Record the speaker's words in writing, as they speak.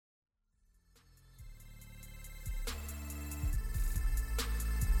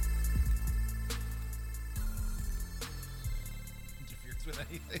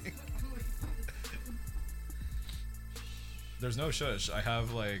anything. There's no shush. I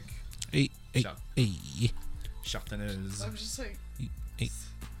have like Chardonnaise. I'm just like,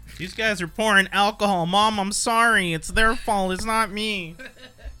 These guys are pouring alcohol. Mom, I'm sorry. It's their fault. It's not me.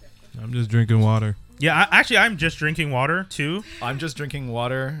 I'm just drinking water. Yeah, I'm just drinking water too. I'm just drinking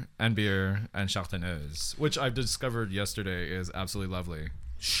water and beer and Chardonnaise, which I've discovered yesterday is absolutely lovely.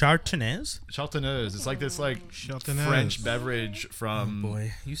 Chardonnaise? Chardonnaise. It's like this Chardonnaise. French beverage from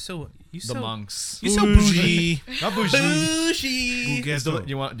Boy, you the so monks. You so bougie. Not bougie. Bougie. Is the- do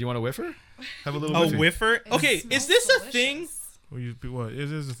you want a whiffer? Have a little A whiffy. whiffer? Okay, It is smells this a delicious. thing? What?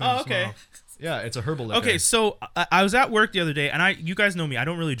 It is a thing. Oh, to okay. smell. Yeah, it's a herbal liquor. Okay, so I was at work the other day, and you guys know me. I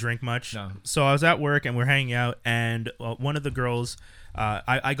don't really drink much. No. So I was at work, and we're hanging out, and one of the girls,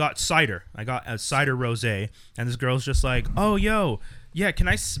 I got cider. I got a cider rosé, and this girl's just like, "Oh, yo, yeah, can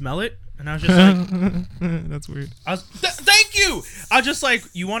I smell it?" And I was just like, That's weird. "Thank you." I was just like,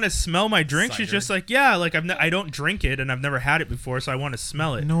 "You want to smell my drink?" She's Cider. just like, "Yeah, like I don't drink it, and I've never had it before, so I want to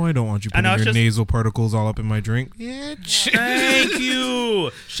smell it." No, I don't want you And putting I was your just- nasal particles all up in my drink. Thank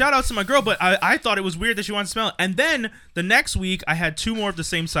you. Shout out to my girl, but I thought it was weird that she wanted to smell it. And then the next week, I had 2 more of the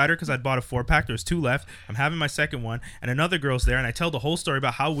same cider because I'd bought a 4-pack. There was 2 left. I'm having my second one, and another girl's there, and I tell the whole story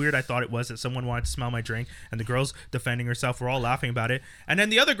about how weird I thought it was that someone wanted to smell my drink, and the girl's defending herself. We're all laughing about it. And then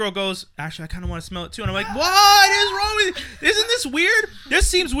the other girl goes, "Actually, I kind of want to smell it too." And I'm like, "What is wrong with you? Isn't this weird? This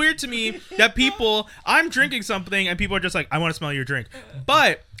seems weird to me that I'm drinking something, and people are just like, I want to smell your drink."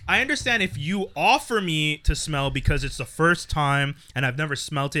 But I understand if you offer me to smell because it's the first time and I've never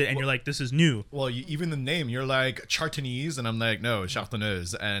smelt it, and you're like, "This is new." Well, even the name, you're like Chardonnaise, and I'm like, no,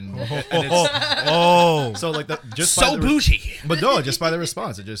 Chardonnaise, and Oh, so like that. Just So bougie. But no, just by the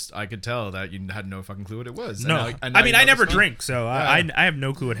response, I could tell that you had no fucking clue what it was. No, And now I mean, you I know never the smell. drink, so I have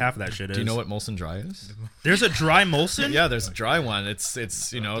no clue what half of that shit is. Do you know what Molson Dry is? There's a dry Molson? Yeah, there's a dry one. It's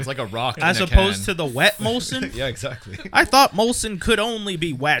it's like a rock As in a opposed can. to the wet Molson? Yeah, exactly. I thought Molson could only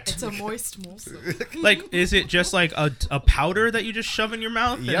be wet. it's a moist Molson. Like, is it just like a powder that you just shove in your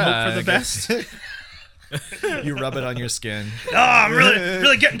mouth and Yeah, hope for the I best? guess. You rub it on your skin. Oh, I'm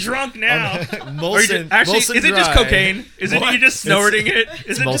really getting drunk now. Or you Molson. just- actually, Molson is it just Dry. cocaine? Is it you just snorting it? Is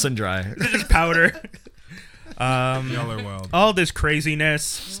It's it just, Molson Dry. is it just powder? y'all are wild. All this craziness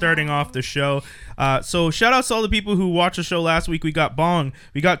starting off the show. So shout outs to all the people who watched the show last week. We got Bong.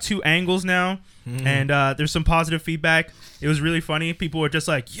 We got 2 angles now. And there's some positive feedback. It was really funny. People were just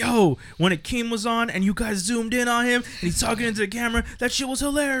like, "Yo, when Akeem was on and you guys zoomed in on him and he's talking into the camera, that shit was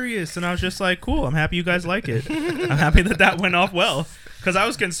hilarious." And I was just like, "Cool, I'm happy you guys like it." I'm happy that went off well, because I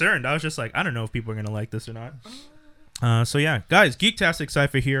was concerned. I was just like, I don't know if people are going to like this or not. So yeah, guys, Geektastic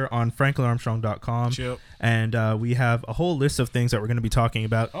Cypher here on franklinarmstrong.com. Chill. And we have a whole list of things that we're going to be talking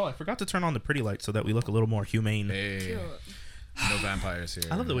about. Oh, I forgot to turn on the pretty light so that we look a little more humane. Hey, no vampires here.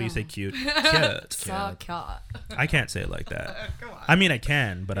 I love the way you say cute. Cute. So cute. I can't say it like that. Come on. I mean, I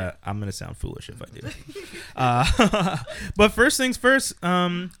can, but I'm going to sound foolish if I do. But first things first,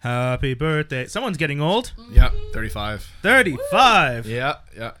 happy birthday. Someone's getting old. Yeah, 35. 35. Yeah.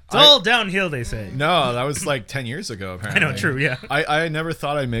 It's all downhill, they say. No, that was like 10 years ago, I apparently. know, true, yeah. I never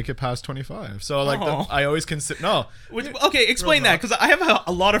thought I'd make it past 25. So, like, Aw. I always consider... No. Okay, explain that, because I have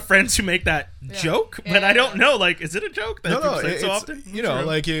a lot of friends who make that joke, but I don't know. Like, is it a joke that people say so often? You know,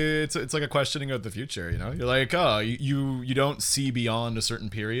 like, it's like a questioning of the future, you know? You're like, oh, you don't see beyond a certain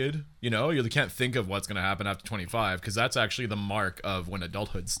period, you know? You can't think of what's going to happen after 25, because that's actually the mark of when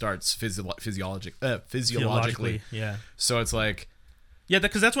adulthood starts physiologically. Yeah. So it's like... Yeah,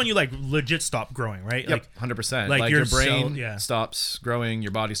 because that's when you, like, legit stop growing, right? Yep, Like, 100%. like Like your your brain cell- yeah. stops growing,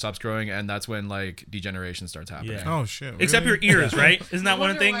 your body stops growing, and that's when like degeneration starts happening. Yeah. Oh shit. except your really? ears, right? Isn't that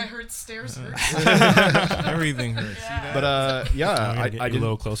one Wonder thing? why I heard stairs hurt. Everything hurts. See that? But yeah, I'm gonna I get you a didn't.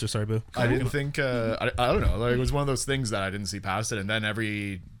 little closer, sorry, boo. I didn't think. I don't know. Like, it was one of those things that I didn't see past it, and then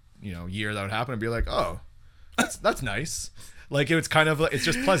every year that would happen, I'd be like, oh, that's nice. Like, it's kind of it's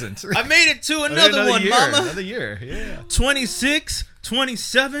just pleasant. I made it to another one, year, mama. Another year. Yeah. 26,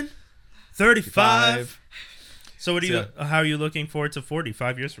 27, 35. So what do you? So- How are you looking forward to 40,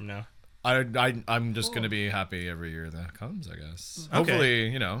 5 years from now? I'm just gonna be happy every year that comes, I guess. Okay. Hopefully,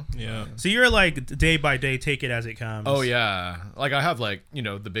 Yeah. So you're like day by day, take it as it comes. Oh yeah. Like, I have like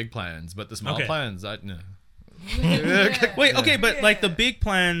the big plans, but the small Okay. plans, no. Wait, okay, but like the big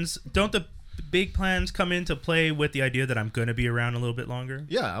plans, don't the big plans come into play with the idea that I'm gonna be around a little bit longer?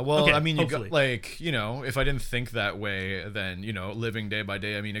 Yeah, well, Okay, I mean, you hopefully. got, like, if I didn't think that way, then, living day by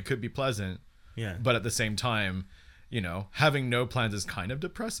day, I mean, it could be pleasant, Yeah. but at the same time, having no plans is kind of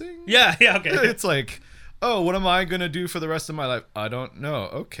depressing. Yeah. Okay. It's like, oh, what am I gonna do for the rest of my life? I don't know.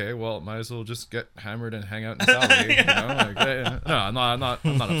 Okay, well, might as well just get hammered and hang out in Sally. You know? No, I'm not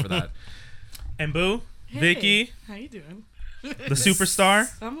up for that. And Boo, Hey, Vicky, how you doing? the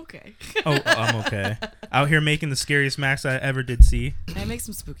superstar. I'm okay. Oh, I'm okay. Out here making the scariest masks I ever did see. I make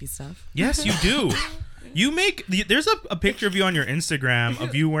some spooky stuff. Yes, you do. You make there's a picture of you on your Instagram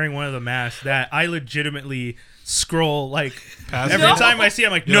of you wearing one of the masks that I legitimately scroll like Past every it? time I see it,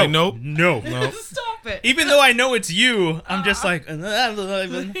 I'm like, You're no, like, no. Stop it. Even though I know it's you, I'm just like, Good.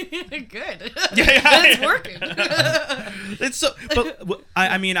 yeah. It's working. It's so. But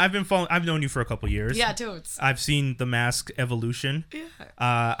I mean, I've known you for a couple years. Yeah, totes. I've seen the mask evolution. Yeah.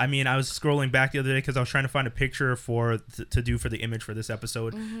 I mean, I was scrolling back the other day because I was trying to find a picture to do for the image for this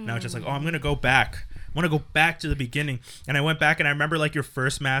episode, and I was just like, oh, I'm gonna go back. I want to go back to the beginning, and I went back and I remember like your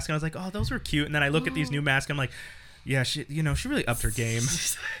first mask, and I was like, oh, those were cute. And then I look at these new masks, and I'm like, yeah, she really upped her game.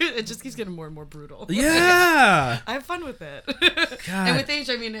 It just keeps getting more and more brutal. Yeah. I have fun with it. God. And with age,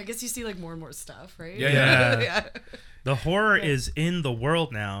 I mean, I guess you see like more and more stuff, right? Yeah. The horror is in the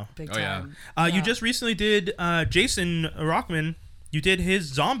world now. Big Oh, yeah. time. You just recently did Jason Rockman. You did his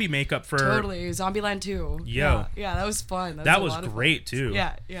zombie makeup for Totally. Zombieland 2. Yo. Yeah, that was fun. That a was lot of great fun. too.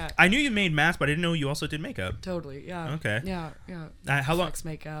 Yeah. I knew you made masks, but I didn't know you also did makeup. Totally. Yeah. Okay. Yeah. How long? Flex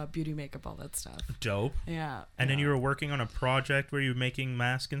makeup, beauty makeup, all that stuff. Dope. Yeah. And then yeah. you were working on a project where you were making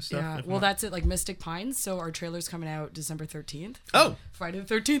masks and stuff. Yeah. if Well, not- that's it. Like Mystic Pines. So our trailer's coming out December 13th. Oh. Friday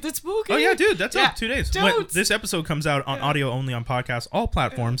the 13th. It's spooky. Oh yeah, dude, that's Yeah. up 2 days. Totes. This episode comes out on audio only on podcast, all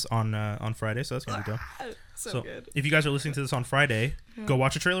platforms on Friday, so that's gonna be dope. So good. if you guys are listening to this on Friday, go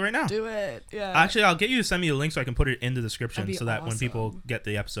watch the trailer right now. Do it. Yeah. Actually, I'll get you to send me a link so I can put it in the description That'd be so that when people awesome. get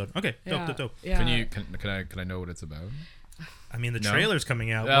the episode. Okay, yeah. dope. Yeah. Can I know what it's about? I mean, the No? trailer's coming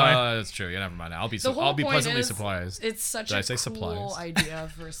out. Why? That's true. Yeah, never mind. I'll be The whole I'll be point pleasantly is, surprised. It's such Did I a say cool supplies?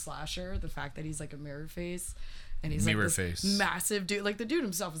 idea for a slasher. The fact that he's like a mirror face. And he's Mirror like this face. massive dude. Like the dude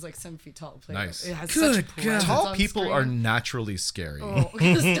himself is like 7 feet tall. Like, Nice. It has Good such God. presence Tall on people screen. are naturally scary. Oh,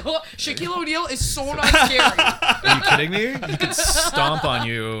 Shaquille O'Neal is so not scary. Are you kidding me? He could stomp on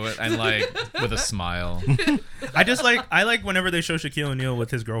you and like with a smile. I like whenever they show Shaquille O'Neal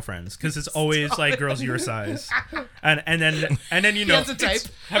with his girlfriends because it's always like girls your size, and then you He know has a type.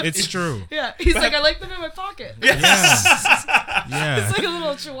 It's true. Yeah, he's like, I like them in my pocket. Yeah. It's like a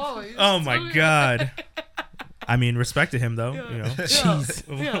little chihuahua. He's Oh so my weird. god. I mean, respect to him though. You know,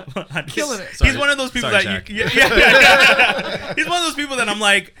 Yeah. Killing it. He's Sorry. one of those people Sorry, that Shaq. yeah. He's one of those people that I'm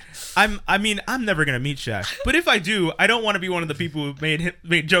like, I'm never gonna meet Shaq, but if I do, I don't want to be one of the people who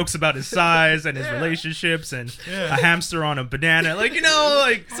made jokes about his size and his relationships and a hamster on a banana. Like, you know,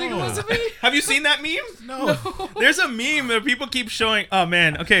 like. It's like, it wasn't me. Have you seen that meme? No. There's a meme where people keep showing. Oh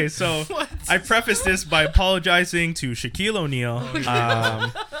man. Okay, so I preface this by apologizing to Shaquille O'Neal.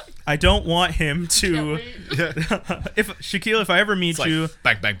 I don't want him to. If I ever meet It's like you,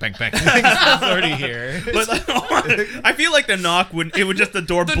 bang, bang, bang, bang. It's already here. but I feel like the knock would just the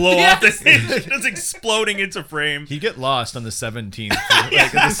door blow off the hinge, just exploding into frame. He'd get lost on the 17th,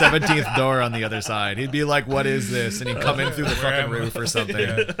 like the 17th door on the other side. He'd be like, "What is this?" And he'd come in through the fucking roof or something.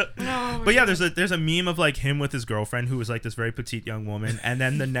 Yeah. But yeah, there's a meme of like him with his girlfriend who was like this very petite young woman, and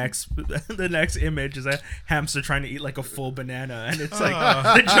then the next image is a hamster trying to eat like a full banana, and it's like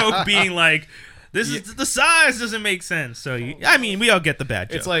the joke being like, this is the size doesn't make sense. So I mean, we all get the bad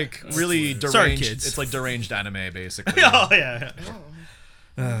joke. It's like really deranged. Sorry, kids. It's like deranged anime, basically. oh yeah.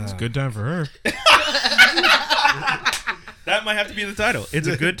 It's a good time for her. That might have to be the title. It's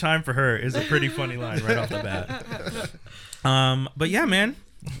a good time for her is a pretty funny line right off the bat. But yeah, man.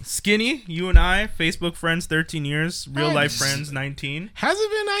 Skinny, you and I, Facebook friends 13 years, real life friends 19. Has it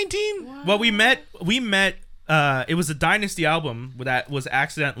been 19? Well, we met it was a Dynasty album that was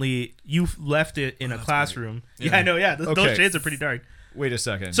accidentally you left it in a classroom. Yeah, I know, yeah. Those Okay. shades are pretty dark. Wait a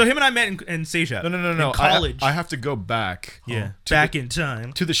second. So him and I met in Seja. no. In college. I have to go back. yeah. to Back the- in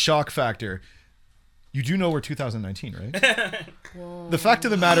time. to the shock factor. You do know we're 2019, right? The fact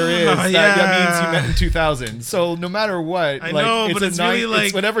of the matter is that means you met in 2000. So no matter what, I like know, it's but a it's really it's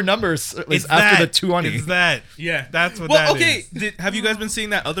like- whatever numbers is It's after that. the 20. It's that. Yeah. That's what well, that okay. is. Have you guys been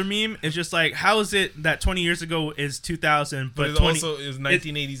seeing that other meme? It's just like, how is it that 20 years ago is 2000, But but it's 20 also it was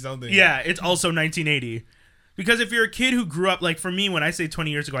 1980 something. yeah, it's also 1980. Because if you're a kid who grew up, like for me, when I say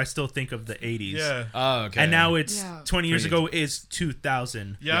 20 years ago, I still think of the 80s. Yeah. Oh, okay. And now it's Yeah. 20 years ago is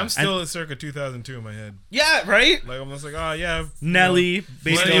 2000. Yeah, I'm still at circa 2002 in my head. Yeah, right? Like I'm just like, oh yeah, Nelly,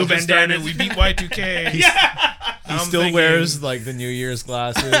 baseball millennials just started, bandanas. we beat Y2K. he still wears like the New Year's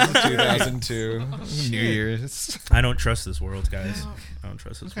glasses, 2002 New Year's. I don't trust this world, guys. I don't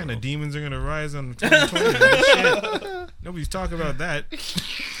trust this What kind of world. demons are gonna rise on 2020? Shit. Nobody's talking about that.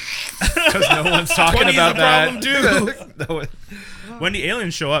 Because no one's talking 20 is about the that. problem, No one- When the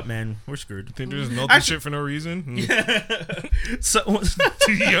aliens show up, man, we're screwed. Think they're just melting Actually- shit for no reason? So,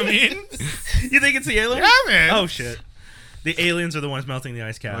 You know what I mean? you think it's the aliens? Yeah, man. Oh shit. The aliens are the ones melting the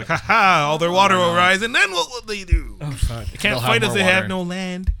ice cap. Like, haha, all their water will rise, and then what will they do? Oh fuck. They can't They'll fight have us, they more have water. no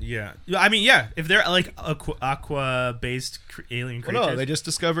land. Yeah. I mean, yeah. If they're like aqua-based alien Well, creatures. no, they just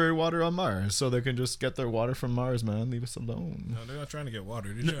discovered water on Mars, so they can just get their water from Mars, man. Leave us alone. No, they're not trying to get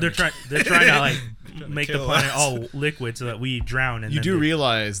water. They're trying to like to make the kill planet us. all liquid so that we drown. And You then do they-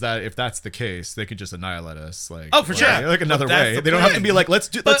 realize that if that's the case, they could just annihilate us. Like, Oh, for sure. like another But that's way. the They don't have to plan. be like, let's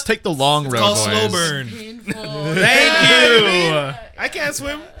take the long road, called boys. slow burn. Painful. Thank I can't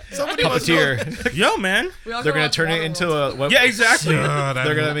swim. Somebody must know. Puppeteer. you. Yo, man. We all They're go gonna on turn it water into world. a. What, Yeah, exactly.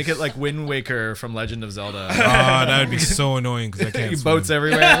 They're gonna make it like Wind Waker from Legend of Zelda. Oh, that would be so annoying because I can't swim. Boats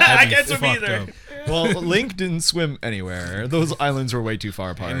everywhere. I That'd be can't swim fucked either. up. Well, Link didn't swim anywhere. Those islands were way too far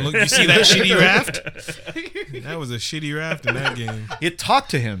apart. And look, you see that shitty raft? That was a shitty raft in that game. It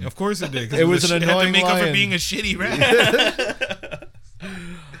talked to him. Of course it did. 'cause It was a an it had to annoying make up for lion. being a shitty raft.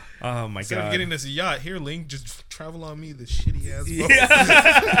 Oh my Instead of god. getting this yacht, here, Link, just travel on me, the shitty ass boat.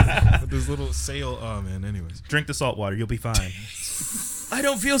 Yeah. With this little sail. Oh, man, anyways. Drink the salt water. You'll be fine. I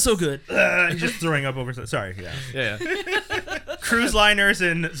don't feel so good. He's just throwing up over. Sorry. Yeah. Yeah. Cruise liners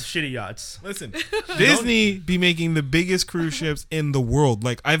and shitty yachts. Listen, Disney be making the biggest cruise ships in the world.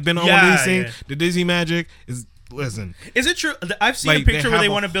 Like, I've been on one Yeah, of these things. yeah. The Disney Magic is, listen, Is it true? I've seen Like, a they picture where have they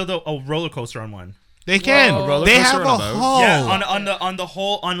a- want to build a roller coaster on one. they can. Whoa. A roller They coaster have on a a boat? hull. Yeah, on the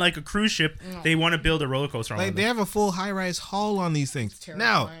whole, on like a cruise ship, they want to build a roller coaster on one. Like, of they them. have a full high-rise hull on these things.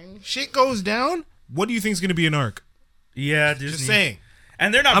 Now, terrifying. shit goes down. What do you think is going to be an arc? Yeah, Disney. Just saying.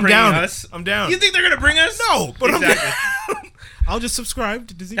 And they're not I'm bringing down. us. I'm down. You think they're gonna bring us? No, but Exactly. I'm down. I'll just subscribe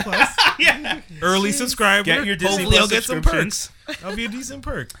to Disney Plus. Yeah. Early subscriber. Get your Disney Hopefully, Plus I'll get some subscriptions. perks. That'll be a decent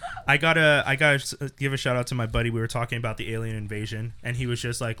perk. I gotta give a shout out to my buddy. We were talking about the alien invasion, and he was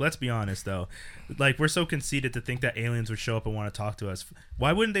just like, "Let's be honest, though. Like, we're so conceited to think that aliens would show up and want to talk to us.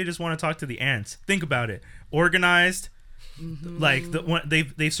 Why wouldn't they just want to talk to the ants? Think about it. Organized, like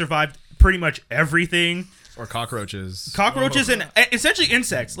they survived pretty much everything. Or cockroaches. Cockroaches and essentially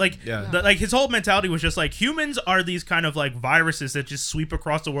insects. Like, Yeah. like his whole mentality was just like humans are these kind of like viruses that just sweep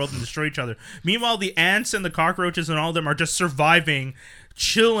across the world and destroy each other. Meanwhile, the ants and the cockroaches and all of them are just surviving,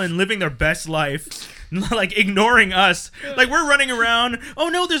 chilling, living their best life, like ignoring us. Like, we're running around. Oh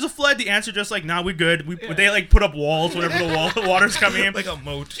no, there's a flood. The ants are just like, nah, we're good. They like put up walls whenever the water's coming in. Like a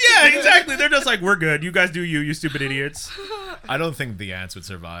moat. Yeah, exactly. They're just like, we're good. You guys do you stupid idiots. I don't think the ants would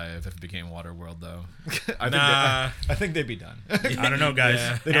survive if it became water world, though. Nah. I think they'd be done. I don't know, guys.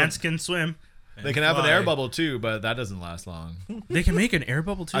 Yeah. They don't- Ants can swim. They can have an fly. air bubble too, but that doesn't last long. They can make an air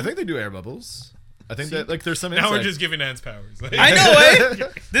bubble too. I think they do air bubbles. I think that like there's some. Now we're insect- just giving ants powers. Like, I know, eh?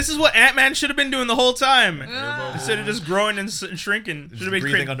 This is what Ant-Man should have been doing the whole time. Instead of just growing and shrinking. Should just have been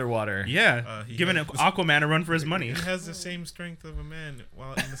breathing cra- underwater. Yeah, he giving has- Aquaman a run for his money. He has the same strength of a man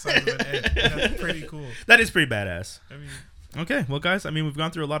while in the size of an ant. That's pretty cool. That is pretty badass. I mean, Okay, well, guys, I mean, we've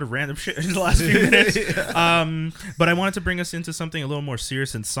gone through a lot of random shit in the last few minutes. But I wanted to bring us into something a little more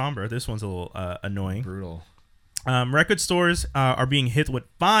serious and somber. This one's a little annoying. Brutal. Record stores are being hit with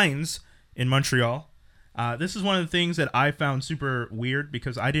fines in Montreal. This is one of the things that I found super weird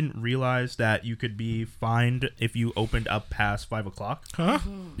because I didn't realize that you could be fined if you opened up past 5 o'clock. huh?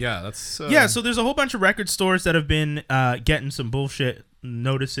 Yeah, that's. Yeah, so there's a whole bunch of record stores that have been getting some bullshit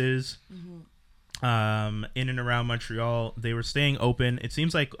notices in and around Montreal. They were staying open. It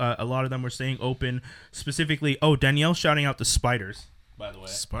seems like a lot of them were staying open specifically. Oh, Danielle's shouting out the spiders, by the way.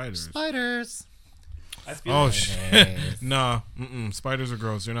 Spiders. spiders. I feel Oh like- shit! Nah, spiders are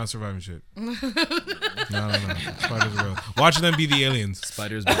gross. They're not surviving shit. No. Spiders are gross. Watch them be the aliens.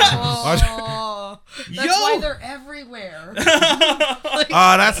 Spiders. Oh, that's Yo! why they're everywhere.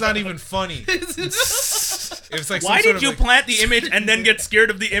 Ah, that's not even funny. It's like Why some sort did of you like, plant the image and then get scared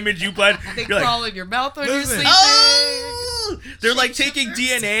of the image you planted? They You're like, crawl in your mouth when you're Listen. sleeping. oh! They're like taking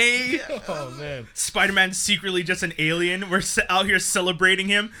DNA. Oh man. Spider-Man's secretly just an alien. We're out here celebrating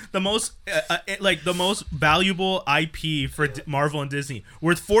him. The most, the most valuable IP for Marvel and Disney,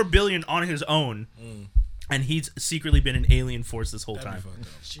 worth $4 billion on his own, and he's secretly been an alien force this whole time.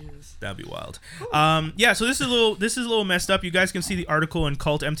 Jeez. That'd be wild. Yeah, so this is a little messed up. You guys can see the article in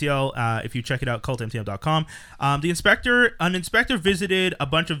Cult MTL if you check it out, cultmtl.com. An inspector visited a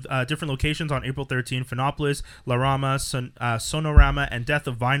bunch of different locations on April 13, Phonopolis, La Rama, Sonorama, and Death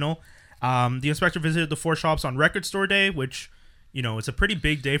of Vinyl. The inspector visited the 4 shops on Record Store Day, which, it's a pretty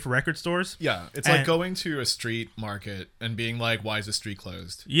big day for record stores. Yeah, it's And- like going to a street market and being like, "Why is the street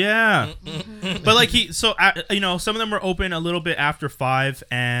closed?" Yeah, but like some of them were open a little bit after 5,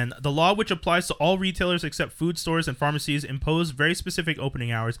 and the law, which applies to all retailers except food stores and pharmacies, imposed very specific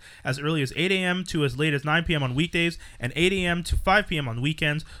opening hours as early as 8 a.m. to as late as 9 p.m. on weekdays and 8 a.m. to 5 p.m. on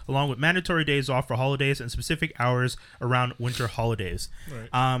weekends, along with mandatory days off for holidays and specific hours around winter holidays.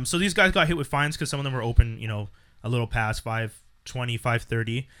 Right. So these guys got hit with fines because some of them were open, a little past 5:20,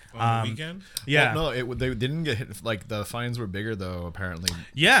 5:30. On the weekend? Yeah, Well, no, they didn't get hit. Like the fines were bigger though, apparently,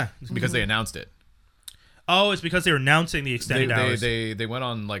 yeah. because they announced it. Oh, it's because they were announcing the They extended hours. they went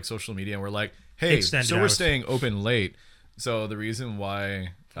on like social media and were like, "Hey, Extended so we're hours. staying open late." So the reason why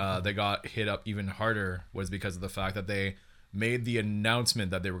they got hit up even harder was because of the fact that they made the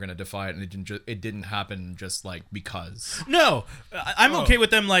announcement that they were going to defy it, and it didn't happen just like because. No, I'm Oh. okay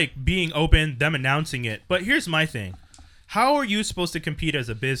with them like being open, them announcing it. But here's my thing: how are you supposed to compete as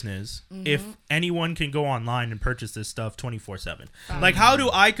a business if anyone can go online and purchase this stuff 24/7? Like, how do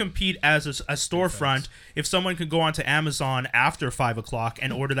I compete as a storefront if someone could go onto Amazon after 5 o'clock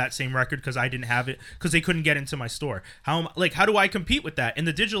and order that same record because I didn't have it because they couldn't get into my store? How do I compete with that in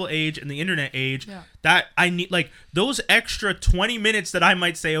the digital age and the internet age? Yeah. That I need, like, those extra 20 minutes that I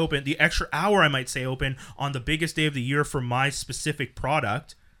might stay open, the extra hour I might stay open on the biggest day of the year for my specific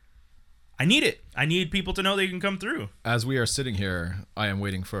product. I need it. I need people to know they can come through. As we are sitting here, I am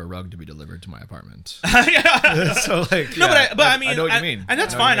waiting for a rug to be delivered to my apartment. No, So like, but I mean, I know what you mean, and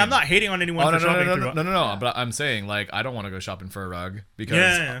that's I know what fine. you I'm mean. not hating on anyone Oh, for shopping no, through. no. But I'm saying, like, I don't want to go shopping for a rug because,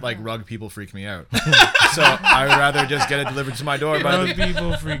 Yeah. like, rug people freak me out. So I would rather just get it delivered to my door by Those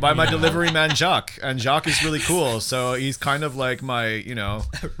people freak by me my out. delivery man Jacques, and Jacques is really cool. So he's kind of like my,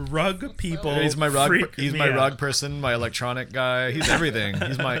 Rug people. he's my rug, freak he's me my out. rug person, my electronic guy. He's everything.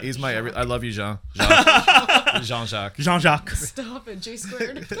 He's my every. I love you, Jean-Jacques. Jean-Jacques. Stop it, J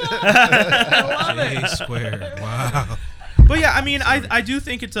squared. I love it. A square. Wow. But yeah, I mean, I do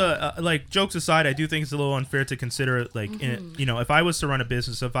think it's like, jokes aside, I do think it's a little unfair to consider it, like, if I was to run a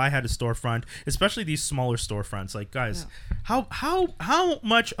business, if I had a storefront, especially these smaller storefronts, like, guys, how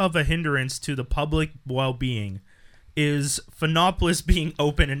much of a hindrance to the public well-being is Phenopolis being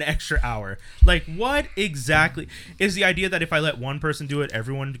open an extra hour? Like, what exactly is the idea that if I let one person do it,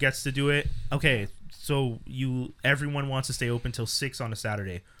 everyone gets to do it? Okay, so everyone wants to stay open till 6 on a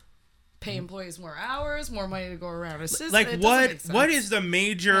Saturday. Pay employees more hours, more money to go around. It's just, Like, it doesn't make sense. what is the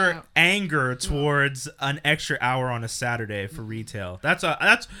major Yeah. anger towards an extra hour on a Saturday for retail? That's what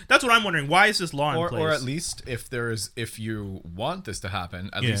I'm wondering. Why is this law in place? Or at least if you want this to happen,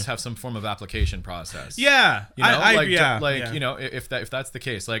 at Yeah. least have some form of application process. yeah, You know, I like, yeah, like yeah. if that's the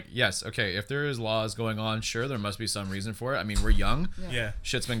case, like, yes, okay, if there is laws going on, sure, there must be some reason for it. I mean, we're young. Yeah.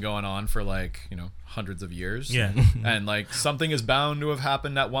 Shit's been going on for like, hundreds of years. Yeah. And like something is bound to have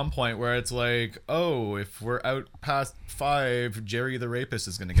happened at one point where it's like, oh, if we're out past 5, Jerry the rapist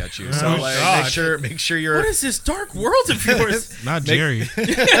is gonna get you. So Oh, like God. make sure you're What is this dark world of yours? Not Jerry.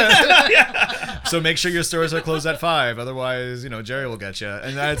 so make sure your stores are closed at 5, otherwise, Jerry will get you.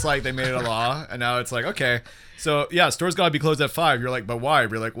 And then it's like they made it a law, and now it's like, okay, so yeah, stores gotta be closed at 5. You're like, but why?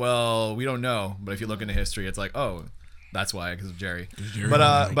 You're like, well, we don't know. But if you look into history, it's like, oh, that's why, because of Jerry.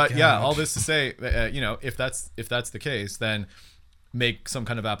 But yeah, all this to say, if that's the case, then make some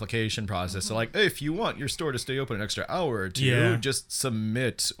kind of application process. So like, if you want your store to stay open an extra hour or two, Yeah. just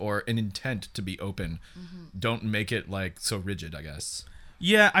submit or an intent to be open. Don't make it like so rigid, I guess.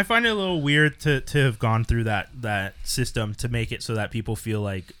 Yeah, I find it a little weird to have gone through that system to make it so that people feel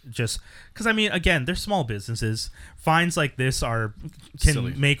like, just because, I mean, again, they're small businesses. Fines like this can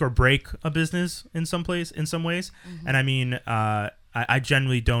Silly. make or break a business in some ways. And I mean, I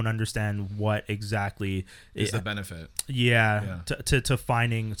generally don't understand what exactly Is the benefit. Yeah. To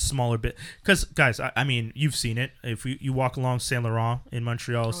finding smaller bit, because guys, I mean, you've seen it. If you walk along Saint Laurent in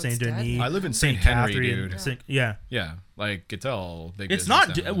Montreal, it's Saint dead. Denis, I live in Saint Henry, Catherine, dude. yeah. Yeah, like it's all big. It's business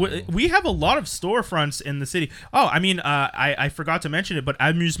not. down there. We have a lot of storefronts in the city. Oh, I mean, I forgot to mention it, but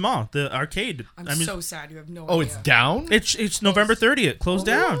Amusement, the arcade. I'm Amus- so sad. You have no Oh, idea. it's down. It's November 30th. Closed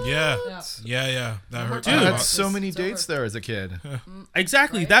down. Yeah. Yeah. Yeah. That hurt. I Dude. had It's so many over. dates there as a kid.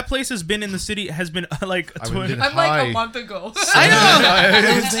 Exactly. Right? That place has been in the city. Has been like. I would've been I'm like Hi. a month ago. I know.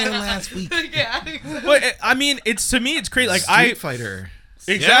 I was there last week. yeah. But I mean, it's, to me, it's crazy. Like Street Fighter.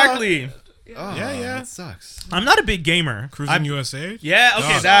 exactly. Oh, Yeah. That sucks. I'm not a big gamer. Cruising USA. Yeah. Okay.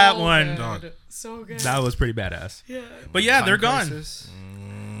 Dog. That So one. Dog. good. So good. That was pretty badass. yeah. But yeah, they're Time gone. Crisis.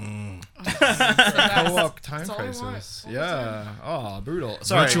 Co-op Time That's all I want. Crisis. All the Yeah. Oh, brutal.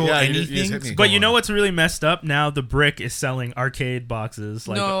 Sorry. Virtual yeah, anything? you just hit me. But you know what's really messed up? Now the Brick is selling arcade boxes.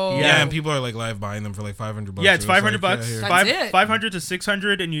 Like, No. Yeah, yeah, and people are like live buying them for like $500. yeah, it's So like, $500. here. That's it. 500 to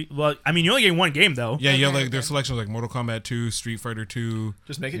 600, and I mean, you only get one game though. Yeah, you have Okay, like their okay. selections like Mortal Kombat 2, Street Fighter 2.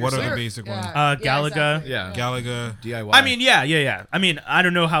 Just make it What are the yourself. basic ones? Galaga. exactly. Yeah. Galaga. DIY. I mean, yeah. I mean, I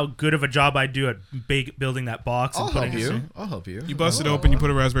don't know how good of a job I do at building that box I'll and help putting it you. in. I'll help you. You bust it open, you put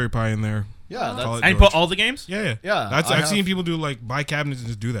a Raspberry Pi in there. Yeah. Call That's, it And George. put all the games. Yeah. Yeah, That's I I've have- seen people do like buy cabinets and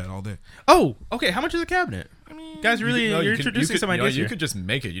just do that all day. Oh, okay. How much is a cabinet? Guys, really, No, you're you can- introducing you some could, ideas You here. could just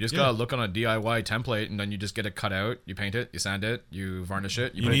make it. You just Yeah. gotta look on a DIY template, and then you just get it cut out. You paint it, you sand it, you varnish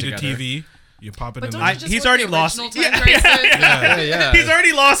it, you, You put need it a together. TV. You pop it But in don't there. you just He's want already the lost original me. Time Crisis? Yeah. He's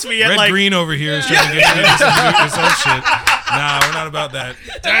already lost me at Red like. Green over here is trying to get you to do some do-it-yourself shit. Nah, we're not about that.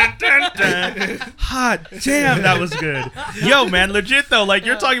 Dun, dun, dun. Hot damn, that was good. Yo, man, legit though. Like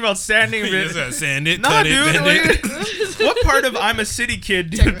you're talking about sanding. You just gotta sand it, Nah, cut dude. it, bend it. What part of I'm a city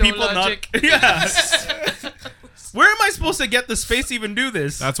kid do people not? Technologic. Yeah. Where am I supposed to get the space to even do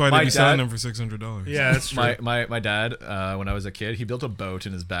this? That's why My they be selling dad- them for $600. Yeah, that's true. My dad, when I was a kid, he built a boat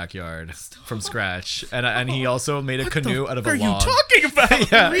in his backyard from scratch, and he also made a canoe out of What a are you log. talking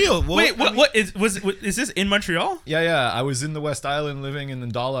about? Yeah. Real. Well, Wait, what is this in Montreal? Yeah. I was in the West Island living in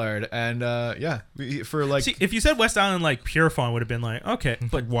Dollard, and for like. See, if you said West Island, like Pierrefonds would have been like, okay,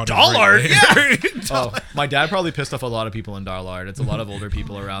 but Water's Dollard, right yeah. Oh, my dad probably pissed off a lot of people in Dollard. It's a lot of older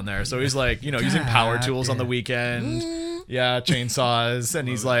people around there. So he's like, using power tools on the weekend. Yeah, chainsaws. And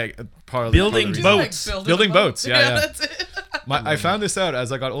he's like, Building part boats. Building boats, yeah. That's it. I found this out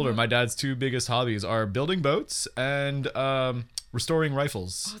as I got older. My dad's two biggest hobbies are building boats and restoring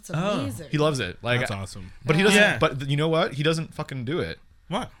rifles. Oh, it's amazing. He loves it. Like, That's awesome. But he doesn't. Yeah. But you know what? He doesn't fucking do it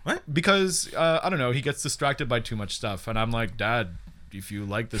What? because I don't know. He gets distracted by too much stuff, and I'm like, Dad, if you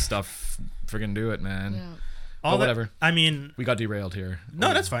like this stuff, friggin' do it, man. Yeah. All that- whatever. I mean, We got derailed here.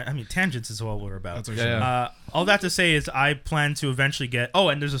 no, that's fine. I mean, tangents is what we're about. That's what Yeah. All that to say is, I plan to eventually get. Oh,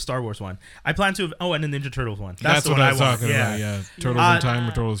 and there's a Star Wars one. I plan to. Oh, and a Ninja Turtles one. That's the what one I was want. talking Yeah. about. Yeah. Turtles in Time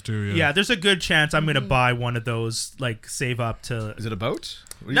or Turtles 2. Yeah. Yeah, there's a good chance I'm gonna buy one of those. Like, save up to. Is it a boat?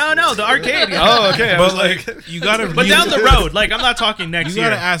 No, the arcade. Oh, okay. I But was like, you gotta. But down the road, like I'm not talking You next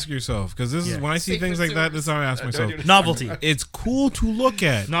gotta year. ask yourself because this is Yeah. when I see Safe things like that. consumers. This is how I ask myself. Novelty, It's cool to look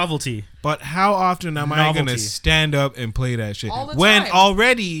at, novelty. but how often am I gonna Novelty. stand up and play that shit All the when time.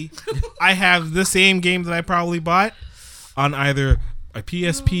 already I have the same game that I probably bought on either a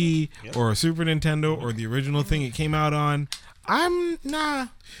PSP or a Super Nintendo or the original thing it came out on? I'm nah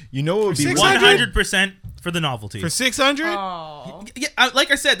You know what would be 600? 100% for the novelty. for 600. Oh. Yeah,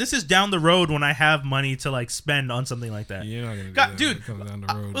 like I said, this is down the road when I have money to like spend on something like that. You're not gonna do God, that dude, when it comes down the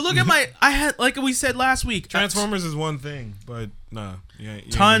road. Look at I had, like we said last week, Transformers is one thing, but nah, you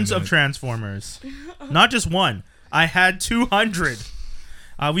ain't tons doing of that. Transformers. Not just one. I had 200.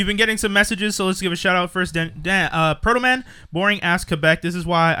 We've been getting some messages, so let's give a shout out first. Protoman, boring ass Quebec. This is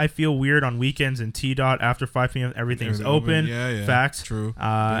why I feel weird on weekends and T dot after 5 p.m. Everything's Everything open. open. Yeah. Facts. True.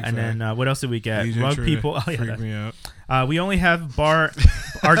 And Big then what else did we get? DJ Rug True people. Oh yeah. freaked that- me out. We only have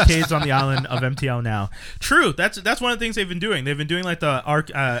arcades on the island of MTL now. True. That's one of the things they've been doing. They've been doing like the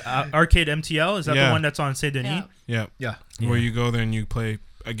arcade MTL. Is that Yeah. the one that's on Saint Denis? Yeah. Yeah. Yeah. Where you go there and you play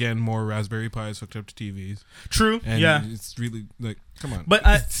again more Raspberry Pis hooked up to TVs. True. And yeah. it's really like, come on. But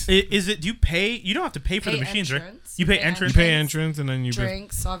is it? Do you pay? You don't have to pay for Pay the machines, right? entrance. You pay Pay entrance. you pay entrance and then you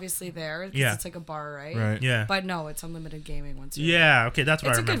Drinks, obviously, there. 'Cause Yeah. It's like a bar, right? right. Yeah. But no, it's unlimited gaming once you're Yeah. Okay, that's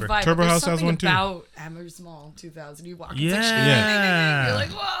what It's I a good remember. vibe. Turbo but there's House has something one, too. about Amherst Mall 2000. You walk, Yeah. it's like, Yeah. you're like,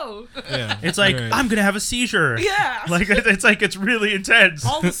 whoa. Yeah. It's like Right. I'm gonna have a seizure. Yeah. Like it's like it's really intense.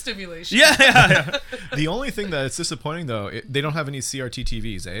 All the stimulation. Yeah. The only thing that's disappointing though, they don't have any CRT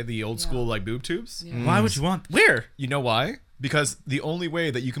TVs, eh? The old school like boob tubes. Yeah. Why would you want? Where? You know why? Because the only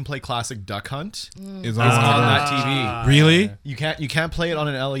way that you can play classic Duck Hunt is is on on that TV. Really? You can't play it on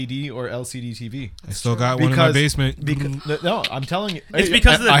an LED or LCD TV. I still got one in my basement. Because no, I'm telling you, It's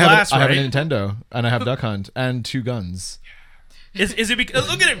because of the I have glass, I have a right? Nintendo and I have Duck Hunt and 2 guns. Is it because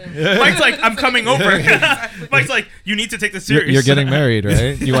look at him? Mike's like I'm coming over. Mike's like you need to take this serious. You're getting married,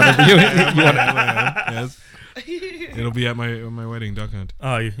 right? You want to? You want Yes. It'll be at my wedding, Duck Hunt.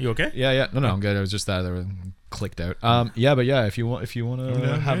 Oh, you okay? Yeah. No, I'm good. I was just that there clicked out. Yeah, but yeah, if you want to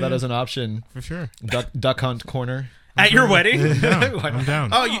Yeah, have yeah, that as an option, For sure. Duck Hunt corner. At your wedding? I'm down.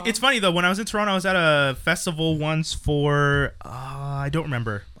 Oh, it's funny though. When I was in Toronto, I was at a festival once for I don't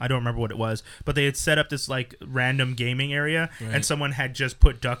remember what it was, but they had set up this like random gaming area, and Right. someone had just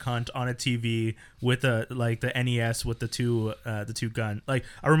put Duck Hunt on a TV with the NES with the two gun, like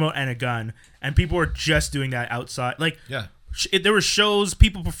a remote and a gun, and people were just doing that outside. Like Yeah. There were shows,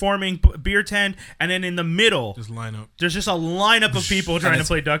 people performing, beer tent, and then in the middle, Just line up. there's just a lineup of people trying to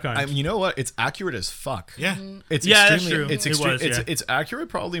play Duck Hunt. You know what? It's accurate as fuck. Yeah. It's Yeah, that's extremely, true. It's It extreme. was, yeah. It's accurate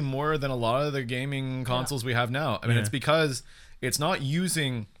probably more than a lot of the gaming consoles we have now. I mean, Yeah. it's because it's not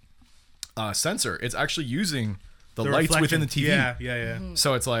using sensor. It's actually using the lights reflection. within the TV. Yeah.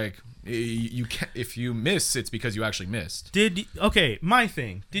 So it's like you can't. If you miss, it's because you actually missed. My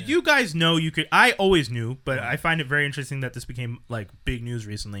thing. Did you guys know you could? I always knew, but I find it very interesting that this became like big news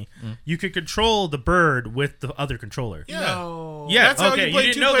recently. You could control the bird with the other controller. Yeah. No. Yeah, That's how okay, you play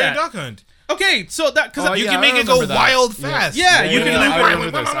didn't know two-player that. Duck Hunt. Okay, so that because Oh, You yeah, can I make it go remember that. wild fast. Yeah, you can I live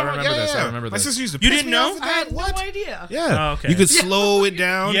remember this. I remember My this. sister used to You piss didn't me know? off with I that. had What? no idea. Yeah. Oh, okay. You could slow it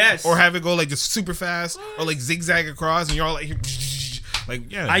down. Yes. Or have it go like just super fast or like zigzag across and you're all like like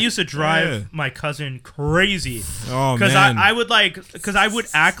yeah. I used to drive Yeah. my cousin crazy Oh because man. I would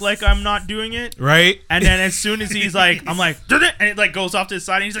act like I'm not doing it, right? and then as soon as he's like, I'm like, "Did it?" and it like goes off to the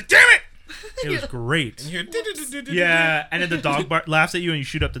side, and he's like, "Damn it!" It was great. Yeah, and then the dog laughs at you, and you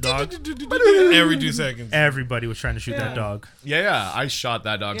shoot up the dog. Every 2 seconds. Everybody was trying to shoot that dog, Yeah. I shot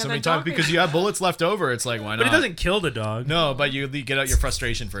that dog Yeah, so that many times dog because is- you have bullets left over. It's like why not? but it doesn't kill the dog. No, but you get out your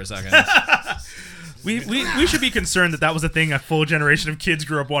frustration for a second. We should be concerned that was a thing a full generation of kids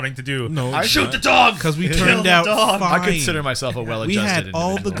grew up wanting to do. No, I Shoot the dog because we Kill turned the out dog. fine. I consider myself a well-adjusted We had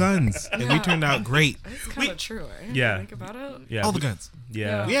all the individual. guns and we turned out great. It's kind of true, right? Yeah. Think about it. Yeah, All the guns.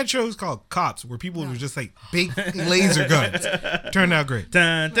 Yeah. We had shows called Cops where people were just like big laser guns. Turned out great.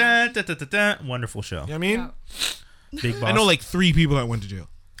 Dun, dun, dun, dun, dun, dun. Wonderful show. You know what I mean? Yeah. Big boss. I know like 3 people that went to jail.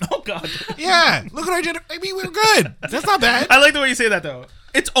 Oh God. Yeah, look at our generation. I mean, we were good. That's not bad. I like the way you say that though.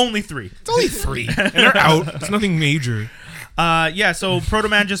 It's only 3. It's only 3, and they're out. It's nothing major. Yeah. So Proto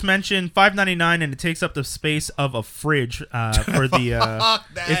Man just mentioned $5.99, and it takes up the space of a fridge for the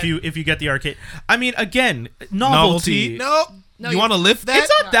Fuck that. if you get the arcade. I mean, again, novelty. No. No, you you- want to lift that?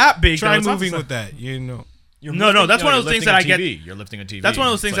 It's not that big. Try though. It's not moving so- with that. You know. No, that's one of those things that I get. You're lifting a TV. That's one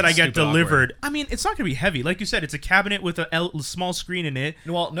of those things It's, that like, I get stupid delivered. awkward. I mean, it's not going to be heavy. Like you said, it's a cabinet with a small screen in it.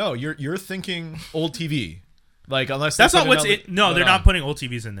 Well, no, you're thinking old TV. Like unless That's they not put what's another- it. No, they're not putting old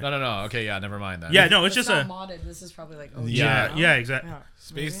TVs in there. No. Okay, yeah, never mind that. Yeah, no, it's It's just not a. modded. This is probably like OG Yeah. now. Yeah, exactly. Yeah.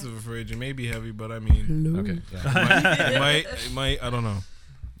 Space of a fridge. It may be heavy, but I mean, Okay. Yeah. it might. I don't know.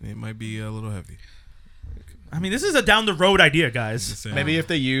 It might be a little heavy. I mean, this is a down the road idea, guys. Just saying. Maybe if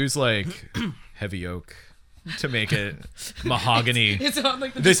they use like heavy oak to make it mahogany. It's on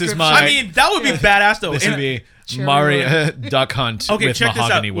like the This is description. my- I mean, that would be badass though. This And- would be Cherry Mario Duck Hunt okay, with check this out.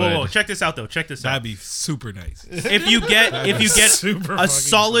 mahogany Whoa, wood. whoa, check this out though. Check this out. That'd be super nice. If you get Super a fucking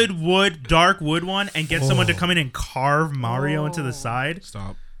solid wood, dark wood one, and get someone to Oh. come in and carve Mario into the Oh. side,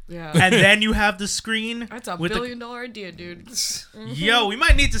 Stop. Yeah. and then you have the screen. That's a with the- billion-dollar idea, dude. Yo, we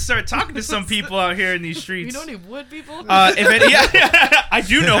might need to start talking to some people out here in these You streets. don't need wood, people. Yeah, I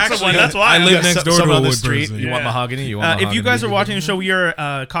do know Actually, someone. That's why I live Yeah, next door someone to a on the wood street. person. You want Yeah. mahogany? You want If you mahogany? guys are watching the show, we are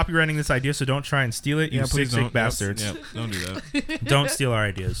copywriting this idea, so don't try and steal it. You please sick don't. bastards. Yep, don't do that. Don't steal our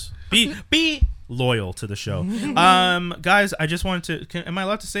ideas. Be loyal to the show. Guys, I just wanted to. Am I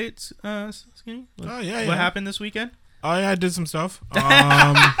allowed to say it, Skinny? Oh yeah. What happened this weekend? Oh yeah, I did some stuff.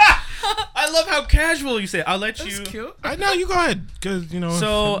 I love how casual you say it. I'll let That's you. cute. I know you go ahead because you know.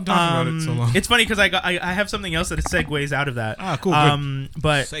 So, I've been talking about it so long. it's funny because I have something else that segues out of that. Ah, cool, good.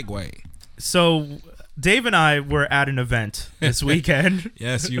 But Segue. so Dave and I were at an event this weekend.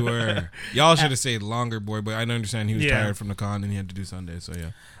 Yes, you were. Y'all should have stayed longer, boy. But I understand he was Yeah. tired from the con and he had to do Sunday. So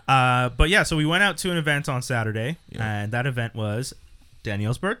yeah. But yeah, so we went out to an event on Saturday, Yeah. and that event was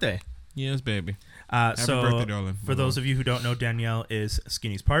Danielle's birthday. Yes, baby. Happy birthday, darling. For those of you who don't know, Danielle is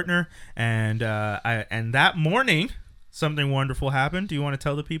Skinny's partner, and and that morning something wonderful happened. Do you want to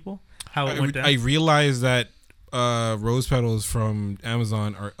tell the people how it went down? I realized that rose petals from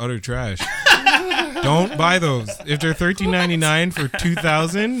Amazon are utter trash. Don't buy those. If they're $13.99 for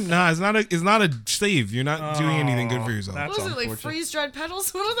 2,000, nah, it's not a save. You're not doing anything good for yourself. That's What was it, like unfortunate. freeze-dried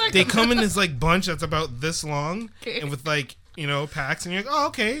petals? What was that? They come in this like bunch that's about this long, Okay. and with like packs, and you're like, oh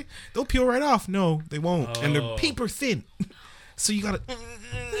okay, they'll peel right off. No, they won't, and they're Oh. paper thin. So you gotta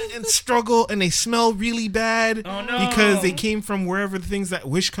and struggle, and they smell really bad Oh, no. because they came from wherever the things that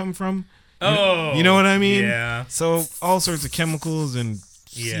Wish come from. Oh, You know what I mean? Yeah. So all sorts of chemicals and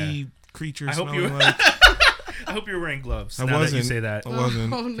Yeah. sea creatures. I hope smelling you- like. I hope you're wearing gloves. I now wasn't. that you say that. I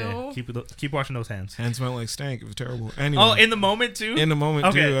wasn't. Oh Okay, no. keep washing those hands. Hands smelled like stank. It was terrible. Anyway. Oh, in the moment too. in the moment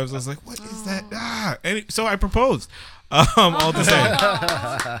Okay. too, I was just like, "What is that?" So I proposed. All to say,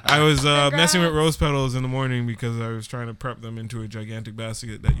 I was messing with rose petals in the morning because I was trying to prep them into a gigantic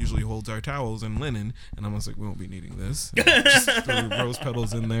basket that usually holds our towels and linen, and I was like, "We won't be needing this." Just threw rose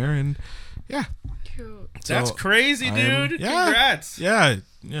petals in there, and yeah, cute. That's So, crazy, I'm- dude. yeah. Congrats. Yeah.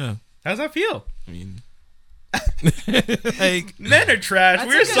 How's that feel? I mean, like, Men are trash. That's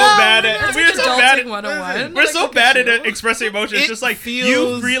We're like so a- bad at. that's We're like so bad at. adulting 101. We're Like, so look bad at at you. expressing emotions. It Just like you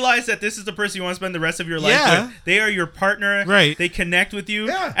feels- realize that this is the person you want to spend the rest of your life Yeah. with. They are your partner. Right. They connect with you.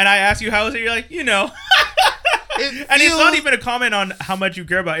 Yeah. And I ask you, how is it? You're like, you know. And it's not even a comment on how much you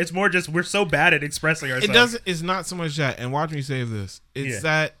care about. It's more just we're so bad at expressing ourselves. It doesn't. It's not so much that. And watch me save this. It's Yeah.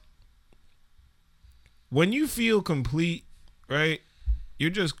 that when you feel complete, right? You're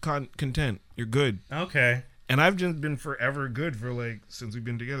just content. You're good. Okay. And I've just been forever good for like since we've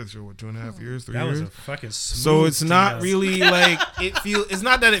been together. So what, 2.5 years, 3 That years. was a fucking So smooth it's not team. really like it feel. It's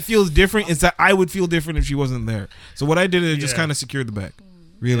not that it feels different. It's that I would feel different if she wasn't there. So what I did is just Yeah. kind of secured the bag.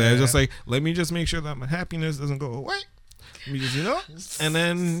 Really, I was Yeah. just like, let me just make sure that my happiness doesn't go away. Let me just, and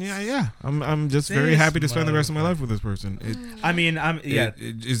then yeah. I'm just very This happy to spend the rest of my life with this person. I mean, yeah.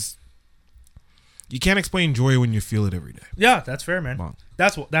 It is. You can't explain joy when you feel it every day. Yeah, that's fair, man. Wow.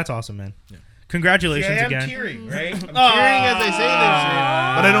 That's awesome, man. Congratulations again. tearing, right? I'm Aw. tearing as I say this shit,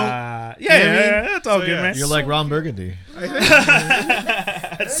 but I don't. Yeah, You know what I mean? that's all So, good, yeah. man. You're like Ron Burgundy.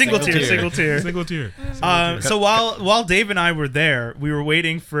 single tier, tier. single tier. Single tear. So while Dave and I were there, we were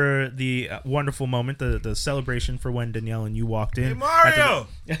waiting for the wonderful moment, the celebration for when Danielle and you walked in. Hey, Mario,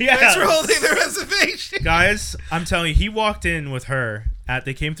 Yeah. thanks for holding the reservation. Guys, I'm telling you, he walked in with her.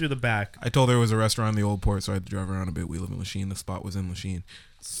 They came through the back, I told her it was a restaurant in the old port, so I had to drive around a bit. We live in Lachine. The spot was in Lachine.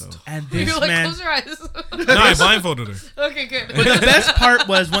 So and this You're like, man. close your eyes. no, I blindfolded her. Okay, good. But the best part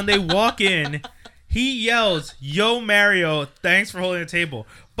was when they walk in, he yells, "Yo, Mario, thanks for holding the table."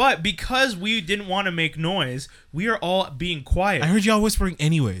 But because we didn't want to make noise, we are all being quiet. I heard y'all whispering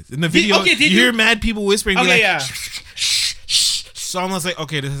anyways. In the video, okay, did you you- hear mad people whispering. be Okay, like, yeah. shh, shh, shh. So I'm almost like,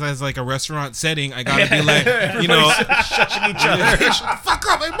 okay, this is like a restaurant setting. I gotta be like, you know, Shushing each other. shut the fuck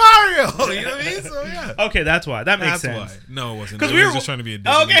up, like Mario. You know what I mean? So yeah, Okay, that's why. That makes that's sense. why. No, it wasn't. 'Cause It we was were- just trying to be a dick.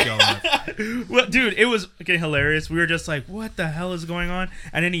 Okay. and make y'all laugh. Well, dude, it was getting hilarious. We were just like, "What the hell is going on?"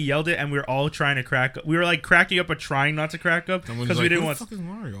 And then he yelled it, and we were all trying to crack up. We were like cracking up, but trying not to crack up Someone's because like, we didn't who want. the fuck is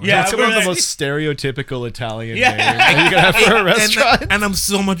Mario? Yeah, It's we're one of the like- most stereotypical Italian Yeah. names that you can have for a restaurant. And I'm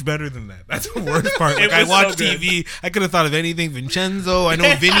so much better than that. That's the worst part. It Like I was watch so good. TV. I could have thought of anything. Vincenzo. I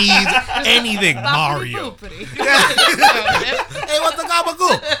know Vinny's. Anything. Mario. Boopity. Hey, what's the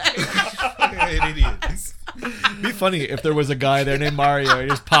gabagool? An idiot. It'd be funny if there was a guy there named Mario. He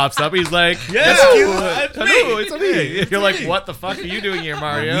just pops up. He's like, Yeah, "Hello, that's me." hello, it's me." You're like, what the fuck are you doing here,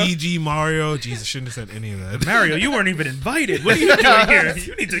 Mario? Luigi, Mario. Jesus, shouldn't have said any of that. Mario, you weren't even invited. What are you doing here?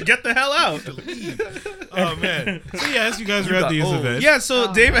 You need to get the hell out. Oh man. So yes, you guys were at got these old. events. Yeah,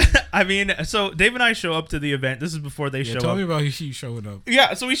 so Dave, Dave and I show up to the event. This is before they Yeah, show tell up. me about you showing up.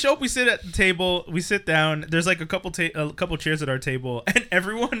 Yeah, so we show up, we sit at the table, we sit down. There's like a couple chairs at our table, and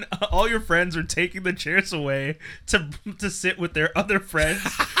everyone, all your friends are taking the chairs away to sit with their other friends.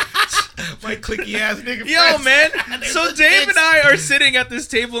 My clicky ass nigga. Yo, friends. man. So Dave and I are sitting at this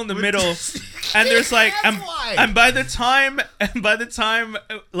table in the middle, and there's like, That's why. and by the time,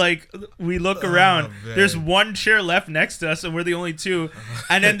 like we look around, man. there's one chair left next to us, and we're the only two.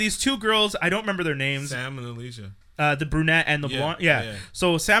 And then these two girls, I don't remember their names. Sam and Alicia. The brunette and the Yeah, blonde. yeah, Yeah. yeah.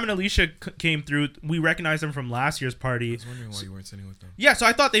 So Sam and Alicia came through. We recognized them from last year's party. I was wondering why you weren't sitting with them. Yeah, so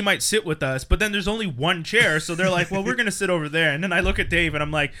I thought they might sit with us, but then there's only one chair, so they're like, "Well, we're gonna sit over there." And then I look at Dave, and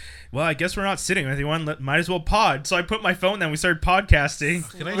I'm like, "Well, I guess we're not sitting with anyone. Might as well pod." So I put my phone down. We started podcasting.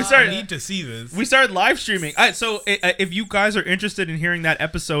 I need to see this. We started live streaming. So if you guys are interested in hearing that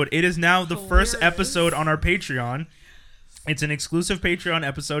episode, it is now the first Hilarious. episode on our Patreon. It's an exclusive Patreon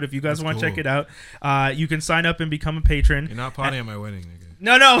episode. If you guys want to check cool. it out, you can sign up and become a patron. You're not potting at my wedding, nigga.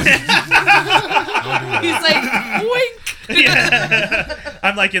 No. Don't do that. He's like, wink. Yeah.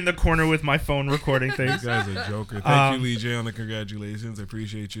 I'm like in the corner with my phone recording This things. guy's a joker. Thank you, Lee J, on the congratulations. I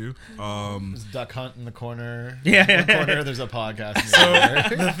appreciate you. There's Duck Hunt in the corner. Yeah. In the corner, there's a podcast. In the So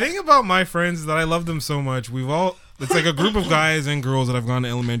corner. the thing about my friends is that I love them so much. It's like a group of guys and girls that I've gone to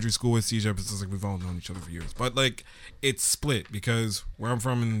elementary school with. CJ, it's like we've all known each other for years. But like it's split because where I'm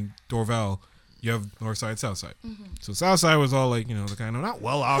from in Dorval, you have North Side, South Side. So South Side was all like, the kind of not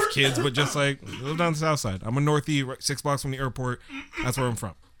well off kids, but just like live down the South Side. I'm a Northie, right, 6 blocks from the airport. That's where I'm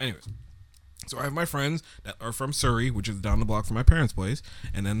from. Anyways. So I have my friends that are from Surrey, which is down the block from my parents' place,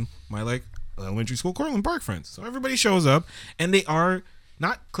 and then my like elementary school Cortland Park friends. So everybody shows up, and they are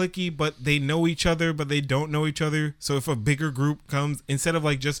not cliquey, but they know each other, but they don't know each other. So if a bigger group comes, instead of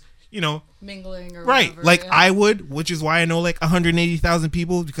like just Mingling or right, whatever, like yeah. I would, which is why I know like 180,000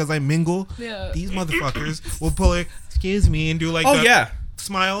 people because I mingle. Yeah. These motherfuckers will pull it, excuse me, and do like Oh the yeah.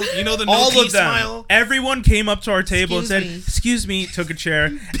 smile. You know the All no-key of them. smile. Everyone came up to our table and said, Excuse me. "Excuse me," took a chair,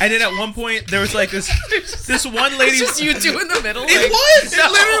 and then at one point there was like this one lady. It's just you two in the middle. It like, was.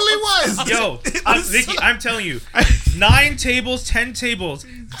 It literally was. Yo, Vicky, I'm telling you, 9 tables, 10 tables.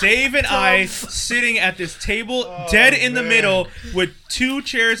 Dave and I sitting at this table, dead in the middle, with 2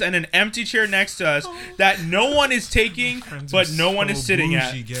 chairs and an empty chair next to us that no one is taking, but no one is sitting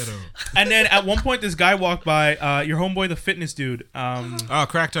at. Ghetto. And then at one point, this guy walked by, your homeboy, the fitness dude. Oh,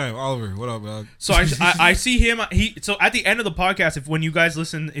 crack time, Oliver. What up, dog? So I see him. So at the end of the podcast, when you guys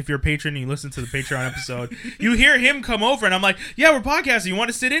listen, if you're a patron and you listen to the Patreon episode, you hear him come over, and I'm like, "Yeah, we're podcasting. You want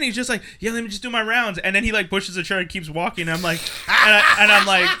to sit in?" He's just like, "Yeah, let me just do my rounds." And then he like pushes a chair and keeps walking. And I'm like, and I'm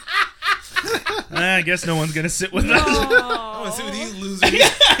like, I guess no one's gonna sit with us. I want to see what these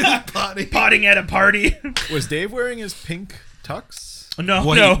losers Potting at a party. Was Dave wearing his pink tux? No,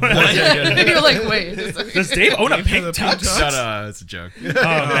 What no. You're like, wait. a second. Does Dave own a pink the pink tux? tux? Shut up, it's a joke. Oh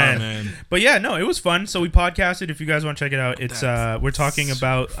man. But yeah, no, it was fun. So we podcasted. If you guys want to check it out, it's we're talking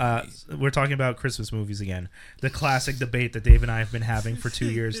about Christmas movies again. The classic debate that Dave and I have been having for 2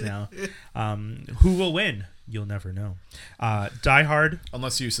 years now. Who will win? You'll never know. Die Hard.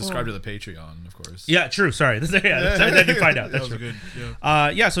 Unless you subscribe to the Patreon, of course. Yeah, true. Sorry. Then you find out. That's That was true.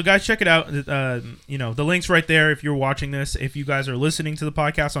 good. Yeah, so guys, check it out. The link's right there if you're watching this. If you guys are listening to the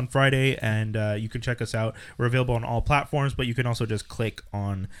podcast on Friday, and you can check us out. We're available on all platforms, but you can also just click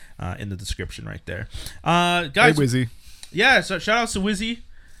on in the description right there. Guys, Hey, Wizzy. yeah, so shout out to Wizzy.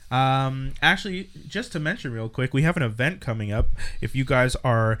 Actually, just to mention real quick, we have an event coming up. If you guys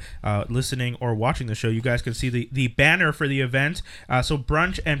are listening or watching the show, you guys can see the banner for the event. So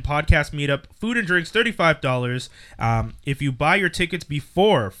brunch and podcast meetup, food and drinks, $35. If you buy your tickets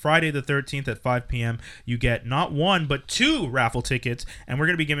before Friday the 13th at 5 p.m., you get not 1 but 2 raffle tickets, and we're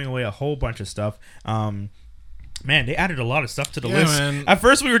going to be giving away a whole bunch of stuff. Man, they added a lot of stuff to the list. Man. At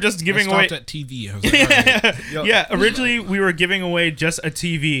first, we were just giving away. At TV. I was like, all right. Yo. Yeah, originally we were giving away just a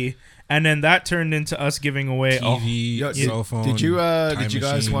TV, and then that turned into us giving away. TV, Yo, cell phone. Did you guys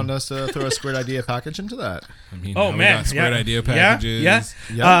machine. want us to throw a Squared Idea package into that? I mean, Oh now man, we got Squared yeah. Idea packages. Yeah.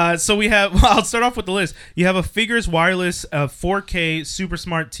 Yeah. So we have. Well, I'll start off with the list. You have a Figures Wireless 4K Super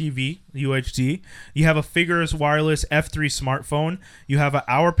Smart TV UHD. You have a Figures Wireless F3 smartphone. You have an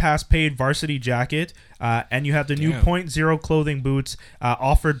Hour Pass paid varsity jacket, and you have the new Damn. Point Zero clothing boots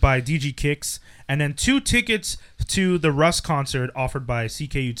offered by DG Kicks, and then 2 tickets to the Russ concert offered by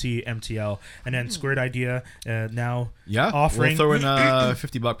CKUT MTL, and then Squared Idea now Yeah. offering. We'll throw in a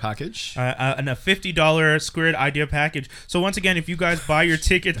 $50 package. And a $50 Squared Idea package. So once again, if you guys buy your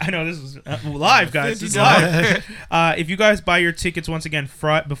ticket, I know this is live, guys. This is live. If you guys buy your tickets once again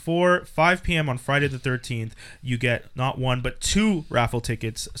before 5 p.m. on Friday the 13th, you get not 1 but 2 raffle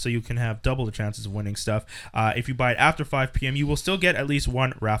tickets, so you can have double the chances of winning stuff. If you buy it after 5 p.m., you will still get at least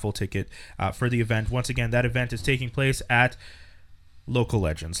 1 raffle ticket for the event. Once again, that event is taking place at Local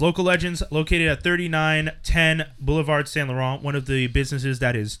Legends. Local Legends, located at 3910 Boulevard Saint Laurent, one of the businesses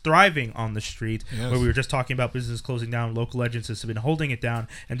that is thriving on the street. Yes. Where we were just talking about business closing down. Local Legends has been holding it down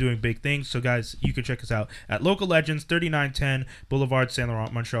and doing big things. So, guys, you can check us out at Local Legends, 3910 Boulevard Saint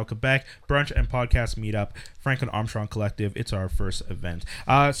Laurent, Montreal, Quebec. Brunch and podcast meetup, Franklin Armstrong Collective. It's our first event.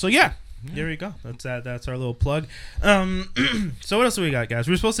 So, yeah. There we go. That's our little plug. So what else do we got, guys?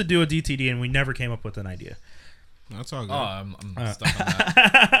 We were supposed to do a DTD and we never came up with an idea. That's all good. Oh, I'm stuck on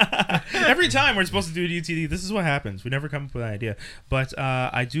that. Every time we're supposed to do a DTD, this is what happens. We never come up with an idea. But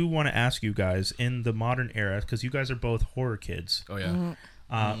I do want to ask you guys, in the modern era, because you guys are both horror kids, Oh,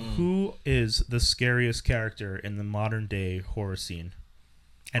 yeah. who is the scariest character in the modern day horror scene?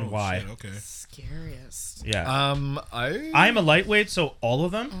 And Oh, why? shit, okay. Scariest. Yeah. I'm a lightweight, so all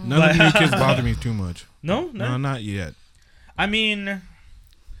of them? None of the new kids bother me too much. No? No, not yet. I mean,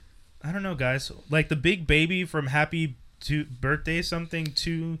 I don't know, guys. Like the big baby from Happy Birthday something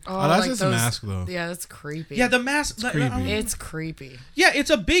to... Oh, that's like just a mask, though. Yeah, that's creepy. Yeah, the mask... It's creepy. It's creepy. Yeah, it's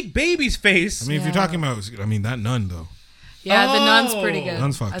a big baby's face. I mean, if you're Yeah. talking about, that nun, though. Yeah, the nun's Oh. pretty good.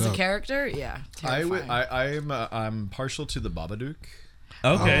 Nun's fucked As a up. character, yeah. Terrifying. I'm partial to the Babadook.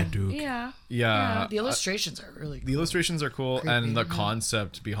 Okay. Oh, dude. Yeah. Yeah. The illustrations are really The cool. illustrations are cool, Creepy, and the yeah.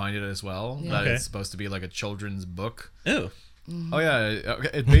 concept behind it as well. Yeah. That Okay. it's supposed to be like a children's book. Ew. Oh yeah, okay,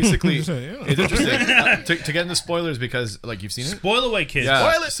 it basically Just say, yeah. it's interesting to get into spoilers because like you've seen it. Spoil away, kids. Yeah.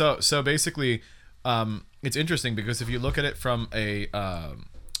 Spoil it. So basically, it's interesting because if you look at it from a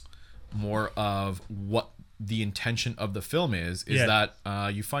more of what the intention of the film is Yeah.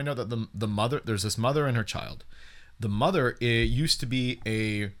 that you find out that the mother, there's this mother and her child. The mother used to be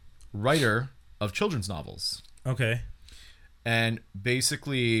a writer of children's novels. Okay. And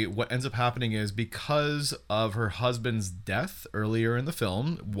basically what ends up happening is because of her husband's death earlier in the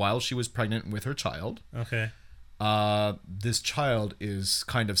film while she was pregnant with her child, Okay. this child is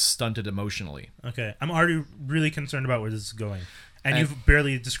kind of stunted emotionally. Okay. I'm already really concerned about where this is going. And you've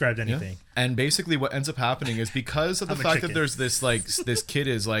barely described anything. And basically what ends up happening is because of the I'm a fact chicken. that there's this like this kid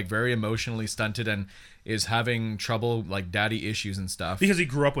is like very emotionally stunted and is having trouble like daddy issues and stuff. Because he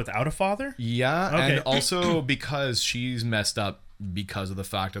grew up without a father? Yeah, Okay. and also because she's messed up because of the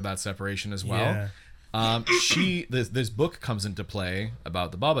fact of that separation as well. Yeah. This book comes into play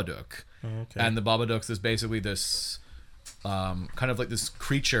about the Babadook. Okay. And the Babadook is basically this kind of like this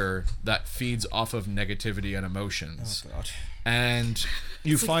creature that feeds off of negativity and emotions. Oh, God. And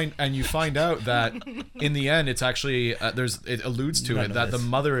you find out that in the end it's actually it alludes to None it of that the this.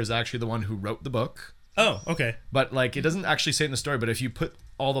 mother is actually the one who wrote the book. Oh, okay. But like it doesn't actually say it in the story, but if you put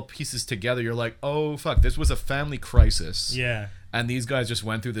all the pieces together, you're like, oh fuck, this was a family crisis. Yeah. And these guys just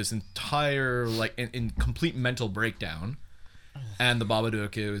went through this entire like in complete mental breakdown. And the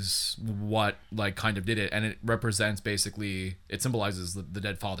Babadook is what like kind of did it, and it represents basically it symbolizes the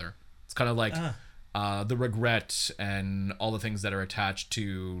dead father. It's kind of like the regret and all the things that are attached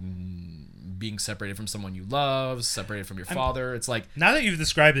to being separated from someone you love, separated from your father. It's like Now that you've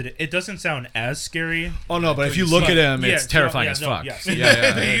described it, it doesn't sound as scary. oh no, but if you look at him, it's Yeah, terrifying yeah, as no, fuck. yes.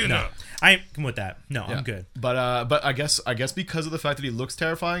 Yeah. No. I'm with that. No, Yeah. I'm good. But I guess because of the fact that he looks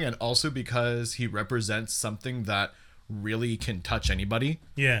terrifying, and also because he represents something that really can touch anybody.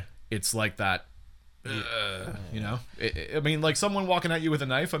 Yeah. It's like that. You know, I mean, like someone walking at you with a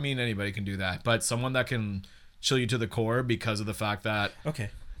knife. I mean, anybody can do that, but someone that can chill you to the core because of the fact that, Okay.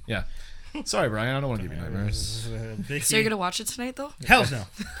 yeah. Sorry, Brian, I don't want to give you nightmares. Vicky. So you're gonna watch it tonight, though? Hells no.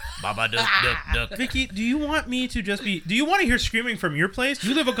 Vicky, do you want me to just be... Do you want to hear screaming from your place?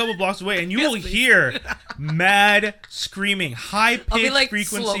 You live a couple blocks away, and you will hear mad screaming, I'll be high-pitched like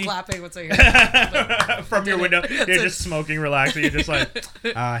frequency slow clapping once I hear. from your window. You're just smoking, relaxing. You're just like,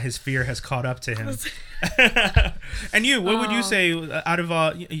 his fear has caught up to him. And you, what would you say out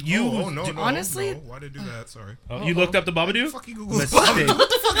of you? honestly- no. Why did you do that? Sorry. You looked up the Babadook? Fucking Google. Mistake.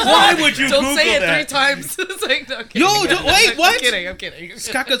 Why would you Don't Google say it that? 3 times. It's like, no, I'm kidding. Yo, wait, what? I'm kidding.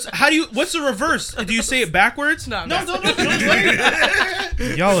 Skakas, how do you? What's the reverse? Do you say it backwards? No, no. no.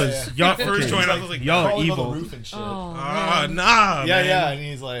 Y'all is y'all First joint, I was like, y'all are evil. And shit. Oh, Nah. Yeah, man. yeah, and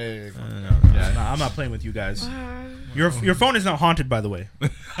he's like, Nah, I'm not playing with you guys. Your phone is not haunted, by the way.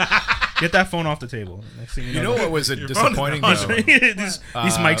 Get that phone off the table. Next thing you know what was Your disappointing phone is though?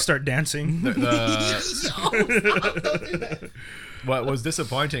 these mics start dancing. What was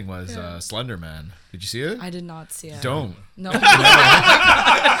disappointing was Slender Man. Did you see it? I did not see it. Don't. No.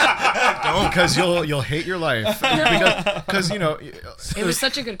 Because you'll hate your life because you know It was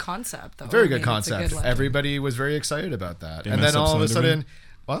such a good concept, though. very I good mean, it's a concept. like- Everybody was very excited about that, They and then messed up all of a Slenderman? sudden,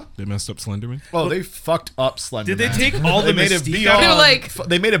 what? They messed up Slenderman. Well, they fucked up Slender. Did they Man. take all They the made it mystique beyond. out? They're like-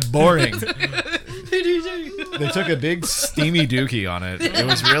 They made it boring. They took a big steamy dookie on it. It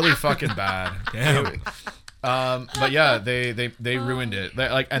was really fucking bad. Damn. But yeah, they ruined it.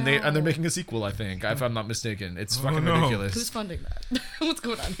 They're making a sequel. I think, if I'm not mistaken. It's fucking no. ridiculous. Who's funding that? What's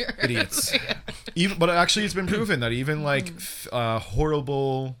going on here? Idiots. But actually, it's been proven that even like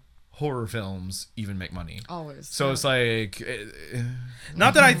horrible horror films even make money. Always. So it's like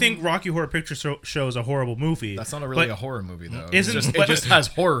Not that I think Rocky Horror Picture Show is a horrible movie. that's not really but a horror movie though. isn't- It just has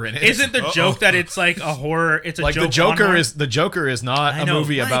horror in it. Isn't the joke that it's like a horror? It's a like joke. the Joker on is not I a know.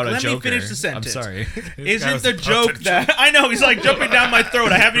 movie Mike, about a let me Joker. finish the sentence. I'm sorry. Isn't the joke that I know he's like jumping down my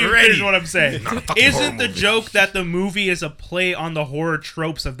throat? I haven't even finished what I'm saying. Isn't the joke that the movie is a play on the horror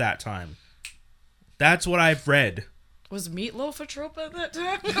tropes of that time? That's what I've read. Was Meatloaf a trope at that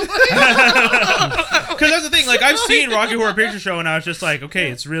time? Because that's the thing. Like I've seen Rocky Horror Picture Show, and I was just like, okay,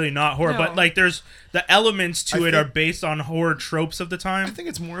 it's really not horror, No. but like there's the elements to I it think- are based on horror tropes of the I time. think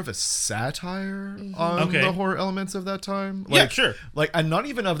it's more of a satire on Okay. the horror elements of that time. Yeah, sure. And not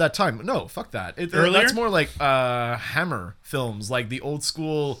even of that time. No, fuck that. Earlier? That's more like Hammer films, like the old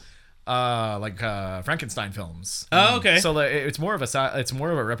school, Frankenstein films. Oh, okay. So like, it's more of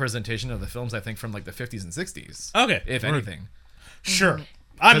a representation of the films I think from like the 50s and 60s. Okay, if anything. sure.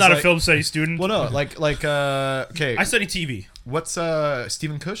 I'm not a like- film study student. Well, no, okay. I study TV. What's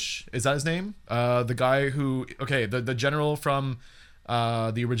Stephen Cush? Is that his name? The guy who the general from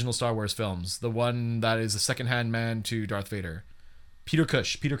the original Star Wars films, the one that is a second-hand man to Darth Vader. Peter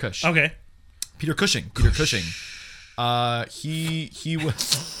Cush. Okay. Peter Cushing. He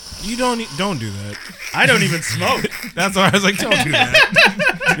was You don't do that. I don't even smoke. That's why I was like, don't do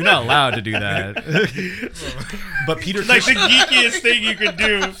that. you're not allowed to do that. But Peter Like the Cushing, geekiest thing you could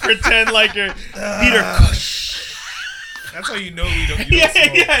do. Pretend like you're Peter Cush. That's how you know we don't. You Yeah, don't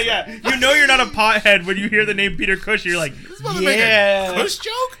smoke. yeah. You know you're not a pothead when you hear the name Peter Cush. You're like, yeah, Kush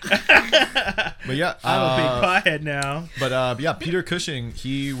joke. But yeah, I'm a big pothead now. But yeah, Peter Cushing,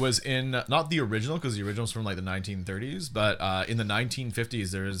 he was in not the original because the original's from like the 1930s, but in the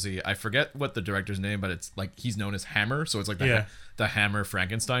 1950s there's I forget what the director's name, but it's like he's known as Hammer, so it's like the Hammer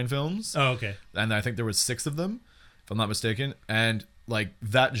Frankenstein films. Oh, okay. And I think there was 6 of them, if I'm not mistaken, and like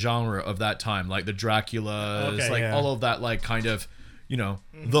that genre of that time, like the Draculas, all of that, like kind of, you know,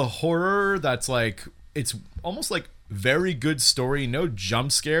 the horror that's like, it's almost like very good story, no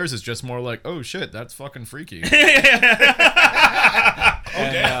jump scares. It's just more like, oh shit, that's fucking freaky.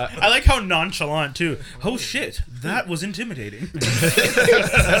 I like how nonchalant too. Oh shit, that was intimidating.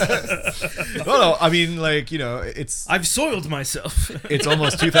 No, I mean, like, you know, I've soiled myself. it's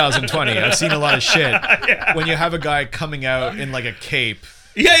almost 2020. I've seen a lot of shit. When you have a guy coming out in like a cape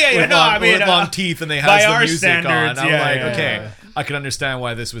Yeah. with long teeth and they by have the our music standards, on, I'm like, yeah. okay, I can understand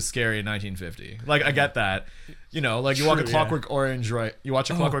why this was scary in 1950. Like, I get that. You know, like you watch a Clockwork Orange right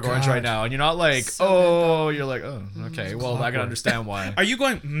now, and you're not like, you're like, oh, okay, well, I can understand why. Are you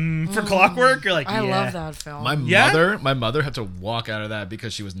going for Clockwork? You're like, I yeah. love that film. My mother had to walk out of that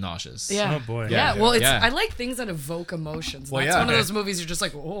because she was nauseous. Yeah. Oh boy. Yeah. Well, Yeah. I like things that evoke emotions. Well, That's yeah. one of those movies you're just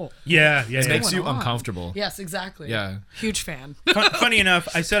like, oh. Yeah. It makes going you on? uncomfortable. Yes, exactly. Yeah. Huge fan. Funny enough,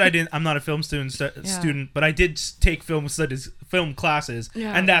 I said I'm not a film student, but I did take film classes,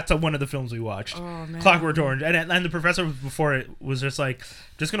 Yeah. and that's one of the films we watched. Oh, man. Clockwork Orange, and the professor before it was just like,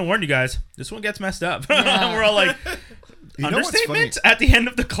 just gonna warn you guys, this one gets messed up. Yeah. We're all like, You know what's understatement funny? at the end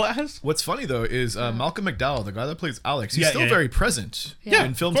of the class. What's funny though is Malcolm McDowell, the guy that plays Alex, he's Yeah, still yeah. very present Yeah.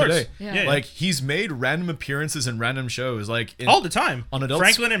 in film Of course. today. Yeah. Like he's made random appearances in random shows, like in, All the time. On Adult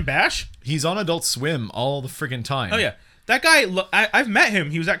Franklin and Bash. he's on Adult Swim all the freaking time. Oh yeah, that guy. I've met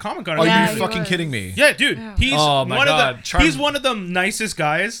him. He was at Comic Con. Are Yeah, you he fucking was. kidding me? Yeah, dude. Yeah. He's Oh, my one God. of the. He's one of the nicest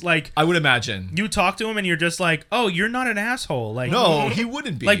guys. Like, I would imagine. you talk to him and you're just like, oh, you're not an asshole. Like, No, he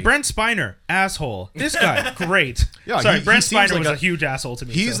wouldn't be. like Brent Spiner, asshole. This guy, great. Yeah, Sorry, he Brent seems Spiner like was a- a huge asshole to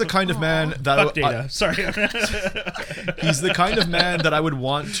me. He's so. the kind of man that Fuck Data. Sorry. he's the kind of man that I would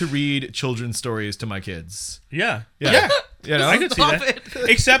want to read children's stories to my kids. Yeah. Yeah. You know? I could see Stop that.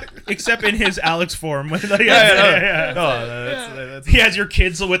 it. Except in his Alex form. With like, Yeah. No, that's He has your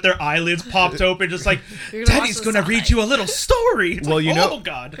kids with their eyelids popped open, just like, You're gonna Daddy's watch the gonna read you a little story. It's Well, like, you know, oh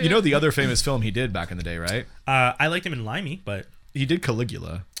god. you know the other famous film he did back in the day, right? I liked him in Limey, but He did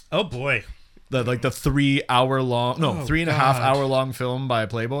Caligula. oh boy. The 3 hour long, no, Oh, 3.5 God. hour long film by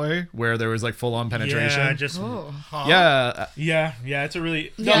Playboy where there was like full on penetration. Yeah, just Oh. Yeah. yeah. It's a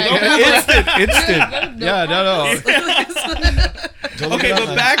really Yeah. Instant. Yeah, no. Go look Okay, it up, but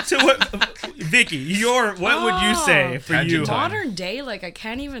man. back to what Vicky, what would you say for Tangent you? time. Modern day, like I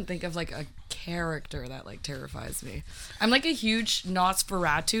can't even think of like a character that like terrifies me. I'm like a huge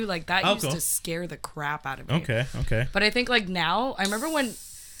Nosferatu. Like that Oh, used cool. to scare the crap out of me. Okay. But I think like now, I remember when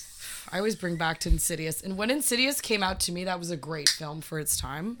I always bring back to Insidious, and when Insidious came out, to me that was a great film for its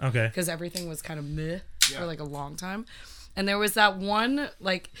time. Okay. Because everything was kind of meh for like a long time. And there was that one,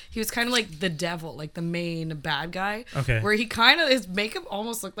 like, he was kind of like the devil, like the main bad guy. Okay. Where he kind of, his makeup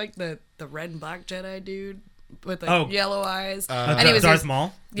almost looked like the red and black Jedi dude with like Oh. yellow eyes. And he was Darth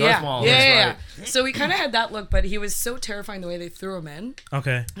Maul. Yeah, Darth Maul, yeah, that's yeah, right. yeah. So he kind of had that look, but he was so terrifying the way they threw him in.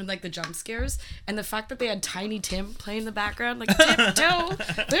 Okay. And like the jump scares and the fact that they had Tiny Tim playing in the background, like tiptoe through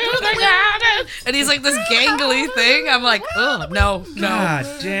the garden, and he's like this gangly thing. I'm like, oh no. God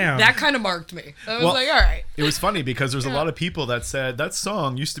damn. That kind of marked me. I was Well, like, all right. It was funny because there's a lot of people that said that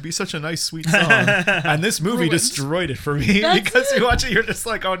song used to be such a nice, sweet song, and this movie Ruined. destroyed it for me because you watch it, you're just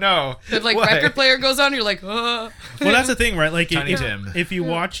like, oh no. The like Why? record player goes on, you're like, Well, that's the thing, right? Like, Tiny Tim. if you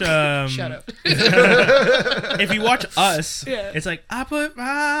watch, shut up. if you watch Us, Yeah. it's like I put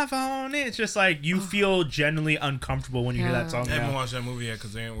my phone in. It's just like you feel genuinely uncomfortable when you hear that song. I haven't now. watched that movie yet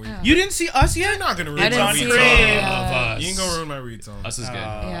because they ain't read. You didn't see Us yet? You're not gonna I ruin didn't my see read it. song. Yeah. You ain't gonna ruin my read song. Us is good.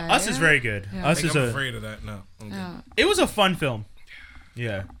 Yeah, Us is yeah. very good. Yeah. Us I think is I'm a. afraid of that. No. I'm good. Yeah. It was a fun film.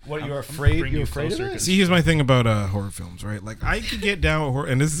 Yeah. What, you're I'm afraid? bringing You're you afraid of closer, it? 'cause- See, here's my thing about horror films, right? Like, I could get down with horror,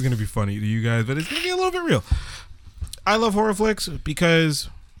 and this is gonna be funny to you guys, but it's gonna be a little bit real. I love horror flicks because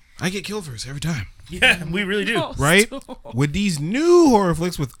I get killed first every time, Yeah, we really do. Oh, right? stop. With these new horror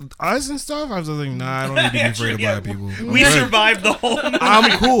flicks with us and stuff, I was like, nah, I don't need to be afraid of Yeah, black people. We I'm good. survived the whole movie.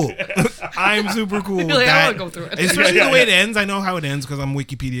 I'm cool. I'm super cool. You're with like, I that. wanna go through it. Especially Yeah, the way yeah. it ends. I know how it ends because I'm a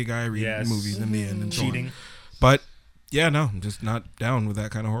Wikipedia guy. I read Yes. movies in the end and so on. Cheating. But yeah, no, I'm just not down with that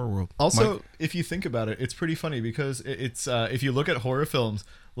kind of horror world. Also, Mike? if you think about it, it's pretty funny because it's if you look at horror films,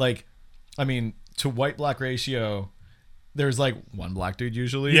 like, I mean, to white black ratio, there's like one black dude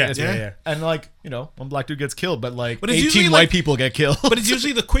usually. Yeah, It's- yeah. And like, one black dude gets killed, but like But it's 18 usually, white like- people get killed. But it's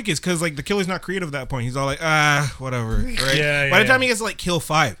usually the quickest because like the killer's not creative at that point. He's all like, whatever. Right? Yeah, By the yeah. time he gets to like kill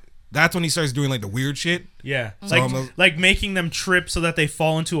 5, that's when he starts doing like the weird shit. Yeah, So I'm a- like making them trip so that they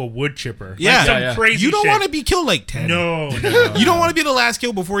fall into a wood chipper. Yeah. like some Yeah. crazy. You don't shit. want to be killed like 10. No. You don't want to be the last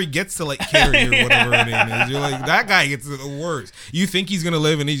kill before he gets to like Carrie or whatever her name is. You're like, that guy gets the worst. You think he's gonna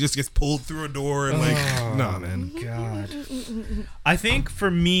live and he just gets pulled through a door and like, no, man. God. I think for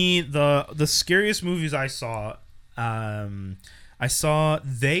me, the scariest movies I saw,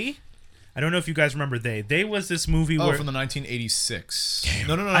 They. I don't know if you guys remember They. They was this movie Oh, where from the 1986.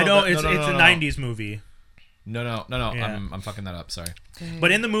 No. I know it's no, a no. 90s movie. No. Yeah. I'm fucking that up. Sorry.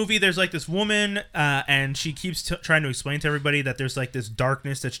 But in the movie, there's like this woman, and she keeps trying to explain to everybody that there's like this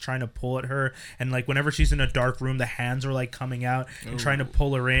darkness that's trying to pull at her, and like whenever she's in a dark room, the hands are like coming out and trying to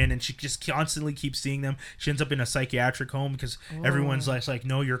pull her in, and she just constantly keeps seeing them. She ends up in a psychiatric home because everyone's like,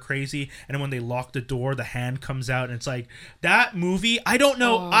 no, you're crazy. And then when they lock the door, the hand comes out, and it's like that movie. I don't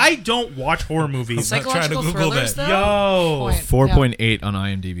know. I don't watch horror movies. Not trying to Psychological Google thrillers, that. though. Yo, Point. 4.8 on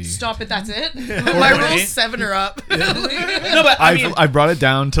IMDb. Stop it. That's it. My rules 7 are up. no, but I mean, I brought it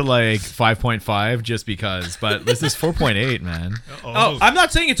down to like 5.5 just because, but this is 4.8, man. oh, I'm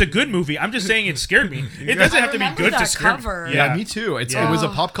not saying it's a good movie. I'm just saying it scared me. It doesn't have to be remember good to that scare cover. me. Yeah, me too. It was a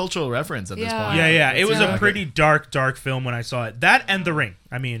pop cultural reference at this Yeah. point. Yeah. It was Yeah. a pretty dark film when I saw it. That and The Ring.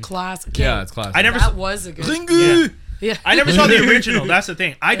 I mean, Classic. Yeah, it's classic. I never. That was a good. Yeah. Yeah. I never saw the original. That's the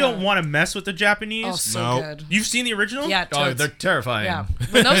thing. I don't want to mess with the Japanese. Oh, so No. good. You've seen the original? Yeah. Oh, totes. they're terrifying. Yeah.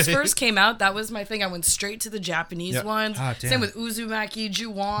 When those first came out, that was my thing. I went straight to the Japanese Yep. ones. Ah, damn. Same with Uzumaki,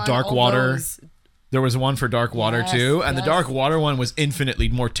 Ju-on. Dark all Water. those. There was one for Dark Water Yes, too, and the yes. Dark Water one was infinitely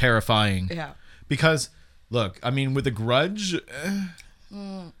more terrifying. Yeah. Because, look, I mean, with The Grudge,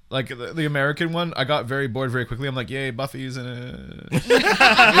 like the American one, I got very bored very quickly. I'm like, yay, Buffy's in it.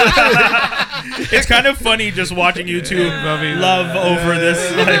 It's kind of funny just watching you two love over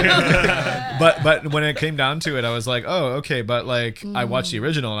this. But when it came down to it, I was like, oh, okay. But like, I watched the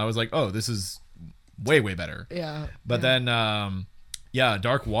original and I was like, oh, this is way better. Yeah. But then,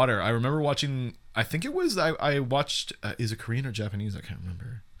 Dark Water. I remember watching. I think it was. I watched. Is it Korean or Japanese? I can't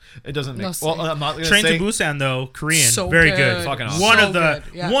remember. It doesn't make. No, Well, say. I'm not gonna Train say. to Busan though, Korean, So very good. good. Fucking awesome. One So of the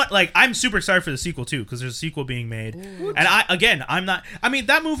good, yeah. one like I'm super excited for the sequel too because there's a sequel being made. And I'm not. I mean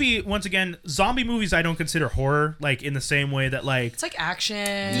that movie once again. Zombie movies I don't consider horror like in the same way that like. It's like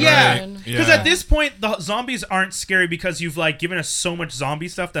action. Yeah, and- because Yeah. at this point the zombies aren't scary because you've like given us so much zombie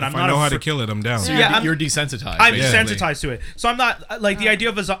stuff that I'm If I not. know how to afraid- kill it, I'm down. Yeah, I'm- You're desensitized. I'm basically. desensitized to it, so I'm not like the idea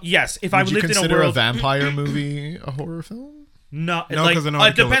of a yes. If I Would you lived in a consider world, vampire movie a horror film? no, No, like 'cause I know how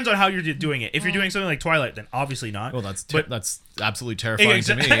to it kill depends on how you're doing it. If you're doing something like Twilight, then obviously not. Well, that's But- that's absolutely terrifying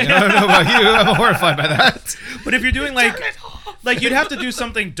to me. Exactly. I don't know about you. I'm horrified by that. But if you're doing like you'd have to do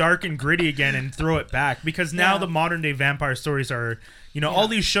something dark and gritty again and throw it back because now Yeah. the modern day vampire stories are, all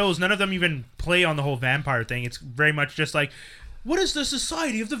these shows, none of them even play on the whole vampire thing. It's very much just like, what is the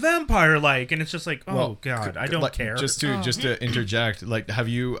society of the vampire like? And it's just like, oh Well, god, I don't like, care. Just to interject, like, have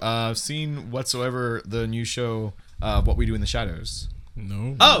you seen whatsoever the new show What We Do in the Shadows?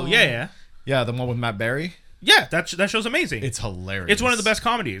 No. oh yeah. Yeah, the one with Matt Berry. Yeah, that show's amazing. It's hilarious. It's one of the best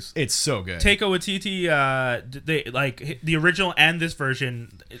comedies. It's so good. Taika Waititi, they like the original and this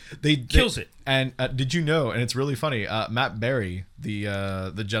version. They kills it. And did you know? And it's really funny. Matt Berry,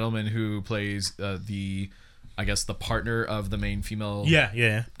 the gentleman who plays the partner of the main female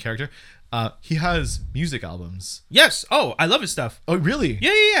Yeah. character, he has music albums. Yes. Oh, I love his stuff. Oh, really?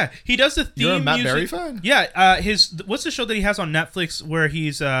 Yeah. He does the theme You're a Matt music. Berry fan? Yeah. What's the show that he has on Netflix where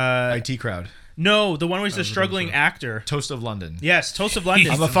he's IT Crowd. no, the one where he's a struggling actor. Toast of London. Yes, Toast of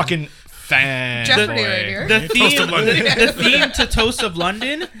London. I'm a fucking fan. Jeopardy boy. right here. the theme to Toast of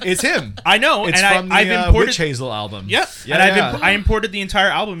London. It's him. I know, It's and from the I've imported. Witch Hazel album. Yep, Yeah, and yeah. I imported the entire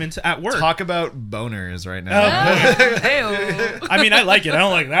album into at work. Talk about boners right now. Hey-oh. I mean, I like it. I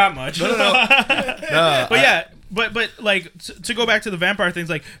don't like that much. No, But yeah, but like to go back to the vampire things,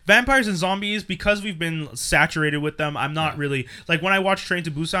 like vampires and zombies, because we've been saturated with them. I'm not really like when I watched Train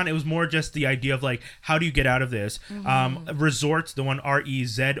to Busan, it was more just the idea of like how do you get out of this. Resort, the one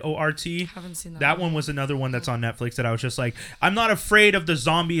Rezort. Haven't seen that That one was another one that's on Netflix that I was just like, I'm not afraid of the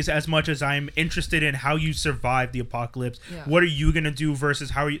zombies as much as I'm interested in how you survive the apocalypse. Yeah. What are you gonna do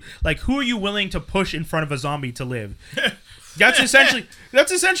versus how are you like who are you willing to push in front of a zombie to live? That's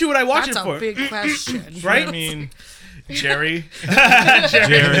essentially what I watch That's it a for. big question. Right? I mean, Jerry.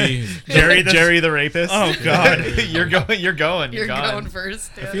 Jerry. Jerry the rapist. Oh God. You're going. You're gone. going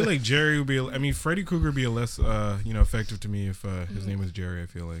first. I feel like Jerry would be. I mean, Freddy Krueger would be a less, effective to me if his name was Jerry. I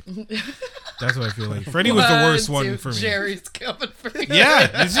feel like that's what I feel like. Freddy was the worst one for me. Jerry's coming for you. Yeah,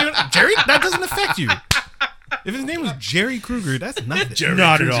 Jerry. That doesn't affect you. If his name was Jerry Krueger, that's nothing.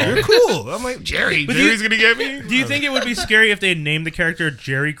 Not at all. You're cool. I'm like Jerry's gonna get me. Do you think it would be scary if they had named the character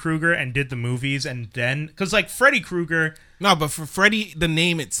Jerry Krueger and did the movies and then, because like Freddy Krueger? No, but for Freddy, the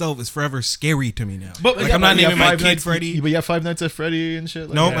name itself is forever scary to me now. But like, I'm not naming my kid Freddy. But you have Five Nights at Freddy and shit.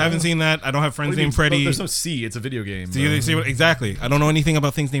 Like Nope, that. I haven't seen that. I don't have friends named Freddy. There's no C. It's a video game. See what, exactly. I don't know anything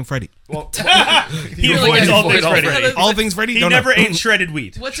about things named Freddy. Well, He avoids all things all Freddy. Freddy. All things Freddy. He Don't never know. ate shredded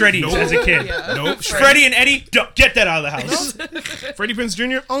wheat. What's Shreddies his- as a kid. Yeah. Nope. Freddie and Eddie, don't get that out of the house. Freddie Prinze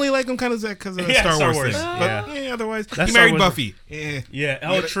Jr. only like him kind of because of the Yeah, Star Wars Wars. thing. Yeah. But otherwise, That he Star married Wars- Buffy. Yeah. Yeah.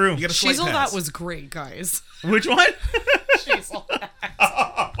 Oh, true. You got a slight Sheezel, pass. that was great, guys. Which one? Sheezel.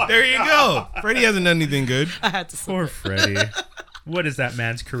 There you go. Freddie hasn't done anything good. I had to say. Poor Freddie. What is that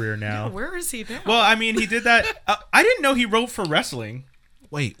man's career now? Where is he now? Well, I mean, he did that. I didn't know he wrote for wrestling.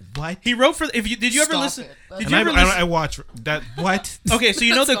 Wait, what? He wrote for. Did you ever Stop listen? it. Did And you ever listen? I watch that. What? Okay, so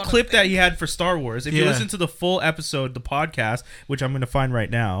you know That's the not a clip thing. that he had for Star Wars. If you Yeah. listen to the full episode, the podcast, which I'm going to find right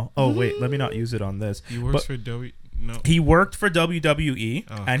now. Oh wait, let me not use it on this. He works But for W. No. he worked for WWE,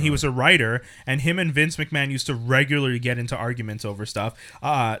 Oh, and he God. was a writer. And him and Vince McMahon used to regularly get into arguments over stuff.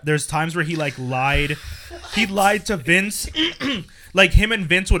 There's times where he like lied. He lied to Vince. Like him and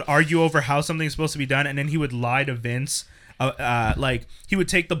Vince would argue over how something's supposed to be done, and then he would lie to Vince. Like he would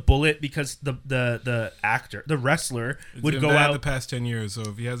take the bullet because the actor, the wrestler, would It's go been bad out. the past 10 years. So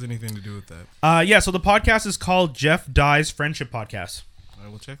if he has anything to do with that, Yeah, so the podcast is called Jeff Dye's Friendship Podcast. I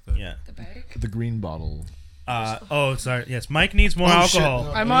will check that. Yeah. The bag? the green bottle. Sorry. Yes, Mike needs more Oh, shit. alcohol.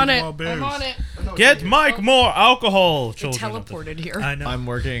 No. I'm on it. Small bears. I'm on it. Get Mike more alcohol. It Children of the- teleported here. I know. I'm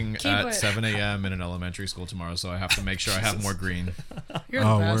working Keep at it. 7 a.m. in an elementary school tomorrow, so I have to make sure I have more green. You're the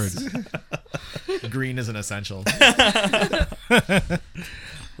Oh, best. word. Green is an essential.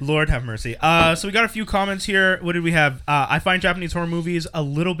 Lord have mercy. So we got a few comments here. What did we have? I find Japanese horror movies a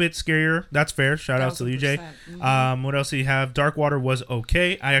little bit scarier. That's fair. Shout out to you, Jay. 1000%. What else do you have? Dark Water was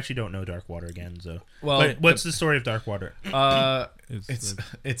okay. I actually don't know Dark Water again. So, Well, but what's the story of Dark Water?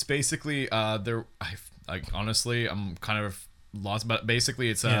 It's basically there. I honestly, I'm kind of lost, but basically,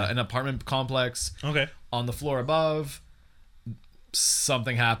 it's an apartment complex. Okay. On the floor above,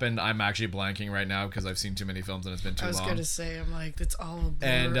 something happened. I'm actually blanking right now because I've seen too many films and it's been too I was long. gonna say, I'm like, it's all a blur.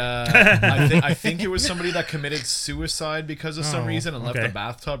 And I think it was somebody that committed suicide because of some Oh, reason and left okay. the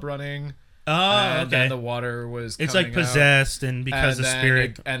bathtub running. Oh, And okay. then the water was It's coming like out. possessed and because And of then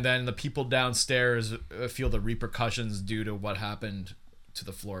spirit. and then the people downstairs feel the repercussions due to what happened to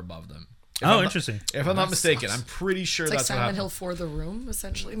the floor above them. If Oh, I'm not- interesting. If I'm not mistaken, I'm pretty sure it's like that's what Silent happened. Hill for the room,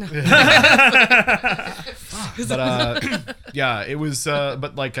 essentially. No. But yeah, it was.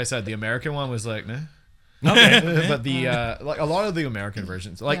 But like I said, the American one was like, nah. Okay. But the like a lot of the American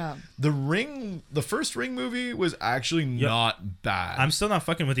versions, like Yeah. the first Ring movie was actually not bad. I'm still not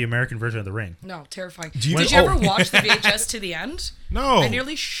fucking with the American version of The Ring. No, terrifying. you Did think- you ever oh. watch the VHS to the end? No. I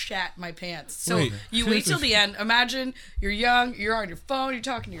nearly shat my pants. So Wait. you wait till the end. Imagine you're young, you're on your phone, you're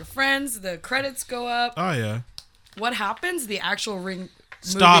talking to your friends, the credits go up. Oh yeah. What happens? The actual Ring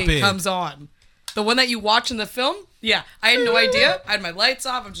Stop movie it. comes on. The one that you watch in the film? Yeah. I had no idea. I had my lights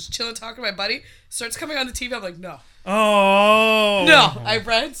off. I'm just chilling, talking to my buddy. Starts coming on the TV. I'm like, no. Oh. No. I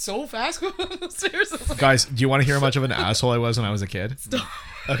ran so fast. Seriously. I was like, Guys, do you want to hear how much of an asshole I was when I was a kid?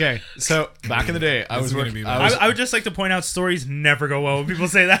 Okay, so back in the day, I was gonna working. be I bad. was, I would just like to point out stories never go well when people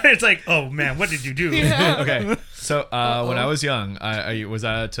say that. It's like, oh man, what did you do? okay, so when I was young, I was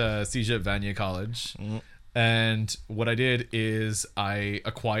at CJ Vanier College, and what I did is I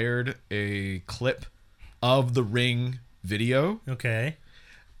acquired a clip of the Ring video, Okay.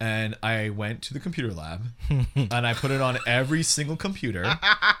 and I went to the computer lab, and I put it on every single computer,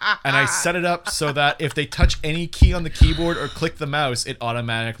 and I set it up so that if they touch any key on the keyboard or click the mouse, it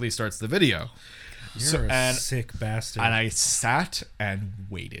automatically starts the video. You're a and sick bastard. and I sat and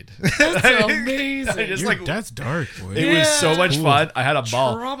waited. that's amazing. I just like That's dark, boy. it was so much Cool. fun. I had a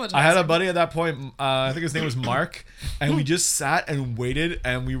ball. Traumatizing. I had a buddy at that point. I think his name was Mark, and we just sat and waited,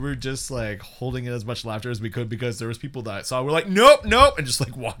 and we were just like holding in as much laughter as we could because there was people that saw. We're like, nope, nope, and just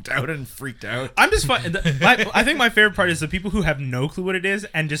like walked out and freaked out. I'm just fun. I think my favorite part is the people who have no clue what it is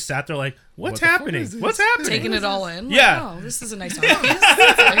and just sat there like, what's What the fuck happening? is this? What's happening? Taking it all in. Like, Yeah. oh, this is a nice art piece.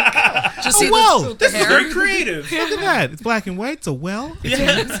 It's like, just see well. the hair. Very creative. Look at that. It's black and white. It's a well.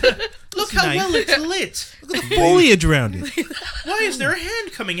 Look how nice. well it's lit. Look at the foliage around it. Why is there a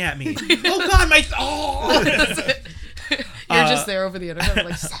hand coming at me? Oh God, my You're just there over the internet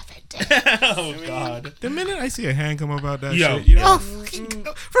like 7 days. Oh God. The minute I see a hand come up out that Yo. shit, you know,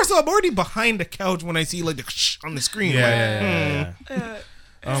 first of all, I'm already behind the couch when I see like the on the screen. Yeah.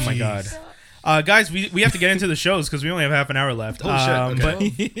 Oh my God. Guys, we have to get into the shows because we only have half an hour left. Oh, shit.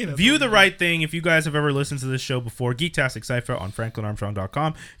 Okay. But View the Right Thing, if you guys have ever listened to this show before, Geektastic Cypher on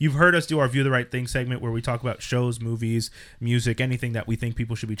FranklinArmstrong.com. You've heard us do our View the Right Thing segment where we talk about shows, movies, music, anything that we think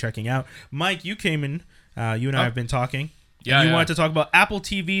people should be checking out. Mike, you came in. You and I have been talking. Yeah, You yeah. wanted to talk about Apple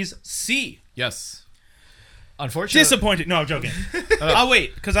TV's C. Yes. Unfortunately, Disappointed. No, I'm joking. I'll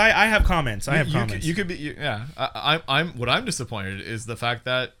wait because I have comments. I have comments. You could be. Yeah. I'm. What I'm disappointed is the fact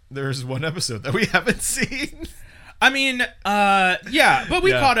that there's one episode that we haven't seen. I mean, yeah, but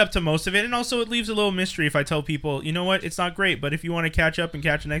we Yeah. caught up to most of it, and also it leaves a little mystery if I tell people, you know what, it's not great, but if you want to catch up and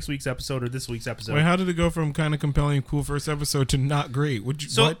catch next week's episode or this week's episode. Wait, how did it go from kind of compelling, cool first episode to not great?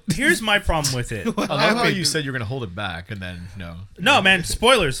 So What? here's my problem with it. I love how you said you're gonna hold it back, and then no. No, man,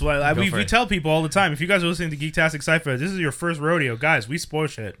 spoilers. Well, Go we for it. tell people all the time, if you guys are listening to Geektastic Cypher, this is your first rodeo. Guys, we spoil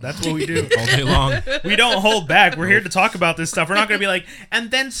shit. That's what we do. All day long. We don't hold back. We're here to talk about this stuff. We're not going to be like, and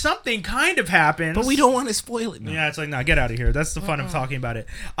then something kind of happens. But we don't want to spoil it now. Yeah, it's like, nah, get out of here. That's the fun of talking about it.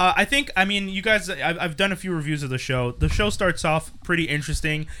 I mean, you guys, I've done a few reviews of the show. The show starts off pretty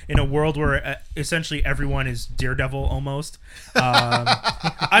interesting in a world where essentially everyone is Daredevil almost.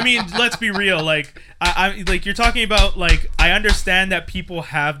 I mean, let's be real. Like, I like you're talking about. Like, I understand that people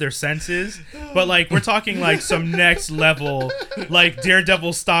have their senses, but like we're talking like some next level, like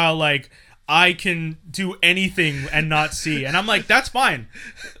Daredevil style, like. I can do anything and not see, and I'm like, that's fine.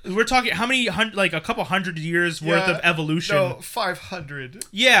 We're talking how many like a couple hundred years worth of evolution. No, 500.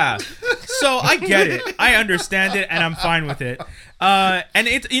 Yeah, so I get it, I understand it, and I'm fine with it. And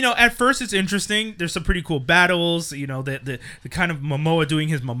it's at first it's interesting. There's some pretty cool battles. The kind of Momoa doing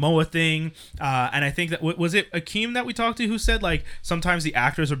his Momoa thing. And I think that was it Akeem that we talked to who said like sometimes the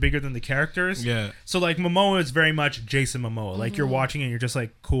actors are bigger than the characters. Yeah. So like Momoa is very much Jason Momoa. Like you're watching and you're just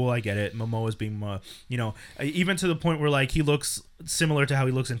like, cool, I get it. Momoa's being even to the point where like he looks similar to how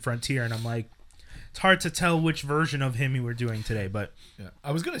he looks in Frontier, and I'm like, it's hard to tell which version of him we were doing today, but Yeah.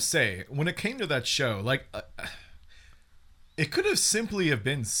 I was gonna say when it came to that show, like. It could have simply have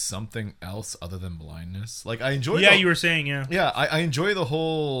been something else other than blindness. Like I enjoy. you were saying, yeah. Yeah, I enjoy the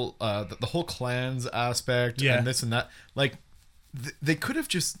whole the whole clans aspect Yeah. and this and that. Like they could have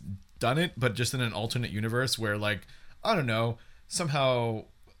just done it, but just in an alternate universe where like I don't know somehow.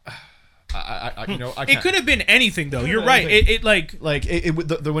 I It can't. could have been anything though. You're been right. anything. It like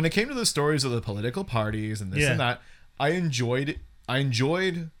when it came to the stories of the political parties and this Yeah. and that, I enjoyed the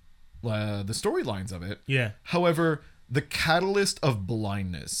storylines of it. yeah. However, the catalyst of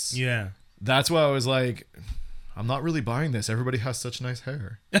blindness. Yeah. That's why I was like, I'm not really buying this. Everybody has such nice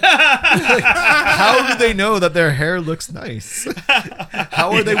hair. Like, how do they know that their hair looks nice?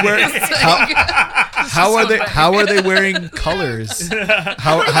 How are they wearing? How are they wearing colors?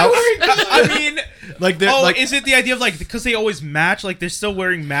 How? I mean, Like they're oh, like. is it the idea of like because they always match? Like they're still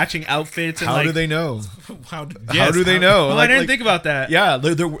wearing matching outfits. And How like, do they know? How How do they know? Well, I didn't think about that. Yeah,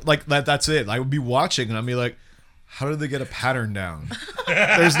 they're like that. That's it. I would be watching and I'd be like, how did they get a pattern down?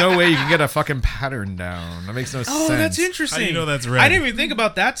 There's no way you can get a fucking pattern down. That makes no sense. Oh, that's interesting. How do you know that's red? I didn't even think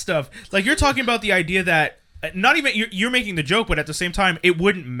about that stuff. Like you're talking about the idea that not even you're making the joke, but at the same time, it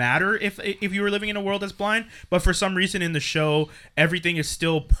wouldn't matter if you were living in a world that's blind. But for some reason in the show, everything is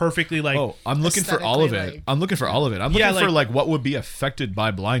still perfectly like. Oh, I'm looking for all of it. Aesthetically, like- I'm looking for all of it. I'm Yeah, looking for like- like what would be affected by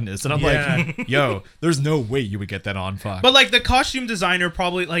blindness, and I'm Yeah. like, yo, there's no way you would get that on Fox. But like the costume designer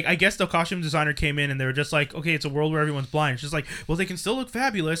probably like I guess the costume designer came in and they were just like, okay, it's a world where everyone's blind. It's just like, well, they can still look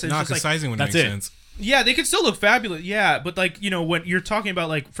fabulous. And Nah, it's because just like, sizing would that's make it. sense. yeah, they can still look fabulous. Yeah, but like when you're talking about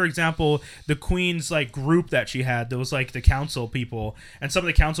like for example the Queen's like group that she had, there was like the council people, and some of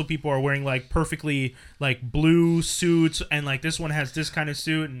the council people are wearing like perfectly like blue suits, and like this one has this kind of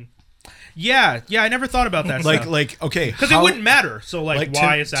suit, and yeah, I never thought about that. like okay, because it how- wouldn't matter. So like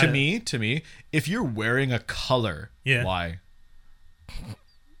why is that to me? If you're wearing a color, Yeah. why?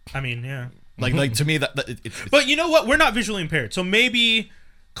 I mean, yeah. Like to me that it's But you know what? We're not visually impaired, so maybe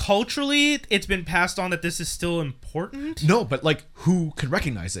culturally it's been passed on that this is still important. no, but like who could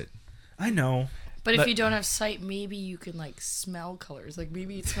recognize it? I know. But if But- you don't have sight, maybe you can like smell colors. Like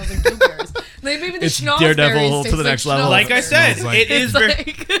maybe it smells like blueberries. Like maybe the It's schnozberries Daredevil to taste the next like level. Like I said, Smells like- it is It's very,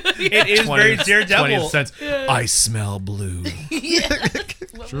 like, it is very 20th Daredevil. sense. I smell blue.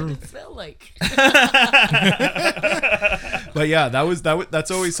 what would it smell like? But yeah,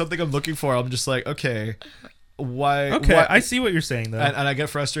 that's always something I'm looking for. I'm just like, okay, why? Okay, why- I see what you're saying though. and I get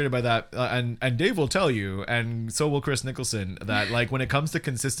frustrated by that. And Dave will tell you, and so will Chris Nicholson, that like when it comes to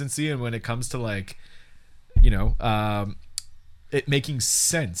consistency and when it comes to like, it making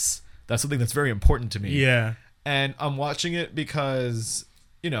sense. That's something that's very important to me. Yeah. And I'm watching it because,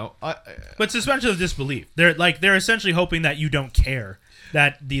 But suspension of disbelief. They're essentially hoping that you don't care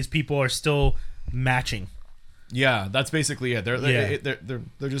that these people are still matching. yeah, that's basically it. Yeah.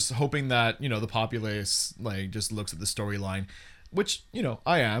 They're just hoping that, the populace just looks at the storyline, which,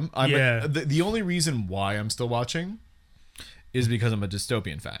 I am. Yeah. The only reason why I'm still watching is because I'm a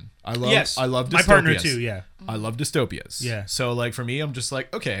dystopian fan. I love dystopias. My partner too, yeah. I love dystopias. Yeah. So for me, I'm just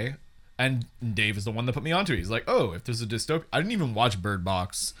okay. And Dave is the one that put me onto it. He's like, oh, if there's a dystopia, I didn't even watch Bird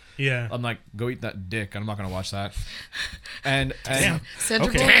Box. Yeah. I'm like, go eat that dick. I'm not gonna watch that. And Sandra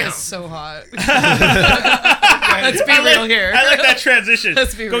Okay. Bullock Damn. is so hot. Let's be real here. I like that transition.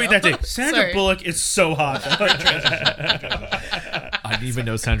 Let's be Go real. eat that dick. Sandra Sorry. Bullock is so hot. I didn't even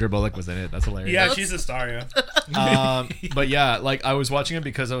know Sandra Bullock was in it. That's hilarious. Yeah, she's a star, yeah. But yeah, I was watching it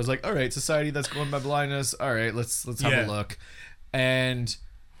because I was like, all right, society that's going by blindness. All right, let's have Yeah. a look. And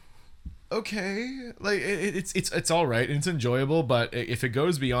okay, it's all right and it's enjoyable, but if it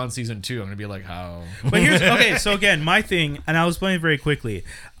goes beyond season 2, I'm gonna be like, how? But here's okay. So again, my thing, and I'll explain it very quickly.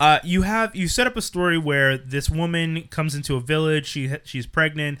 You set up a story where this woman comes into a village. She's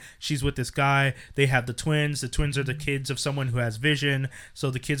pregnant. She's with this guy. They have the twins. The twins are the kids of someone who has vision.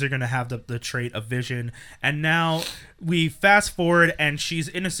 So the kids are gonna have the trait of vision. And now we fast forward, and she's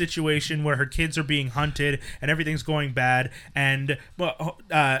in a situation where her kids are being hunted, and everything's going bad. And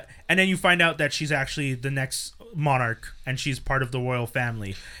then you find out that she's actually the next monarch, and she's part of the royal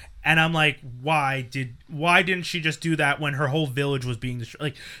family. And I'm like, why didn't she just do that when her whole village was being destroyed?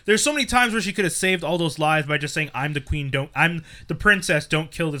 Like, there's so many times where she could have saved all those lives by just saying, I'm the queen, I'm the princess, don't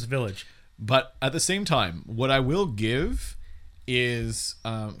kill this village. But at the same time, what I will give is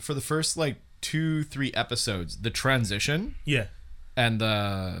for the first 2-3 episodes, the transition Yeah. and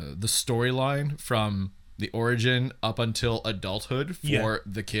the storyline from the origin up until adulthood for Yeah.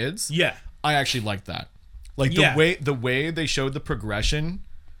 the kids. Yeah. I actually liked that. Yeah. The way they showed the progression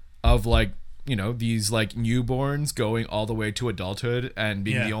of these newborns going all the way to adulthood and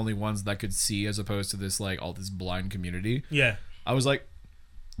being Yeah. the only ones that could see, as opposed to this all this blind community. Yeah. I was like,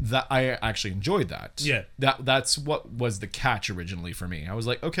 that I actually enjoyed that. Yeah. That's what was the catch originally for me. I was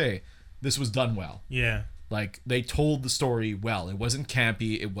like, okay, this was done well. Yeah. They told the story well. It wasn't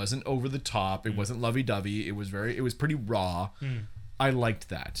campy. It wasn't over the top. It wasn't lovey-dovey. It was pretty raw. I liked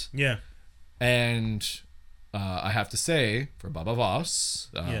that. Yeah. And I have to say, for Baba Voss,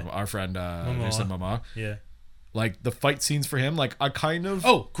 our friend Jason Mama, Yeah. the fight scenes for him, I kind of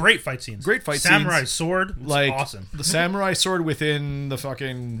Oh, great fight scenes. Great fight Samurai scenes. sword. Was awesome. the samurai sword within the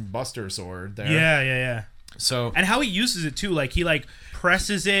fucking Buster sword there. Yeah. So And how he uses it too, he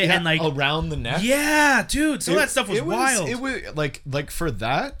presses it and around the neck. yeah, dude, some of that stuff was wild. It was for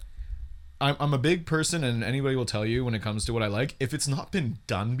that. I'm a big person, and anybody will tell you when it comes to what I like. If it's not been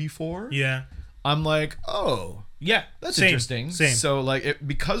done before, Yeah. I'm like, oh, Yeah. that's Same. interesting. Same. So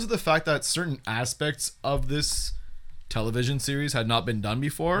because of the fact that certain aspects of this television series had not been done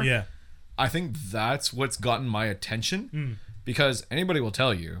before, Yeah. I think that's what's gotten my attention. Because anybody will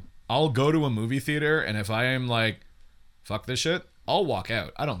tell you, I'll go to a movie theater, and if I am fuck this shit, I'll walk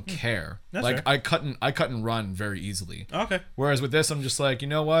out. I don't care. That's fair. I cut and run very easily. Okay. Whereas with this, I'm just you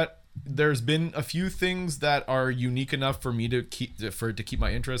know what? There's been a few things that are unique enough for me to keep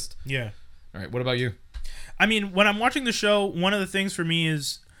my interest. Yeah. All right, what about you? I mean, when I'm watching the show, one of the things for me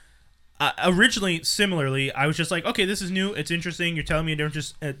is originally, similarly, I was just like, okay, this is new. It's interesting. You're telling me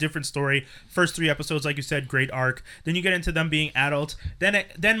a different story. First 3 episodes, like you said, great arc. Then you get into them being adults.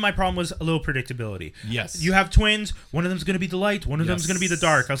 Then my problem was a little predictability. Yes. You have twins. One of them's going to be the light. One of them's going to be the Yes.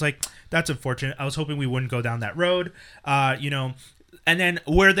 dark. I was like, that's unfortunate. I was hoping we wouldn't go down that road. And then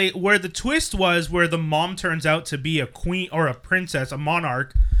where the twist was, where the mom turns out to be a queen or a princess, a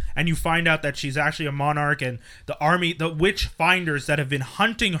monarch, and you find out that she's actually a monarch, and the witch finders that have been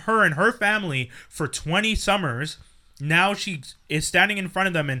hunting her and her family for 20 summers, now she is standing in front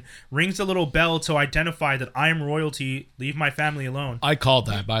of them and rings a little bell to identify that I am royalty, leave my family alone. I called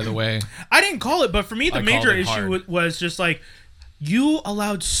that, by the way. I didn't call it, but for me, the I major called it issue hard. was just you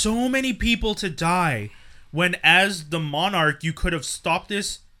allowed so many people to die when, as the monarch, you could have stopped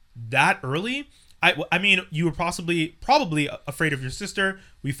this that early. I mean, you were probably afraid of your sister.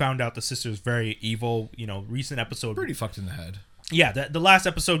 We found out the sister's very evil. Recent episode. Pretty fucked in the head. Yeah, the last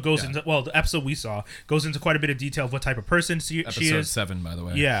episode goes into the episode we saw goes into quite a bit of detail of what type of person she Episode is. 7, by the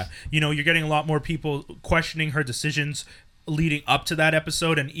way. Yeah, you're getting a lot more people questioning her decisions leading up to that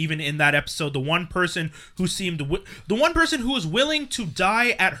episode, and even in that episode, the one person who was willing to die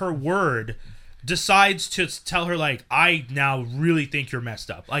at her word decides to tell her like, I now really think you're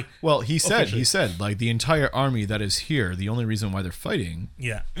messed up. Like, Well, he Officially. said like the entire army that is here, the only reason why they're fighting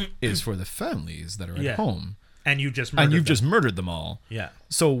yeah, is for the families that are at Yeah. home, and you just murdered and you've them. just murdered them all. yeah.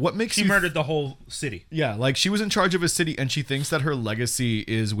 So what makes She you murdered the whole city. Yeah, like she was in charge of a city, and she thinks that her legacy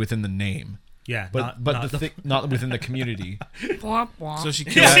is within the name, Yeah, but not within the community. Womp womp. So she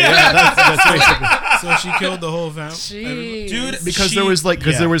killed. Yeah, that's basically So she killed the whole family. Jeez. dude, because there was yeah.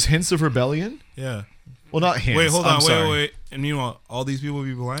 there was hints of rebellion. Yeah. Well, not hints. Wait, hold I'm on. sorry. Wait. And meanwhile, all these people will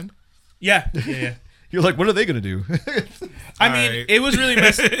be blind. yeah, yeah. You're like, what are they gonna do? I mean, Alright. it was really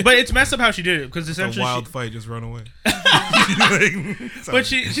messed, but it's messed up how she did it because A essentially, wild fight. Just run away. but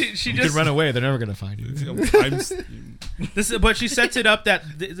she You just can run away. They're never gonna find you. but she sets it up that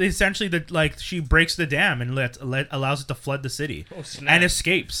essentially that like she breaks the dam and allows it to flood the city and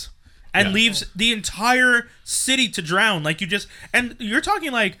escapes and leaves the entire city to drown. Like and you're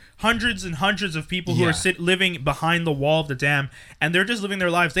talking like hundreds and hundreds of people who Yeah. are living behind the wall of the dam, and they're just living their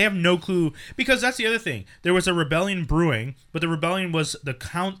lives. They have no clue, because that's the other thing. There was a rebellion brewing, but the rebellion was the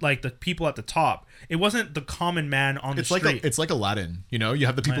people at the top. It wasn't the common man on the street. It's like Aladdin. You know, you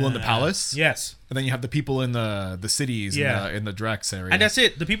have the people in the palace, Yes. and then you have the people in the cities, Yeah. in the Drex area. And that's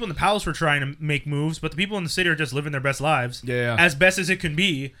it. The people in the palace were trying to make moves, but the people in the city are just living their best lives, Yeah. as best as it can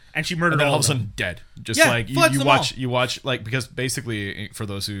be. And she murdered and then all of a them. sudden dead. Just Yeah, like floods you them watch, you watch like, because basically for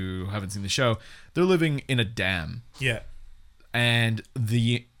those who haven't seen the show, they're living in a dam, Yeah, and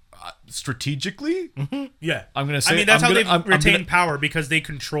the strategically, yeah. I'm gonna say, I mean, that's I'm how gonna- they've I'm retained gonna- power, because they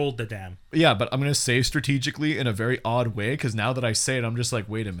controlled the dam. Yeah, but I'm gonna say strategically in a very odd way, because now that I say it, I'm just like,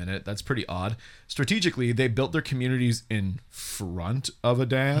 wait a minute, that's pretty odd. Strategically, they built their communities in front of a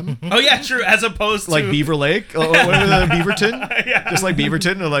dam. Oh yeah, true. As opposed to Like Beaver Lake, what is it, Beaverton? Just like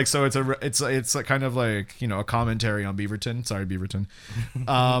Beaverton, or like, so it's a kind of like, you know, a commentary on Beaverton. Sorry, Beaverton.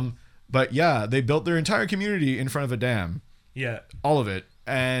 But yeah, they built their entire community in front of a dam, yeah, all of it,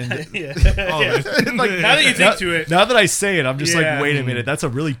 and yeah. like Now that you think to it, now that I say it, I'm just Yeah. like, wait a minute, that's a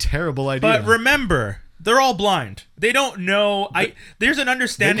really terrible idea. but remember, they're all blind. They don't know. There's an they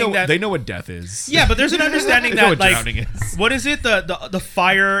understanding that they know what death is. Yeah, but there's an understanding They know that what like drowning is. what is it, the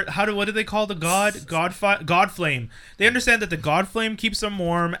fire, what do they call the god flame? They understand that the god flame keeps them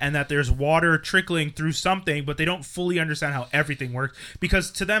warm, and that there's water trickling through something, but they don't fully understand how everything works,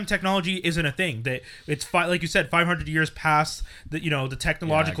 because to them technology isn't a thing. That it's like you said, 500 years past the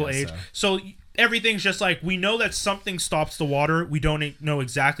technological guess age. so. So everything's just like, we know that something stops the water. We don't know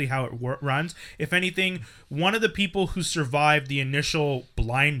exactly how it runs. If anything, one of the people who survived the initial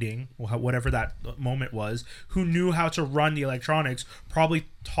blinding, whatever that moment was, who knew how to run the electronics, probably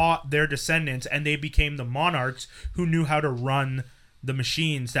taught their descendants, and they became the monarchs who knew how to run the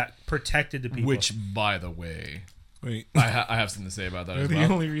machines that protected the people. Which, by the way, Wait. I have something to say about that They're as the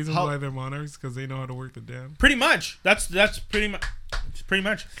well. only reason How- why they're monarchs, because they know how to work the dam. pretty much. That's pretty much. Pretty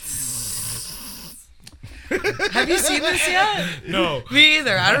much. Have you seen this yet? No. Me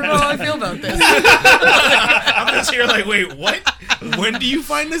either. I don't know how I feel about this. I'm just here like, wait, what? When do you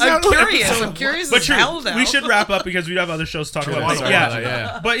find this I'm out? curious. I'm curious But as true, hell now. we should wrap up because we have other shows to talk about. But Sorry yeah, about that,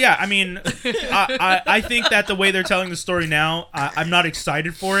 yeah. but yeah, I mean, I think that the way they're telling the story now, I'm not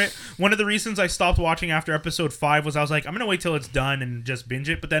excited for it. One of the reasons I stopped watching after episode 5 was I was like, I'm gonna wait till it's done and just binge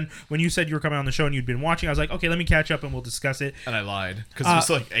it. But then when you said you were coming on the show and you'd been watching, I was like, okay, let me catch up and we'll discuss it. And I lied because it was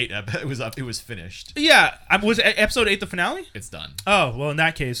like 8 it was up. It was finished. Yeah, was episode 8 the finale? It's done. Oh well, in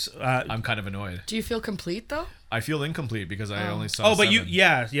that case, I'm kind of annoyed. Do you feel complete though? I feel incomplete because I only saw. but 7.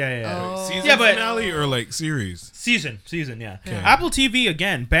 yeah. Oh. Season Yeah, but- finale or like series? Season, yeah. Apple TV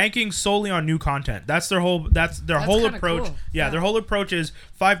again, banking solely on new content. That's their whole kinda approach. cool. Yeah, their whole approach is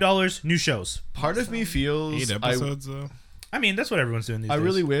 $5 new shows. Part of me feels 8 episodes though. I mean, that's what everyone's doing these I days.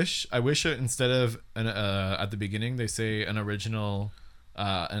 really wish it, instead of at the beginning they say an original,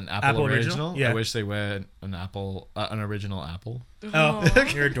 an Apple original. Yeah. I wish they went an original Apple. Oh,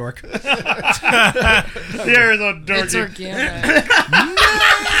 you're a dork. You're a dork. It's organic.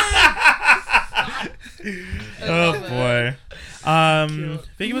 Oh boy.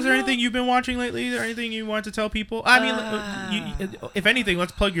 Vicky, was there anything you've been watching lately? Is there anything you want to tell people? I mean, if anything,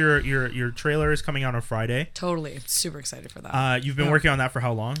 let's plug your trailer is coming out on Friday. Totally. Super excited for that. You've been working on that for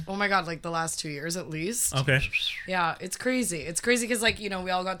how long? Oh my god, like the last 2 years at least. Okay. Yeah, it's crazy. It's crazy because, like, you know,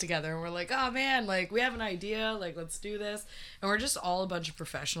 we all got together and we're like, oh man, like, we have an idea, like, let's do this. And we're just all a bunch of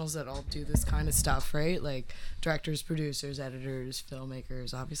professionals that all do this kind of stuff, right? Like, directors, producers, editors,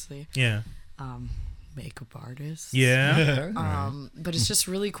 filmmakers, obviously, Yeah. makeup artists. Yeah. But it's just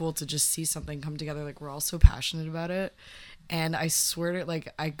really cool to just see something come together. Like, we're all so passionate about it. And I swear to,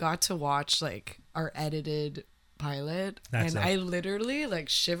 like, I got to watch, like, our edited pilot. That's and it. I literally, like,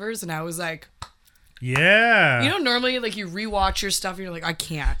 shivers. And I was like, Yeah. You know, normally like you rewatch your stuff and you're like, I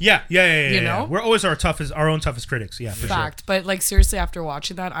can't. Yeah. You know? We're always our own toughest critics. Yeah, for Fact. But like seriously, after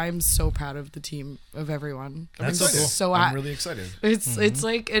watching that, I'm so proud of the team of everyone. That's I'm so cool. so I'm really excited. it's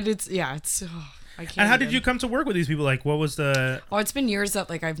like and it's it's. I can't And how did even. you come to work with these people? Like, what was the? Oh, it's been years that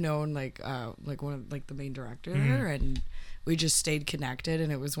like I've known like one of like the main director there, and we just stayed connected,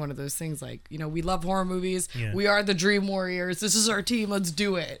 and it was one of those things like, you know, we love horror movies. Yeah. We are the Dream Warriors. This is our team. Let's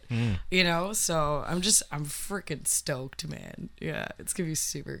do it. You know, so I'm freaking stoked, man. Yeah, it's gonna be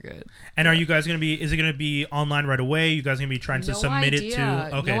super good. And are you guys gonna be? Is it gonna be online right away? You guys gonna be trying to submit it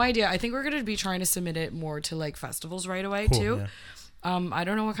to? Okay. No idea. I think we're gonna be trying to submit it more to like festivals right away Cool, too. yeah. I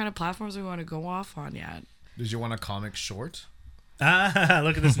don't know what kind of platforms we want to go off on yet. Did you want a comic short? Ah,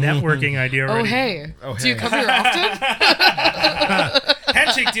 look at this networking idea Oh already. hey. Oh, Do you hey. come here often?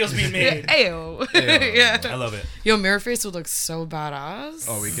 Handshake deals being made. Ayo. Ew. Yeah. I love it. Yo, Mirrorface would look so badass.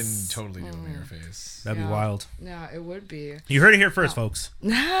 Oh, we can totally do a mirror face. That'd Yeah. be wild. Yeah, it would be. You heard it here first, folks.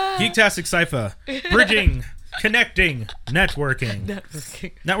 Geektastic Cypher. Bridging, connecting, networking.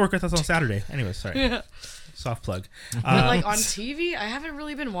 Networking. Network with us on Saturday. Anyways, sorry. Yeah. Soft plug. But like on TV, I haven't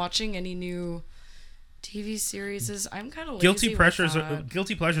really been watching any new TV series. I'm kind of Guilty pleasures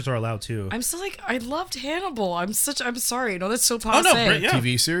are allowed too. I'm still like, I loved Hannibal. I'm sorry. No, that's so passe. Oh, no, but yeah.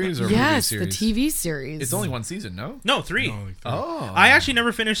 TV series or Yes, movie the series? TV series. It's only one season, no? No, 3. No, like, Oh. I actually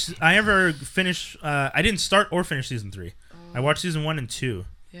never finished. I didn't start or finish season 3. I watched season 1 and 2.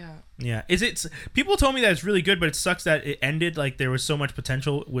 Yeah. Yeah, people told me that it's really good, but it sucks that it ended like there was so much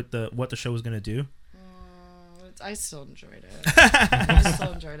potential with what the show was gonna do. I still enjoyed it. I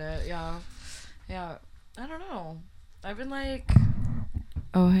still enjoyed it. Yeah. Yeah. I don't know. I've been like,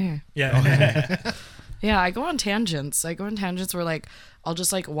 oh hey. Yeah. Yeah, I go on tangents. Where like I'll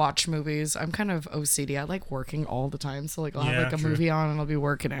just like watch movies. I'm kind of OCD. I like working all the time. So like I'll have Yeah, like a true. movie on and I'll be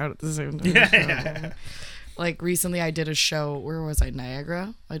working out at the same time. Yeah. Like recently I did a show, where was I?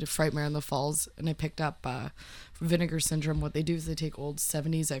 Niagara. I did Frightmare in the Falls, and I picked up Vinegar Syndrome. What they do is they take old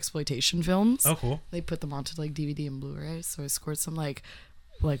 70s exploitation films. Oh, cool. They put them onto like DVD and Blu-ray. So I scored some like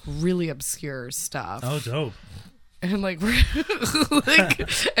really obscure stuff. Oh, dope. And like we're like,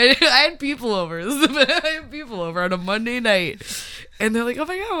 and I had people over. I had people over on a Monday night, and they're like, "Oh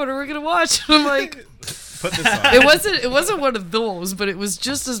my god, what are we gonna watch?" And I'm like, Put this on. "It wasn't one of those, but it was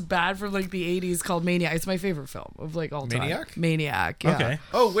just as bad from like the '80s called Maniac. It's my favorite film of like all time. Maniac? Maniac. Yeah. Okay.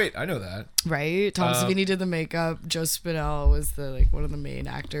 Oh, wait, I know that. Right. Tom Savini did the makeup. Joe Spinell was the like one of the main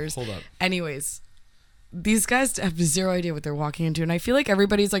actors. Hold up. Anyways, these guys have zero idea what they're walking into, and I feel like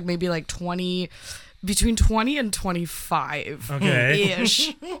everybody's like maybe like between 20 and 25 Okay.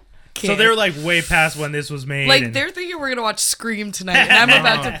 ish. So they were like way past when this was made. Like and- they're thinking we're gonna watch Scream tonight, and I'm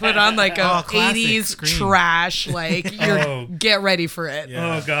about to put on like a classic 80s Scream. trash. Like Oh. get ready for it.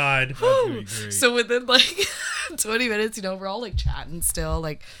 Yeah. Oh God. That's gonna be great. So within like 20 minutes, you know, we're all like chatting still,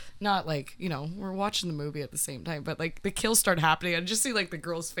 like not like, you know, we're watching the movie at the same time, but like the kills start happening. I just see like the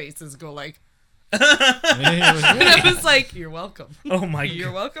girls' faces go like, and I was like, "You're welcome. Oh my You're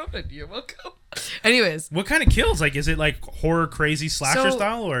God. welcome, and you're welcome." Anyways, What kind of kills? Like, is it like horror, crazy slasher So-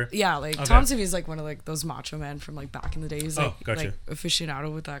 style, or? yeah, like Okay. Tom Savini's like one of like those macho men from like back in the days, Oh, like, gotcha. like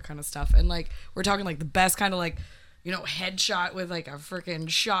aficionado with that kind of stuff, and like we're talking like the best kind of like, you know, headshot with like a freaking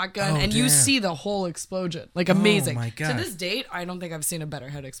shotgun, Oh, and you damn. see the whole explosion, like amazing. my To God. this date, I don't think I've seen a better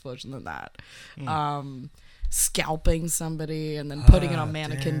head explosion than that. Hmm. Scalping somebody and then putting it on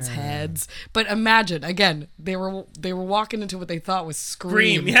mannequins' heads. But imagine again, they were walking into what they thought was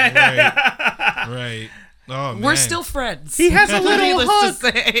Scream. Scream. Yeah. Right. Oh, man. We're still friends. He has a little Needless hook.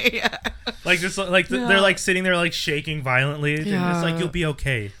 to say. Like this, like Yeah. they're like sitting there like shaking violently. And Yeah. it's like, you'll be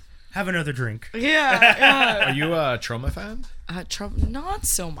okay. Have another drink. yeah. Are you a Trauma fan? Trump, not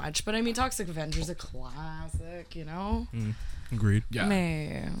so much, but I mean, Toxic Avenger is a classic, you know? Agreed. Yeah.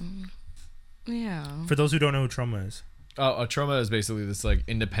 Man. Yeah. For those who don't know who Trauma is. A Trauma is basically this like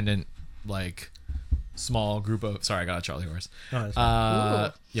independent, like small group of. Sorry, I got a Charlie horse. Oh, that's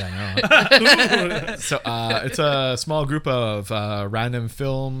fine. Yeah, I know. So it's a small group of random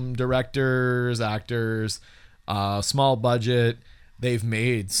film directors, actors, small budget. They've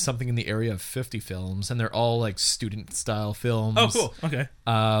made something in the area of 50 films, and they're all like student style films. Oh, cool. Okay.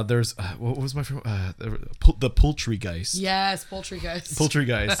 There's what was my the Poultrygeist. Yes, Poultrygeist.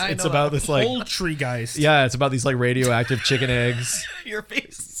 Poultrygeist. I It's know about that this like Poultrygeist. yeah, it's about these like radioactive chicken eggs Your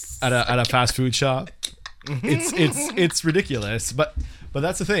face. at a fast food shop. It's ridiculous, but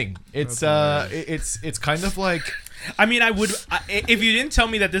that's the thing. It's it's kind of like I mean, if you didn't tell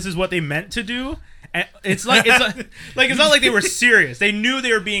me that this is what they meant to do, And it's like it's not like they were serious. They knew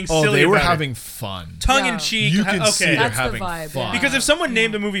they were being silly. Oh, they were about having it. fun. Tongue Yeah. in cheek. You can see they're That's the having vibe, fun. yeah. Because if someone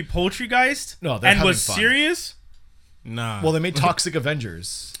named the movie Poultrygeist No, they're and having was fun. serious, Nah. Well, they made Toxic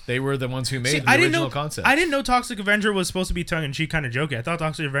Avengers. They were the ones who made see, the I didn't original know. concept. I didn't know Toxic Avenger was supposed to be tongue in cheek, kind of joking. I thought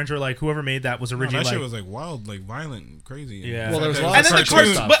Toxic Avenger, like whoever made that, was No, originally that shit like. was like wild, like violent, and crazy. Yeah. Well, there was a lot And of then the cartoon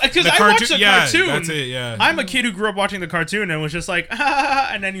cartoon, stuff. but because The I watched the yeah, cartoon, that's it. Yeah. I'm a kid who grew up watching the cartoon and was just like,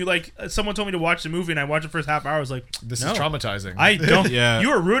 and then you like, someone told me to watch the movie and I watched the first half hour. I was like, This no, is traumatizing. I don't. Yeah. You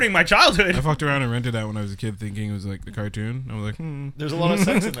were ruining my childhood. I fucked around and rented that when I was a kid, thinking it was like the cartoon. I was like, There's a lot of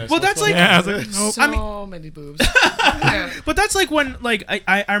sex in this. Well, What's that's like- going yeah. I on? was like, nope. So many boobs. Yeah. But that's like when, like,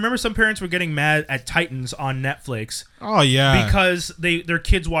 I remember some parents were getting mad at Titans on Netflix Oh yeah. because their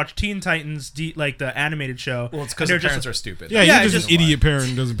kids watch Teen Titans, like the animated show. Well, it's and because they're the parents are stupid. yeah, yeah, you're it's just just an idiot parent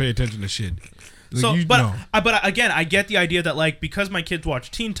who doesn't pay attention to shit. Like, So, you, but no. but again, I get the idea that like because my kids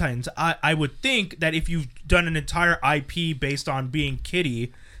watch Teen Titans, I would think that if you've done an entire IP based on being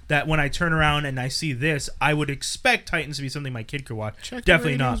kiddie, that when I turn around and I see this, I would expect Titans to be something my kid could watch. Check the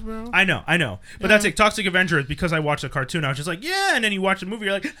Definitely ratings, not. bro. I know. But that's it. Toxic Avenger is because I watched the cartoon. I was just like, yeah, and then you watch the movie,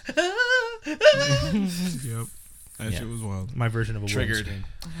 you're like, Yep. That Yeah. shit was wild. my version of a Triggered. Triggered.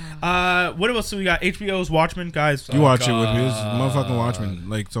 What else do we got? HBO's Watchmen, guys. You watch it with me. God. This is motherfucking Watchmen.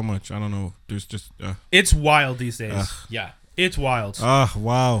 Like so much. I don't know. There's just It's wild these days. Yeah. It's wild.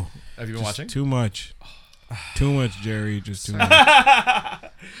 wow. Have you been Just watching? Too much. Too much, Jerry. Just too much.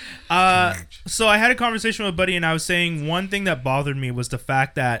 So I had a conversation with a buddy, and I was saying one thing that bothered me was the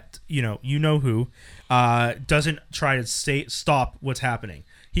fact that you know who doesn't try to stop what's happening.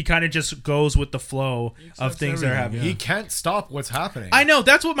 He kind of just goes with the flow of things that are everything, happening. yeah. He can't stop what's happening. I know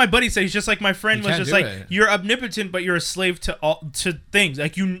that's what my buddy said. He's just like my friend You was can't just do like it. you're omnipotent, but you're a slave to things.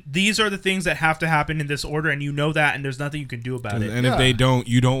 Like these are the things that have to happen in this order, and you know that, and there's nothing you can do about it. And if they don't,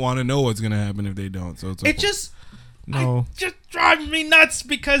 you don't want to know what's gonna happen if they don't. So it's like, It just no. just drives me nuts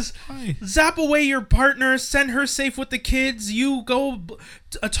because Why? zap away your partner, send her safe with the kids. You go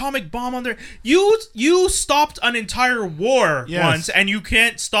atomic bomb on there. You stopped an entire war Yes. once, and you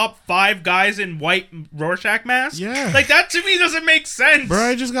can't stop 5 guys in white Rorschach masks. Yeah. like that to me doesn't make sense. Bro,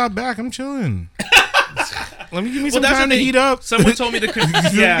 I just got back. I'm chilling. Let me give me some that's time the to thing. heat up. Someone told me the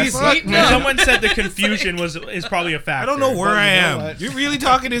yeah. Fuck, man. Someone said the confusion is probably a factor. I don't know where But I you know am. what? You're really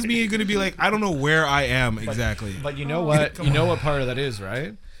talking to me. You're gonna be like, I don't know where I am exactly. But you know what? You know what part of that is,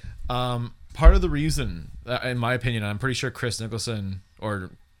 right? Part of the reason, in my opinion, I'm pretty sure Chris Nicholson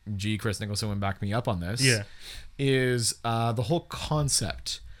or Chris Nicholson would back me up on this. Yeah. Is the whole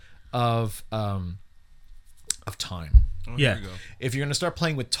concept of time. Oh, Yeah. Here we go. If you're gonna start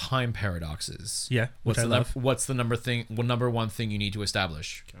playing with time paradoxes, Yeah, which I love. what's the number one thing you need to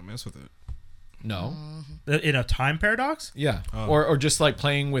establish? Can't mess with it. No. In a time paradox, Yeah. Oh. Or just like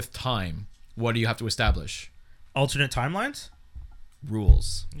playing with time. What do you have to establish? alternate timelines.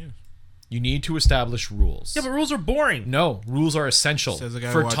 Rules. Yeah. You need to establish rules. Yeah, but rules are boring. No, rules are essential Says the guy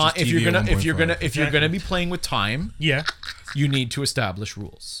who for watches time. If TV you're at gonna if you're 1.5. gonna if you're Exactly. gonna be playing with time, Yeah, you need to establish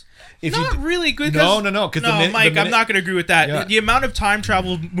rules. If not you d- really good. No, 'cause- no, 'cause the no, minute- Mike, the I'm minute- not going to agree with that. Yeah. The amount of time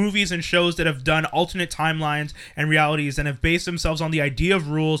travel movies and shows that have done alternate timelines and realities and have based themselves on the idea of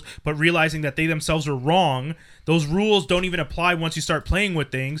rules, but realizing that they themselves are wrong. Those rules don't even apply once you start playing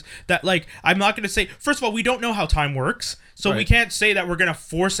with things. That like, I'm not going to say. First of all, we don't know how time works, so we Right. can't say that we're going to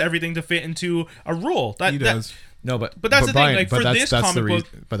force everything to fit into a rule. He does. No, but that's the thing, Brian, like, but for that's, this that's comic the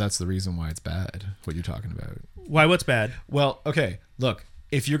book- but that's the reason why it's bad. What you're talking about. why? What's bad? Well, okay, look.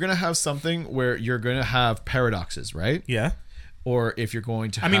 If you're gonna have something where you're gonna have paradoxes, right? Yeah. Or if you're going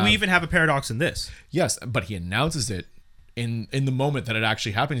to, I mean, we even have a paradox in this. yes, but he announces it in the moment that it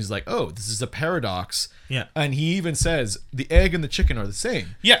actually happens. He's like, "Oh, this is a paradox." Yeah. And he even says the egg and the chicken are the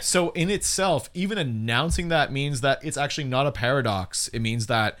same. Yeah. So in itself, even announcing that means that it's actually not a paradox. It means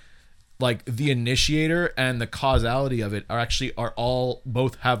that like the initiator and the causality of it are all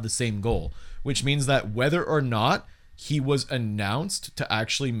both have the same goal, which means that whether or not he was announced to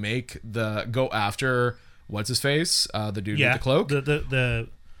actually go after what's his face, the dude Yeah. with the cloak, The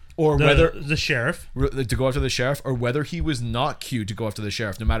or whether the sheriff. to go after the sheriff, or whether he was not cued to go after the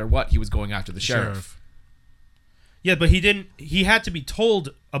sheriff. No matter what, he was going after the sheriff. Yeah, but he didn't. He had to be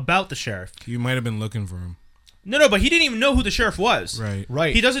told about the sheriff. You might have been looking for him. No, but he didn't even know who the sheriff was. Right.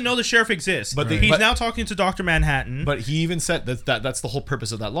 Right. He doesn't know the sheriff exists. But He's but- now talking to Dr. Manhattan. But he even said that's the whole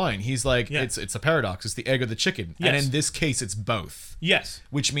purpose of that line. He's like, Yeah. it's a paradox. It's the egg or the chicken. Yes. And in this case, it's both. yes.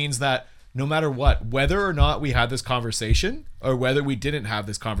 Which means that no matter what, whether or not we had this conversation or whether we didn't have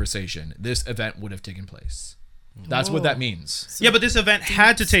this conversation, this event would have taken place. That's what that means. Yeah, but this event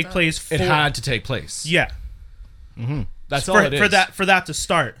had to take place for. It had to take place. Yeah. That's all it is. For that to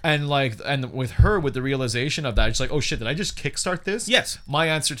start. And with her, with the realization of that, it's like, oh shit, did I just kickstart this? Yes. My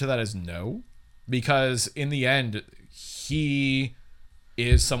answer to that is no, because in the end, he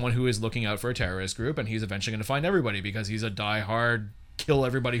is someone who is looking out for a terrorist group, and he's eventually going to find everybody because he's a diehard kill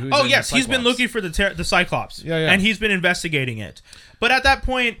everybody who's. Oh in yes, he's been Cyclops. looking for the Cyclops. Yeah, yeah. And he's been investigating it. But at that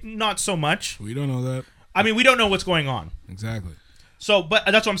point, not so much. We don't know that. I mean, we don't know what's going on. Exactly. So, but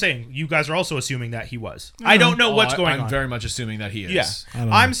that's what I'm saying. You guys are also assuming that he was. I don't know what's going I'm on. very much assuming that he is. Yeah, don't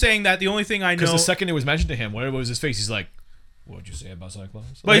know. I'm saying that the only thing I know. Because the second it was mentioned to him, whatever was his face, he's like, "What'd you say about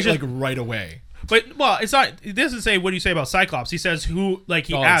Cyclops?" But he's Like, just- like right away. But well, it's not. It doesn't say what do you say about Cyclops. He says who. Like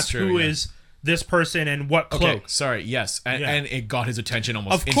he Oh, that's asked true, who yeah. is this person and what cloak. Okay, sorry. Yes, and, Yeah. and it got his attention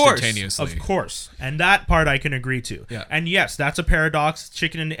almost Of course, instantaneously. of course, and that part I can agree to. Yeah. And yes, that's a paradox.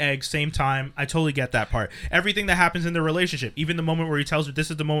 Chicken and egg, same time. I totally get that part. Everything that happens in the relationship, even the moment where he tells her, "This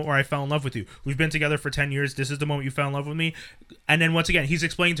is the moment where I fell in love with you. We've been together for 10 years. This is the moment you fell in love with me." And then once again, he's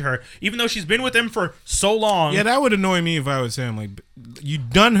explaining to her, even though she's been with him for so long. Yeah, that would annoy me if I would say, I'm like, you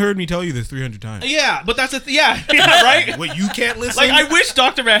done heard me tell you this 300 times. Yeah, but that's yeah, right. What, you can't listen? Like I wish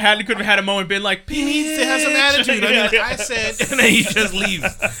Dr. Manhattan could have had a moment, been like, he needs to have some attitude. I mean, I said, and then he just leaves.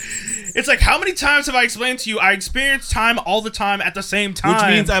 It's like, how many times have I explained to you? I experience time all the time at the same time.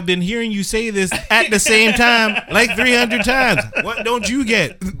 Which means I've been hearing you say this at the same time like 300 times. What don't you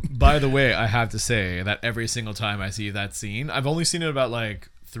get? By the way, I have to say that every single time I see that scene, I've only seen it about like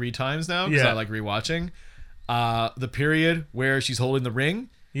 3 times now because Yeah. I like rewatching. The period where she's holding the ring,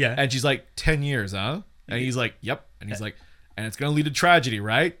 Yeah. and she's like 10 years, huh? And he's like, yep. And he's like, and it's gonna lead to tragedy,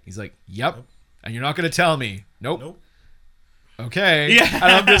 right? He's like, yep. And you're not gonna tell me, nope. Okay. Yeah. And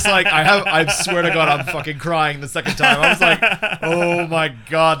I'm just like, I swear to God, I'm fucking crying the second time. I was like, oh my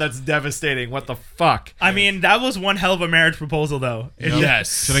God, that's devastating. What the fuck? I mean, that was one hell of a marriage proposal, though. It-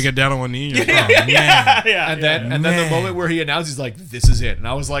 Yes. Should I get down on one knee? You're like, Yeah, oh, man. yeah. And then the Man. moment where he announced, he's like, "This is it," and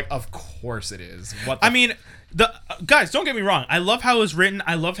I was like, "Of course it is." What? The I mean, the guys, don't get me wrong. I love how it was written.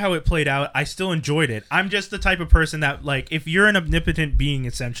 I loved how it played out. I still enjoyed it. I'm just the type of person that, like, if you're an omnipotent being,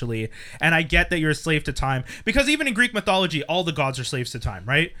 essentially, and I get that you're a slave to time, because even in Greek mythology, all the gods are slaves to time,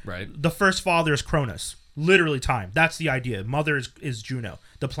 right? Right. The first father is Cronus, literally time. That's the idea. Mother is Juno,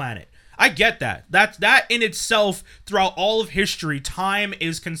 the planet. I get that. That in itself, throughout all of history, time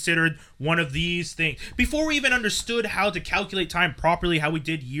is considered one of these things. Before we even understood how to calculate time properly, how we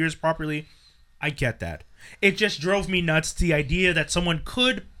did years properly, I get that. It just drove me nuts, the idea that someone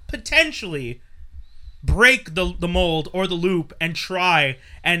could potentially break the mold or the loop and try,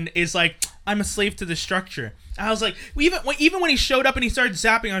 and is like, I'm a slave to the structure. I was like, even when he showed up and he started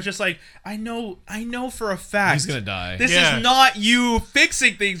zapping, I was just like, I know for a fact He's gonna die. This Yeah. is not you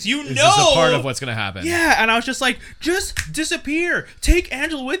fixing things. You This know is a part of what's gonna happen. Yeah, and I was just like, just disappear. Take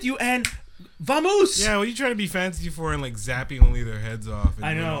Angela with you and vamos. Yeah, what are you trying to be fancy for and like zapping only their heads off? And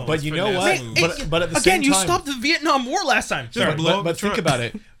I doing know. all But this you know finesse what? moves? But at the Again, same you time, stopped the Vietnam War last time. Sorry. blow up but the think truck. about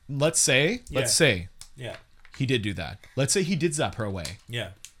it. Let's say Yeah. he did do that. Let's say he did zap her away.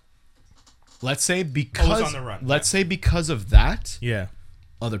 Yeah. Let's say because on the run. let's say because of that, Yeah.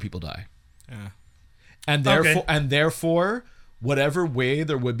 other people die, Yeah. and therefore, whatever way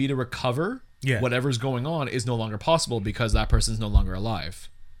there would be to recover, Yeah. whatever's going on is no longer possible because that person's no longer alive.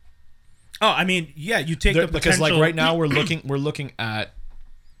 Oh, I mean, yeah, you take the Because potential. like right now we're looking at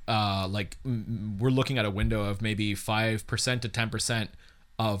we're looking at a window of maybe 5% to 10%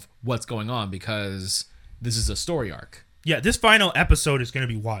 of what's going on because this is a story arc. Yeah, this final episode is going to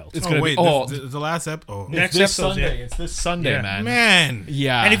be wild. It's Oh, gonna wait, be the last episode. Next this episode, Sunday. yeah. It's this Sunday, Yeah. man. Man.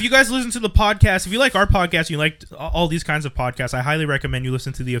 Yeah. And if you guys listen to the podcast, if you like our podcast, you like all these kinds of podcasts, I highly recommend you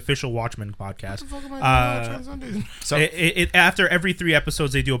listen to the official Watchmen podcast. so After every 3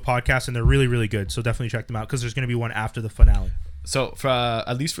 episodes, they do a podcast, and they're really, really good. So definitely check them out because there's going to be one after the finale. So for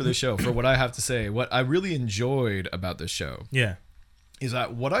at least for this show, for what I have to say, what I really enjoyed about this show Yeah. is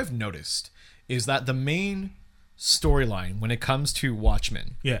that what I've noticed is that the main storyline when it comes to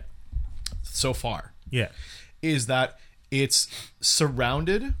Watchmen Yeah. so far Yeah. is that it's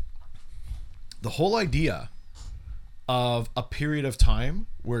surrounded the whole idea of a period of time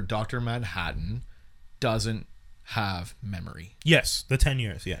where Dr. Manhattan doesn't have memory. Yes. The 10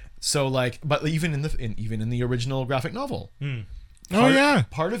 years. Yeah. So like, but even in the original graphic novel, Oh, yeah.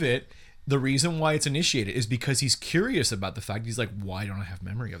 part of it, the reason why it's initiated is because he's curious about the fact he's like, why don't I have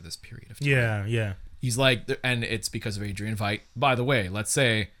memory of this period of time? Yeah. Yeah. He's like, and it's because of Adrian Veidt. By the way, let's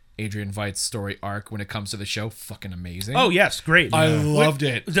say Adrian Veidt's story arc when it comes to the show, fucking amazing. Oh, yes. Great. I loved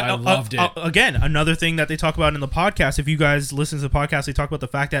it. I loved it. Again, another thing that they talk about in the podcast, if you guys listen to the podcast, they talk about the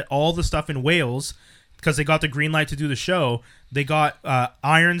fact that all the stuff in Wales because they got the green light to do the show. They got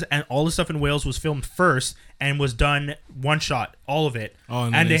Irons, and all the stuff in Wales was filmed first and was done one shot, all of it. Oh,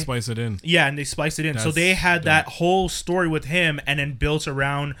 and then they spice it in. Yeah, and they spliced it in. So That's they had dope. that whole story with him, and then built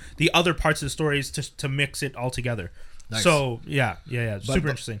around the other parts of the stories to mix it all together. Nice. So yeah, super but-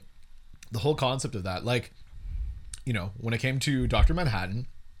 interesting. The whole concept of that, like, you know, when it came to Dr. Manhattan,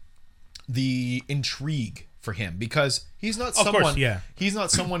 the intrigue for him, because he's not Of someone course, yeah. he's not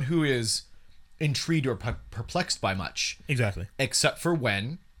someone who is intrigued or perplexed by much, Exactly. except for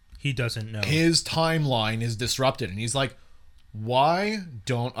when He doesn't know. his timeline is disrupted and he's like, why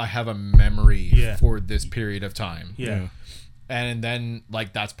don't I have a memory Yeah. for this period of time? Yeah. And then,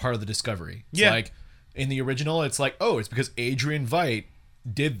 like, that's part of the discovery. It's Yeah. like, in the original, it's like, oh, it's because Adrian Veidt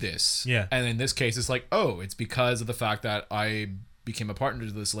did this. Yeah. And in this case, it's like, oh, it's because of the fact that I became a partner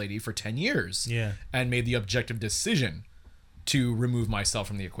to this lady for 10 years. Yeah. And made the objective decision to remove myself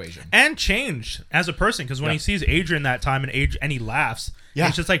from the equation. And changed as a person, because when Yeah. he sees Adrian that time and he laughs, Yeah.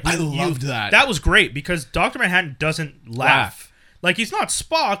 it's just like I loved that. That was great because Dr. Manhattan doesn't laugh. Like, he's not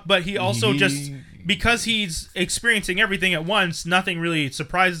Spock, but he also just, because he's experiencing everything at once, nothing really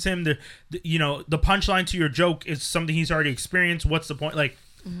surprises him. The punchline to your joke is something he's already experienced. What's the point? Like,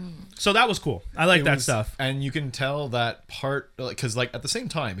 so that was cool. I like It that was- stuff. And you can tell that part, because, like, at the same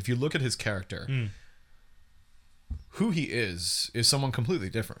time, if you look at his character, who he is someone completely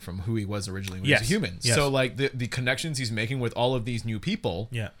different from who he was originally when he was Yes. a human. Yes. So, like, the connections he's making with all of these new people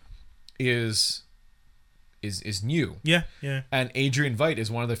Yeah. is new. Yeah. Yeah. And Adrian Veidt is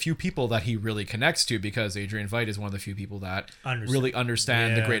one of the few people that he really connects to, because Adrian Veidt is one of the few people that really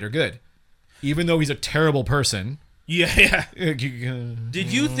understand the Yeah. greater good. Even though he's a terrible person. Yeah. Yeah. Did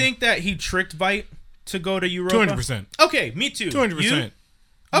Did you think that he tricked Vite to go to Europa? 200%. Okay, me too. 200%. You? Okay.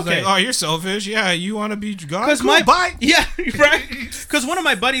 Okay. Like, oh, you're selfish. Yeah, you want to be God? Because Cool, bye. yeah, right. Because one of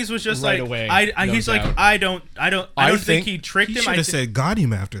my buddies was just Right like, away, I he's no like, doubt. I don't think he tricked He him. should I have thi- said got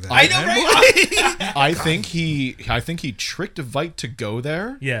him after that. I know, man. right? I think he tricked Veidt to go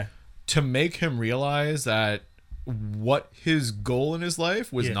there Yeah, to make him realize that what his goal in his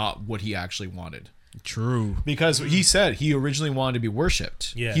life was Yeah. not what he actually wanted. True. Because he said he originally wanted to be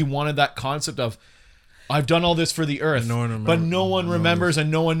worshipped. Yeah. He wanted that concept of, I've done all this for the earth, No one but no one remembers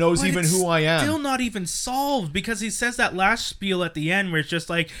and no one knows But even it's who I am. Still not even solved, because he says that last spiel at the end where it's just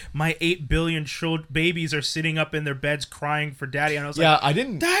like, my 8 billion babies are sitting up in their beds crying for daddy, and I was Yeah, like, I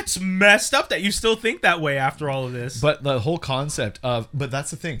didn't. that's messed up that you still think that way after all of this. But the whole concept of, but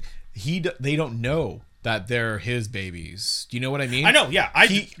that's the thing. They don't know that they're his babies. Do you know what I mean? I know, yeah. I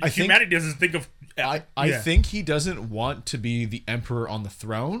think- Humanity doesn't think of. I yeah. think he doesn't want to be the emperor on the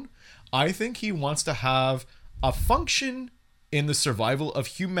throne. I think he wants to have a function in the survival of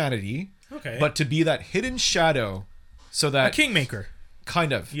humanity, Okay. but to be that hidden shadow, so a that kingmaker.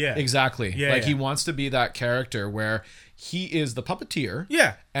 kind of, Yeah. exactly, Yeah, like yeah. he wants to be that character where he is the puppeteer,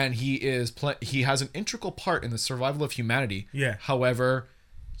 Yeah. and he has an integral part in the survival of humanity. Yeah. However,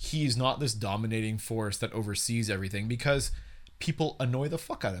 he's not this dominating force that oversees everything, because people annoy the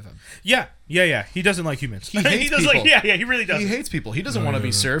fuck out of him. Yeah. He doesn't like humans. He hates does people. like. Yeah, he really does. He hates people. He doesn't want to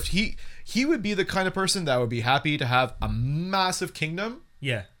be served. He would be the kind of person that would be happy to have a massive kingdom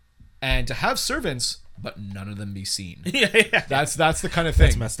Yeah. and to have servants, but none of them be seen. Yeah. That's the kind of thing.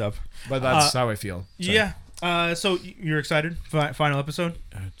 That's messed up. But that's how I feel. So, Yeah. So you're excited? Final episode?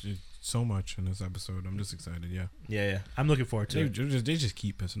 So much in this episode. I'm just excited. Yeah. Yeah. I'm looking forward to it. They just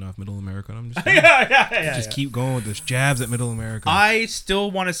keep pissing off Middle America. And I'm just Yeah. keep going with this jabs at Middle America. I still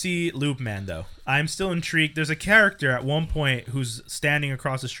want to see Loop Man, though. I'm still intrigued. There's a character at one point who's standing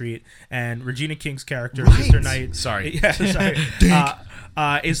across the street, and Regina King's character, Sister Knight. Sorry. Yeah, sorry.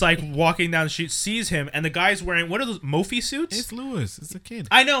 Is like walking down the street, sees him, and the guy's wearing, what are those, Mophie suits? It's Lewis. It's a kid.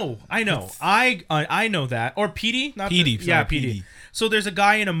 I know. I know that. Or Petey, not Petey, the- yeah, sorry, Petey. Petey. So there's a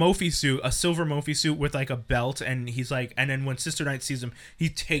guy in a Mophie suit, a silver Mophie suit with like a belt, and he's like, and then when Sister Knight sees him, he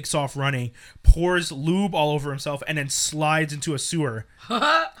takes off running, pours lube all over himself, and then slides into a sewer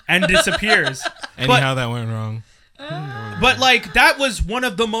and disappears. Anyhow, that went wrong. But like that was one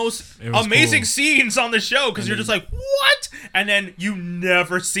of the most It was amazing cool. scenes on the show, because you're just like, what? And then you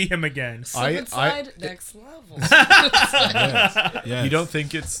never see him again. Slip and slide, next level. Yes. You don't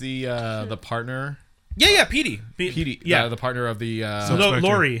think it's the partner? Yeah, Petey. Petey, Yeah. the partner of the Spectre.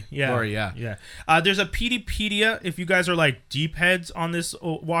 Lori, yeah. Lori, yeah. There's a Peteypedia. If you guys are like deep heads on this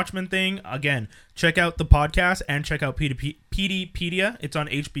Watchmen thing, again, check out the podcast and check out Peteypedia. It's on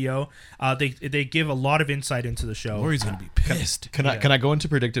HBO. They give a lot of insight into the show. Lori's gonna be pissed. Can I go into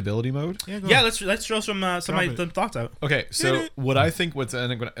predictability mode? Yeah, go. Yeah, let's throw some of my it. thoughts out. Okay, so what I think what's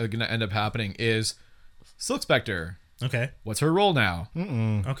going to end up happening is Silk Spectre Okay. What's her role now?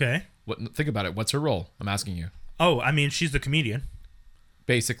 Okay. Think about it. What's her role? I'm asking you. Oh, I mean, she's the comedian.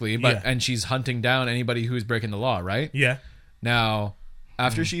 Basically, but Yeah. and she's hunting down anybody who's breaking the law, right? Yeah. Now,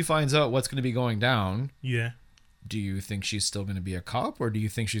 after she finds out what's going to be going down, Yeah. do you think she's still going to be a cop, or do you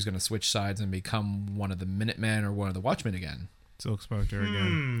think she's going to switch sides and become one of the Minutemen or one of the Watchmen again? Silk Spectre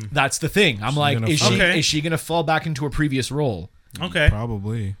again. That's the thing. I'm like, gonna is fall- she Okay. is she going to fall back into her previous role? Okay.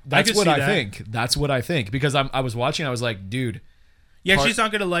 Probably. That's could what see I that. think. That's what I think because I was watching. I was like, dude, Yeah, Part- she's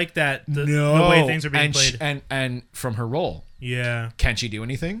not gonna like that. The no, way things are being and played. and from her role, Yeah. can she do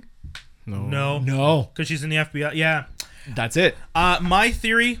anything? No. No, Because she's in the FBI. Yeah. that's it. My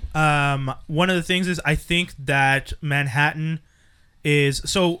theory, one of the things is I think that Manhattan is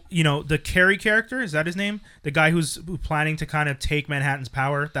so the Carey character, is that his name? The guy who's planning to kind of take Manhattan's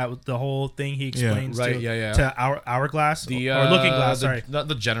power. That was the whole thing he explains right, to, yeah. to Hourglass The or Looking Glass. the, Sorry, not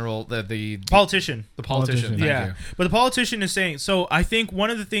the general, the politician. politician. Thank Yeah, you. but the politician is saying. So I think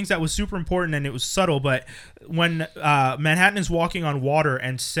one of the things that was super important, and it was subtle, but when Manhattan is walking on water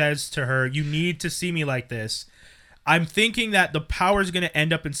and says to her, "You need to see me like this," I'm thinking that the power is going to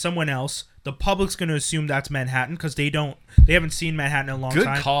end up in someone else. The public's going to assume that's Manhattan because they haven't seen Manhattan in a long Good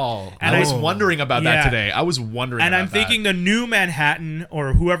time. call. And I was I- wondering about that Yeah. today. I was wondering. And about I'm thinking the new Manhattan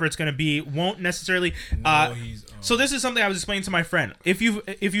or whoever it's going to be won't necessarily. So this is something I was explaining to my friend. If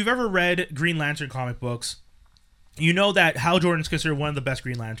you've ever read Green Lantern comic books, you know that Hal Jordan's considered one of the best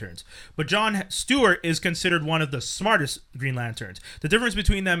Green Lanterns, but John Stewart is considered one of the smartest Green Lanterns. The difference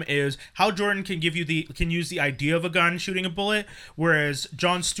between them is Hal Jordan can use the idea of a gun shooting a bullet, whereas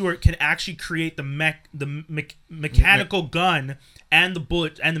John Stewart can actually create the mechanical gun and the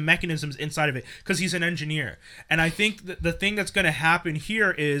bullet and the mechanisms inside of it because he's an engineer. And I think the thing that's going to happen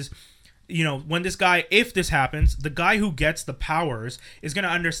here is, when if this happens, the guy who gets the powers is going to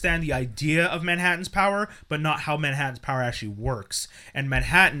understand the idea of Manhattan's power, but not how Manhattan's power actually works. And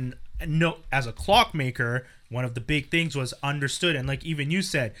Manhattan, as a clockmaker, one of the big things was understood, and like even you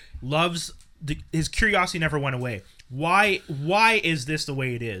said, his curiosity never went away. Why is this the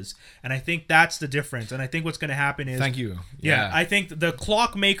way it is? And I think that's the difference. And I think what's going to happen is... Thank you. Yeah, I think the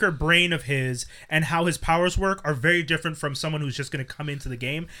clockmaker brain of his and how his powers work are very different from someone who's just going to come into the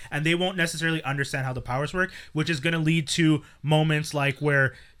game, and they won't necessarily understand how the powers work, which is going to lead to moments like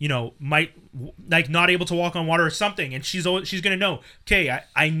where, might like not able to walk on water or something, and she's going to know, okay,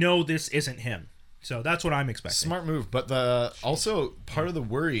 I know this isn't him. So that's what I'm expecting. Smart move, but also part of the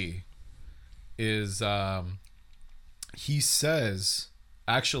worry is he says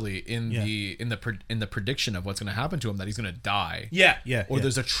actually in the prediction of what's going to happen to him that he's going to die. Yeah. Or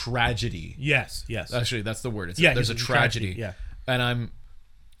there's a tragedy. Yes. Actually, that's the word. Yeah, There's a he's a tragedy. tragedy, yeah. And I'm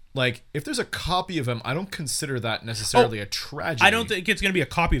like, if there's a copy of him, I don't consider that necessarily a tragedy. I don't think it's going to be a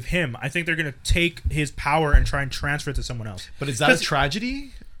copy of him. I think they're going to take his power and try and transfer it to someone else. But is that a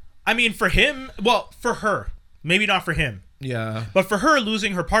tragedy? I mean, for him, for her, maybe not for him. Yeah. But for her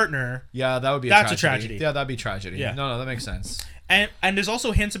losing her partner, Yeah, that would be That's a a tragedy. tragedy. Yeah, that'd be tragedy. Yeah. No, that makes sense. and there's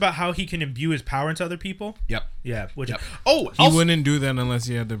also hints about how he can imbue his power into other people. Yep. Yeah, which Yep. oh, He also, wouldn't do that unless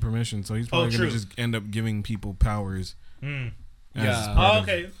he had the permission. So he's probably true. going to just end up giving people powers. as Yeah. part Oh, of-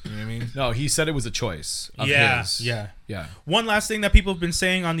 okay. You know what I mean? No, he said it was a choice of Yeah, his. yeah. Yeah. One last thing that people have been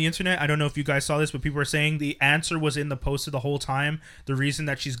saying on the internet, I don't know if you guys saw this, but people were saying the answer was in the poster the whole time. The reason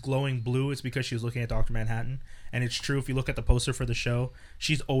that she's glowing blue is because she was looking at Dr. Manhattan, and it's true. If you look at the poster for the show,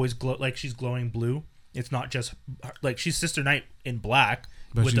 she's always she's glowing blue. It's not just like she's Sister Night in black,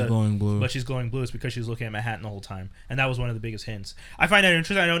 But she's glowing blue. But she's glowing blue. It's because she's looking at Manhattan the whole time, and that was one of the biggest hints. I find that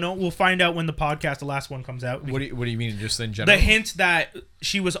interesting. I don't know. We'll find out when the podcast, the last one, comes out. What do you mean, just in general? The hint that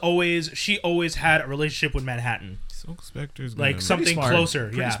she always had a relationship with Manhattan, Silk Spectre's like gonna- something smart. closer.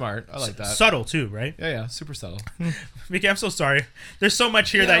 Pretty yeah, smart. I like that. Subtle too, right? Yeah, super subtle. Mickey, I'm so sorry. There's so much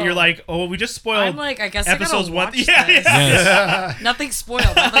here that Yo. you're like, oh, we just spoiled. I'm like, I guess episodes I gotta one. watch Yeah, this. yeah. Yes. Nothing's spoiled.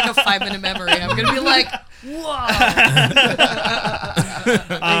 I have like a 5-minute memory. I'm gonna be like, whoa.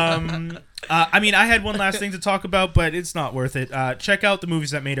 I mean, I had one last thing to talk about, but it's not worth it. Check out the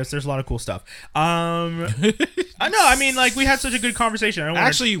movies that made us. There's a lot of cool stuff. I know. I mean, like we had such a good conversation. I don't wanna...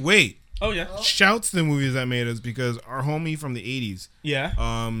 Actually, wait. Oh yeah. Shouts to the movies that made us because our homie from the 80s. Yeah.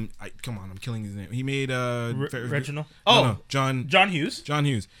 Come on, I'm killing his name. He made Reginald. No, Oh, no, John Hughes. John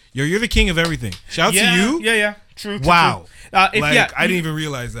Hughes. You're the king of everything. Shouts Yeah. to you. Yeah. True. Wow. If, Like, yeah, I didn't even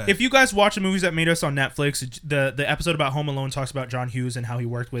realize that. If you guys watch the movies that made us on Netflix, the episode about Home Alone talks about John Hughes and how he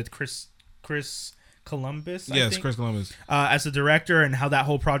worked with Chris Columbus. I Yes, think, Chris Columbus. as the director, and how that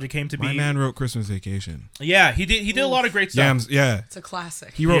whole project came to be. My man wrote Christmas Vacation. Yeah, he did a lot of great stuff. Yeah. It's a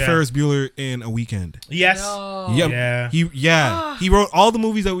classic. He wrote Yeah. Ferris Bueller in a weekend. Yes. No. Yep. Yeah. He wrote all the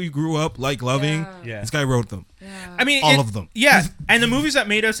movies that we grew up like loving. Yeah. This guy wrote them. I mean, All of them. Yeah, and the movies that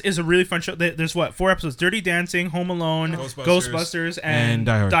made us is a really fun show. There's 4 episodes: Dirty Dancing, Home Alone, Ghostbusters, and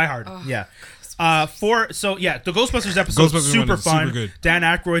Die Hard. Yeah. The Ghostbusters episode Ghostbusters super one is fun. super good. Dan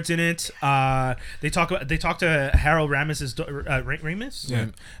Aykroyd's in it. They talk to Harold Ramis's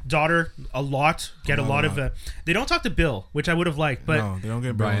daughter a lot. Get a lot of. They don't talk to Bill, which I would have liked, but No, they don't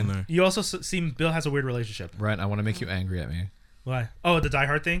get Brian there. you also see Bill has a weird relationship. Brian, I want to make you angry at me. Why? Oh, the Die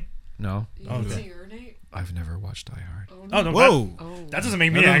Hard thing. No, You need to urinate? I've never watched Die Hard. Oh no! Whoa. That doesn't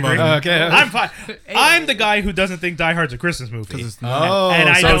make me That doesn't angry. bother me. Okay. I'm fine. I'm the guy who doesn't think Die Hard's a Christmas movie. Because it's not. Oh, And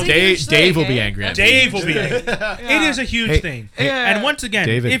I so don't- Dave will be angry at me. Dave will be angry. It is a huge Hey, thing. hey, And once again,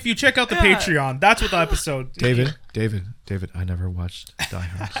 David. if you check out the Patreon, that's what the episode. David, I never watched Die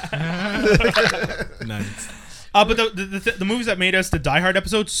Hard. Nice. But the movies that made us, the Die Hard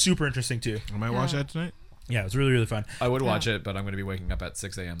episode, super interesting too. I might watch that tonight. Yeah, it was really, really fun. I would watch it, but I'm going to be waking up at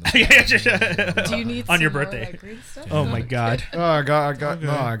 6 a.m. Do you need On your some more birthday. of that green stuff? Oh my god. Oh, I got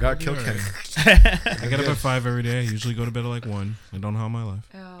killed. I get up at 5 every day. I usually go to bed at like 1. I don't know how my life.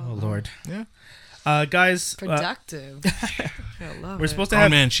 Oh lord. Yeah. Guys, Productive. I love we're it. supposed to Oh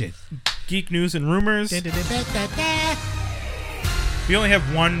have man, shit. geek news and rumors. We only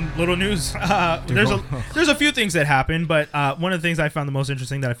have one little news. There's a few things that happened, but one of the things I found the most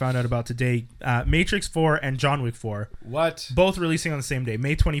interesting that I found out about today, Matrix 4 and John Wick 4, What? both releasing on the same day,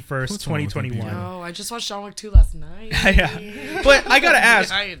 May 21st, What's wrong with 2021. people? Oh, I just watched John Wick 2 last night. Yeah. But I gotta ask,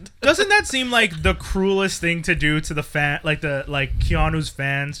 Behind. doesn't that seem like the cruelest thing to do to the like Keanu's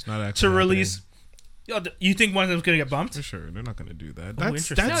fans Not actually to release? You think one of them's gonna get bumped? For sure, they're not gonna do that.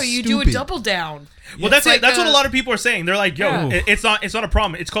 interesting. No, That's you do a stupid. double down. Well, that's like it. That's what a- a lot of people are saying. They're like, "Yo, Yeah. it's not a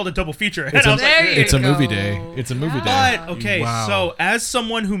problem. It's called a double feature." And It's I a- was like, There you It's a movie go. day. It's a movie day. But okay, Wow. so as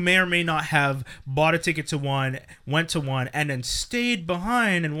someone who may or may not have bought a ticket to one, went to one, and then stayed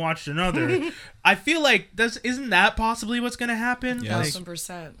behind and watched another, I feel like isn't that possibly what's gonna happen? Yes. Like,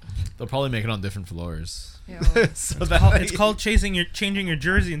 1,000%. They'll probably make it on different floors. Yeah. So that it's called changing your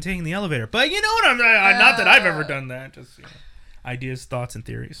jersey and taking the elevator. But you know what not that I've ever done that. Just ideas, thoughts, and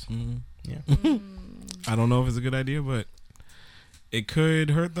theories. I don't know if it's a good idea, but it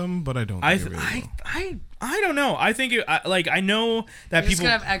could hurt them. But I don't. Think it really will. I don't know. I think I know that You're just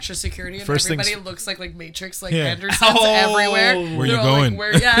people. gonna have extra security, and First everybody things- looks like Matrix, like Yeah. Andersons Oh. everywhere. Where you They're all going?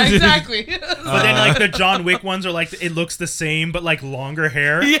 yeah, exactly. But then, like the John Wick ones are like it looks the same, but like longer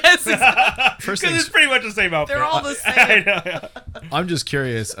hair. yes, exactly. First Because things, it's pretty much the same outfit. They're all the I same. know, yeah. I'm just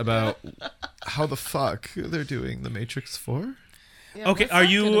curious about how the fuck they're doing the Matrix 4. Yeah, Okay, what's are that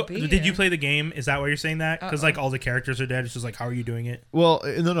you? gonna be? Did you play the game? Is that why you're saying that? Because like all the characters are dead. It's just like, how are you doing it? Well,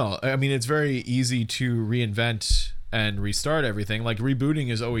 no. I mean, it's very easy to reinvent and restart everything. Like rebooting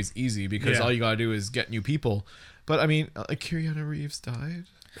is always easy because Yeah. all you gotta do is get new people. But I mean, Keanu Reeves died.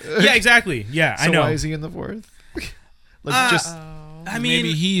 Yeah, exactly. Yeah, So I know. why is he in the fourth? Let's just. I mean,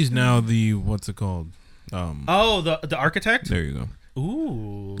 Maybe he's now the what's it called? oh, the architect. There you go.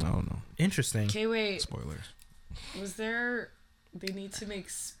 Ooh, I don't know. interesting. Okay, wait. Spoilers. Was there? They need to make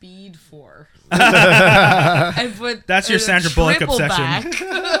Speed 4. And put That's your a Sandra Bullock triple obsession.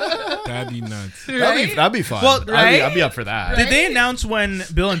 back, That'd be nuts. right? That'd be fun. Well, right? I'd be up for that. Did they announce when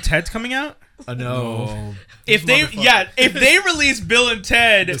Bill and Ted's coming out? No. If they release Bill and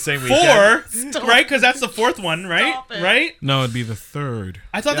Ted The same 4, Stop. right? Because that's the fourth one, right? Stop it. Right? No, it'd be the third.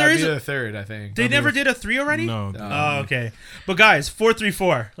 I thought Yeah, there it'd is. be A, the third, I think. they never did a 3 already. No. Oh, okay. But guys,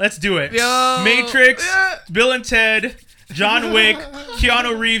 434. Let's do it. Yo. Matrix, Bill and Ted, John Wick,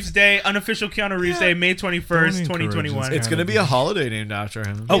 Keanu Reeves Day, unofficial Keanu Reeves Day, May 21st, Don't encourage 2021. this It's gonna be a holiday named after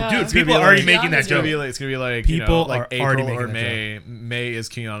him. Oh, Yeah. dude, It's gonna people be are already like- making Yeah, that It's gonna joke. be like People like are April already or making that May. May is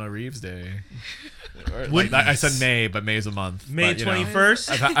Keanu Reeves Day. Or, Would- like, I said May, but May's a month. May but, you know,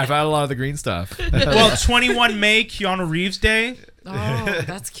 21st. I've had a lot of the green stuff. Well, 21 May, Keanu Reeves Day. Oh,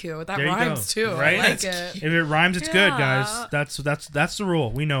 that's cute. That There you rhymes go. too. Right? I like That's it. If it rhymes, it's good, Yeah. guys. That's the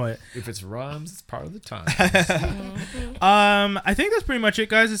rule. We know it. If it's rhymes, it's part of the time. I think that's pretty much it,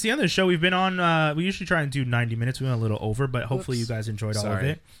 guys. It's the end of the show. We've been on. We usually try and do 90 minutes. We went a little over, but hopefully you guys enjoyed all of Sorry.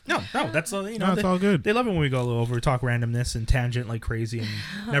 it. No, that's you know. No, it's all good. They love it when we go a little over. We talk randomness and tangent like crazy and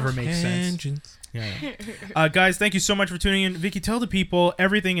never makes sense. Tangents. Yeah. Guys, thank you so much for tuning in. Vicky, tell the people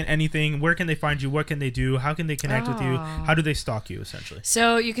everything and anything. Where can they find you? What can they do? How can they connect with you? How do they stalk you, essentially?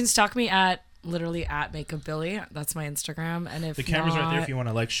 So you can stalk me at literally at Makeup Billy. That's my Instagram. And if The camera's right there not- if you want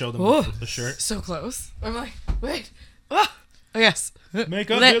to like show them Oh. the shirt. So close. I'm like, wait. Oh. Oh, yes.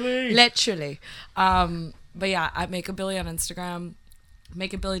 Makeup Billy. Literally. But yeah, at Makeup Billy on Instagram,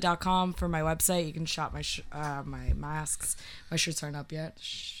 makeupbilly.com for my website. You can shop my masks. My shirts aren't up yet.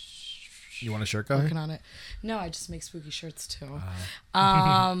 You want a shirt guy? Working on it. No, I just make spooky shirts too.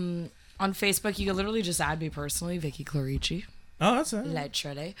 On Facebook, you can literally just add me personally, Vicky Clorici. Oh, that's it.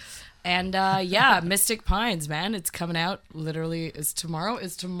 Literally. And yeah, Mystic Pines, man. It's coming out literally. Is tomorrow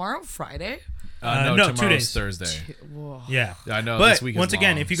Friday? No, tomorrow's 2 days. Thursday. Whoa. Yeah. I know. But this week is once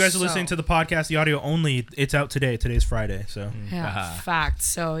again, long. if you guys are listening to the podcast, the audio only, it's out today. Today's Friday, so Yeah, fact.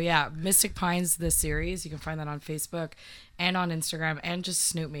 So yeah, Mystic Pines, the series. You can find that on Facebook and on Instagram, and just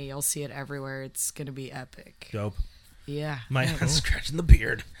snoop me. You'll see it everywhere. It's gonna be epic. dope. Yeah. Mike scratching the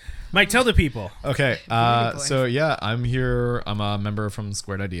beard. Mike, tell the people. Okay, Pretty boy. so yeah, I'm here. I'm a member from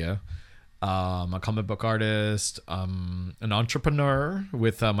Squared Idea. I'm a comic book artist. I'm an entrepreneur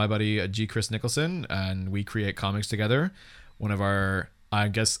with my buddy G. Chris Nicholson, and we create comics together. One of our, I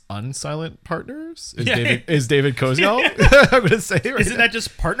guess, unsilent partners is David Koziel. I'm gonna say, right? Isn't that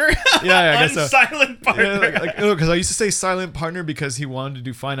just partner? Yeah, I guess so. Silent partner. Because I used to say silent partner because he wanted to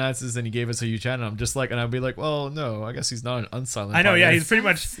do finances and he gave us a huge hand. And I'm just like, and I'd be like, well, no, I guess he's not an unsilent. I know. partner. Yeah, he's pretty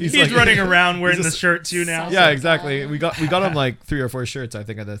much he's like- running around wearing he's the just- shirt too now. Yeah, exactly. We got him like 3 or 4 shirts, I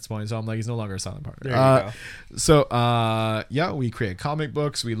think, at this point. So I'm like, he's no longer a silent partner. There you go. So yeah, we create comic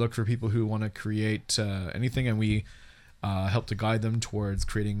books. We look for people who want to create anything, and we help to guide them towards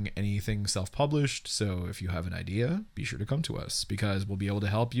creating anything self-published. So if you have an idea, be sure to come to us because we'll be able to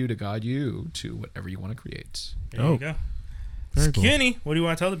help you to guide you to whatever you want to create. There you go. Very cool. Skinny, what do you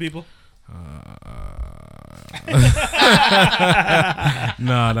want to tell the people?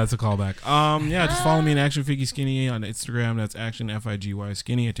 Nah, that's a callback. Yeah, just follow me at Action Figgy Skinny on Instagram. That's Action FIGY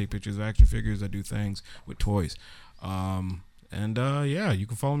Skinny. I take pictures of action figures. I do things with toys. And yeah, you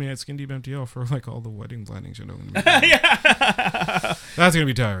can follow me at SkinDeepMTL for like all the wedding planning shit. That's gonna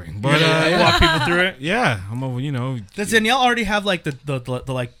be tiring, but Walk people through it. yeah, I'm over. You know, Does Danielle already have like the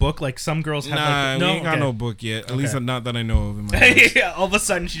like book? Like some girls have. nah, like, we ain't got Okay. no book yet. At Okay. least not that I know of. In my house. Yeah, all of a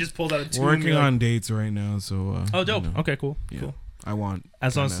sudden she just pulled out a tune. Working You're like, on dates right now, so. Oh, dope. you know, Okay, cool. yeah. Cool. I want.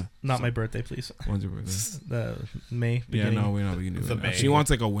 As long as kinda not my some- birthday, please. When's your birthday? The May. Yeah, Beginning. no, we're not beginning. The May. She wants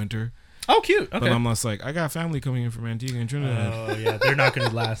like a winter, Oh, cute. Okay. but I'm just like, I got family coming in from Antigua and Trinidad. Oh yeah, they're not gonna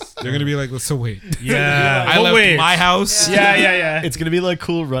last. They're gonna be like, so wait. Yeah. I Oh, left wait. my house. Yeah. It's gonna be like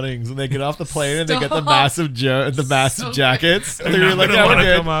Cool Runnings when they get off the plane and they get the Stop. massive So jackets. And They're they're not like, gonna yeah, we're wanna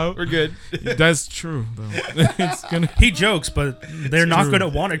good. come out. We're good. That's true, though. It's gonna. He jokes, but they're not true. gonna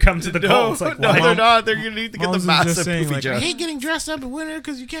want to come to the call. No, It's like, no, why? they're not. They're gonna need to get the Mom's is massive just saying, poofy like, I jacket. hate getting dressed up in winter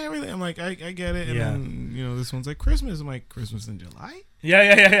because you can't really. I'm like, I get it. And Yeah. then, you know, this one's like Christmas. I'm like, Christmas in July?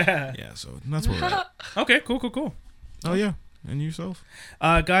 Yeah. Yeah, so that's where we're at. Okay, cool. Oh, yeah. And yourself?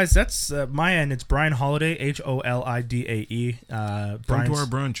 Guys, that's my end. It's Brian Holiday, HOLIDAE. Come to Brian's- our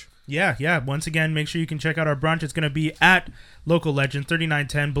brunch. Yeah. Once again, make sure you can check out our brunch. It's going to be at Local Legend,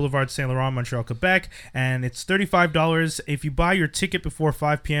 3910 Boulevard Saint Laurent, Montreal, Quebec. And it's $35. If you buy your ticket before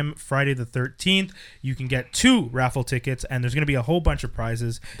 5 p.m. Friday the 13th, you can get 2 raffle tickets. And there's going to be a whole bunch of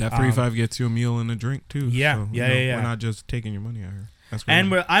prizes. That 35 gets you a meal and a drink, too. Yeah, So, yeah, you know, yeah. We're not just taking your money out here. That's great.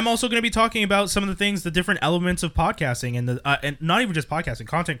 And I'm also going to be talking about some of the things, the different elements of podcasting, and and not even just podcasting,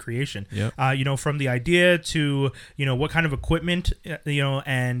 content creation. Yep. From the idea to what kind of equipment,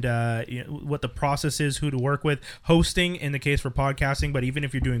 and what the process is, who to work with, hosting in the case for podcasting, but even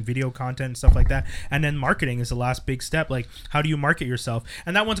if you're doing video content and stuff like that, and then marketing is the last big step. Like, how do you market yourself?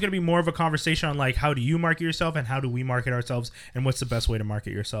 And that one's going to be more of a conversation on like, how do you market yourself, and how do we market ourselves, and what's the best way to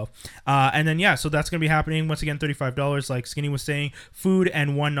market yourself? And then so that's going to be happening once again, $35, like Skinny was saying. Food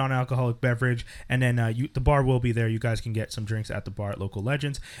and 1 non-alcoholic beverage, and then the bar will be there. You guys can get some drinks at the bar at Local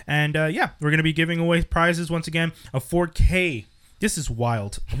Legends, and we're going to be giving away prizes once again. A 4K. This is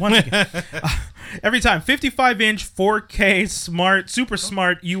wild. Once again, every time 55-inch 4K super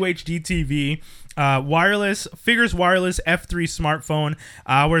smart UHD TV. Wireless F3 smartphone,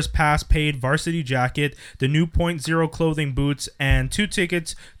 hours pass paid varsity jacket, the new .0 clothing boots, and 2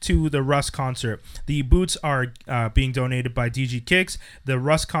 tickets to the Russ concert. The boots are being donated by DG Kicks. The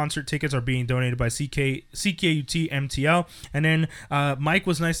Russ concert tickets are being donated by CKUT MTL. And then Mike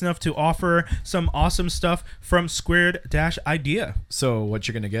was nice enough to offer some awesome stuff from Squared-Idea. So what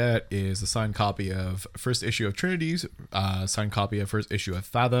you're gonna get is a signed copy of first issue of Trinities, signed copy of first issue of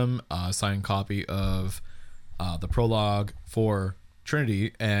Fathom, signed copy of the prologue for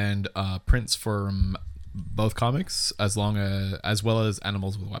Trinity, and prints from both comics, as well as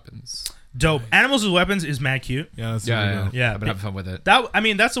Animals with Weapons. dope. Animals with Weapons is mad cute. Yeah, that's Yeah, super yeah, dope. Yeah, I've been having fun with it.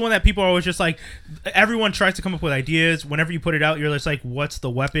 That's the one that people are always just like. Everyone tries to come up with ideas. Whenever you put it out, you're just like, "What's the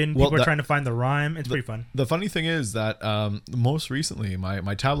weapon?" Well, People are that- trying to find the rhyme. It's pretty fun. The funny thing is that most recently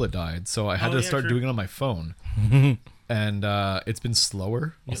my tablet died, so I had Oh, to yeah, start true. doing it on my phone, and it's been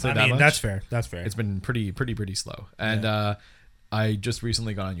slower. I'll say I that mean, much. that's fair. That's fair. It's been pretty slow, and I just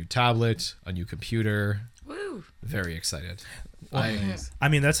recently got a new tablet, a new computer. Woo. Very excited. I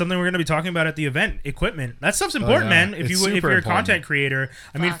mean, that's something we're going to be talking about at the event. Equipment. That stuff's important, yeah. man. If It's if super you're a important. content creator,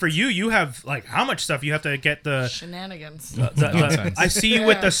 I mean, Fact. for you have like how much stuff you have to get the. Shenanigans. Nonsense. I see you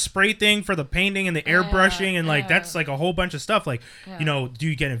with Yeah. the spray thing for the painting and the airbrushing and like yeah. that's like a whole bunch of stuff. Like you know, do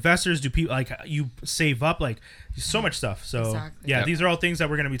you get investors? Do people like you save up? Like so much stuff. So Exactly. yeah, Yep. these are all things that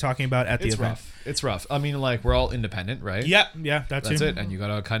we're going to be talking about at the It's event. rough. It's rough. I mean, like we're all independent, right? Yeah, that's That's it. it. And you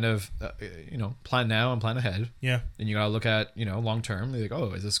gotta kind of, plan now and plan ahead. Yeah, And you gotta look at, long term. Like,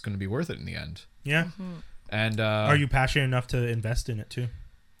 oh, is this going to be worth it in the end? yeah. And Are you passionate enough to invest in it too?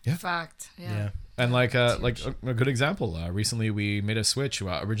 Fact. Yeah. Yeah. And like huge. a good example. Recently, we made a switch.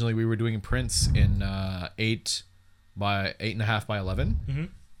 Originally, we were doing prints in 8 by 8.5 by 11. Mhm.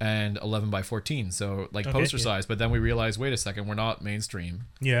 And 11 by 14. So like Okay, poster yeah. size. But then we realized, wait a second, we're not mainstream.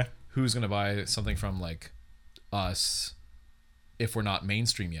 Yeah. Who's gonna buy something from like us if we're not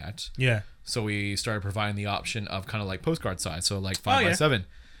mainstream yet? Yeah. So we started providing the option of kind of like postcard size, so like 5 by yeah. 7.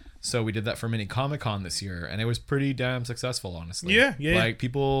 So we did that for Mini Comic Con this year, and it was pretty damn successful, honestly. Yeah, yeah, Like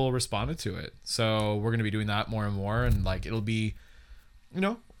people responded to it. So we're gonna be doing that more and more, and like it'll be,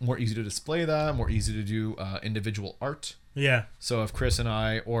 more easy to display that, more easy to do individual art. Yeah. So if Chris and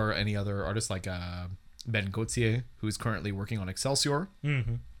I or any other artist like Ben Gauthier, who's currently working on Excelsior,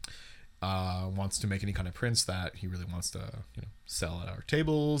 Mm-hmm. wants to make any kind of prints that he really wants to sell at our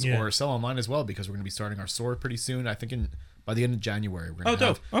tables Yeah. or sell online as well, because we're going to be starting our store pretty soon. I think by the end of January we're Oh,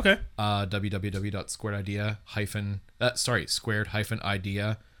 going to dope. Okay. have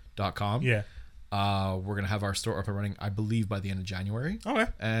www.squaredidea.com. Yeah. We're going to have our store up and running, I believe, by the end of January, Okay.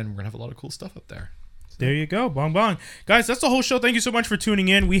 and we're going to have a lot of cool stuff up there. There you go. Bong bong. Guys, that's the whole show. Thank you so much for tuning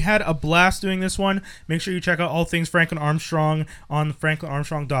in. We had a blast doing this one. Make sure you check out all things Franklin Armstrong on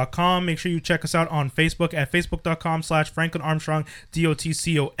franklinarmstrong.com. Make sure you check us out on Facebook at facebook.com/franklinarmstrong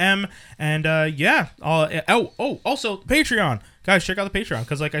DOTCOM. And also Patreon. Guys, check out the Patreon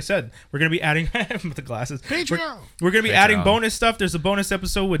because, like I said, we're going to be adding with the glasses. Patreon. We're going to be Patreon. adding bonus stuff. There's a bonus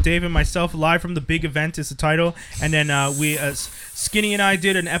episode with Dave and myself live from the big event is the title. And then Skinny and I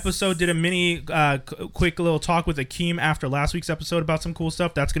did a mini quick little talk with Akeem after last week's episode about some cool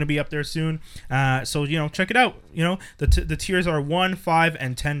stuff. That's going to be up there soon. So, check it out. The tiers are $1, $5,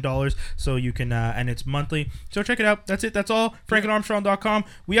 and $10. So you can, and it's monthly. So check it out. That's it. That's all. franklinarmstrong.com.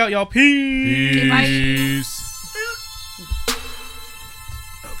 We out, y'all. Peace. Okay, bye.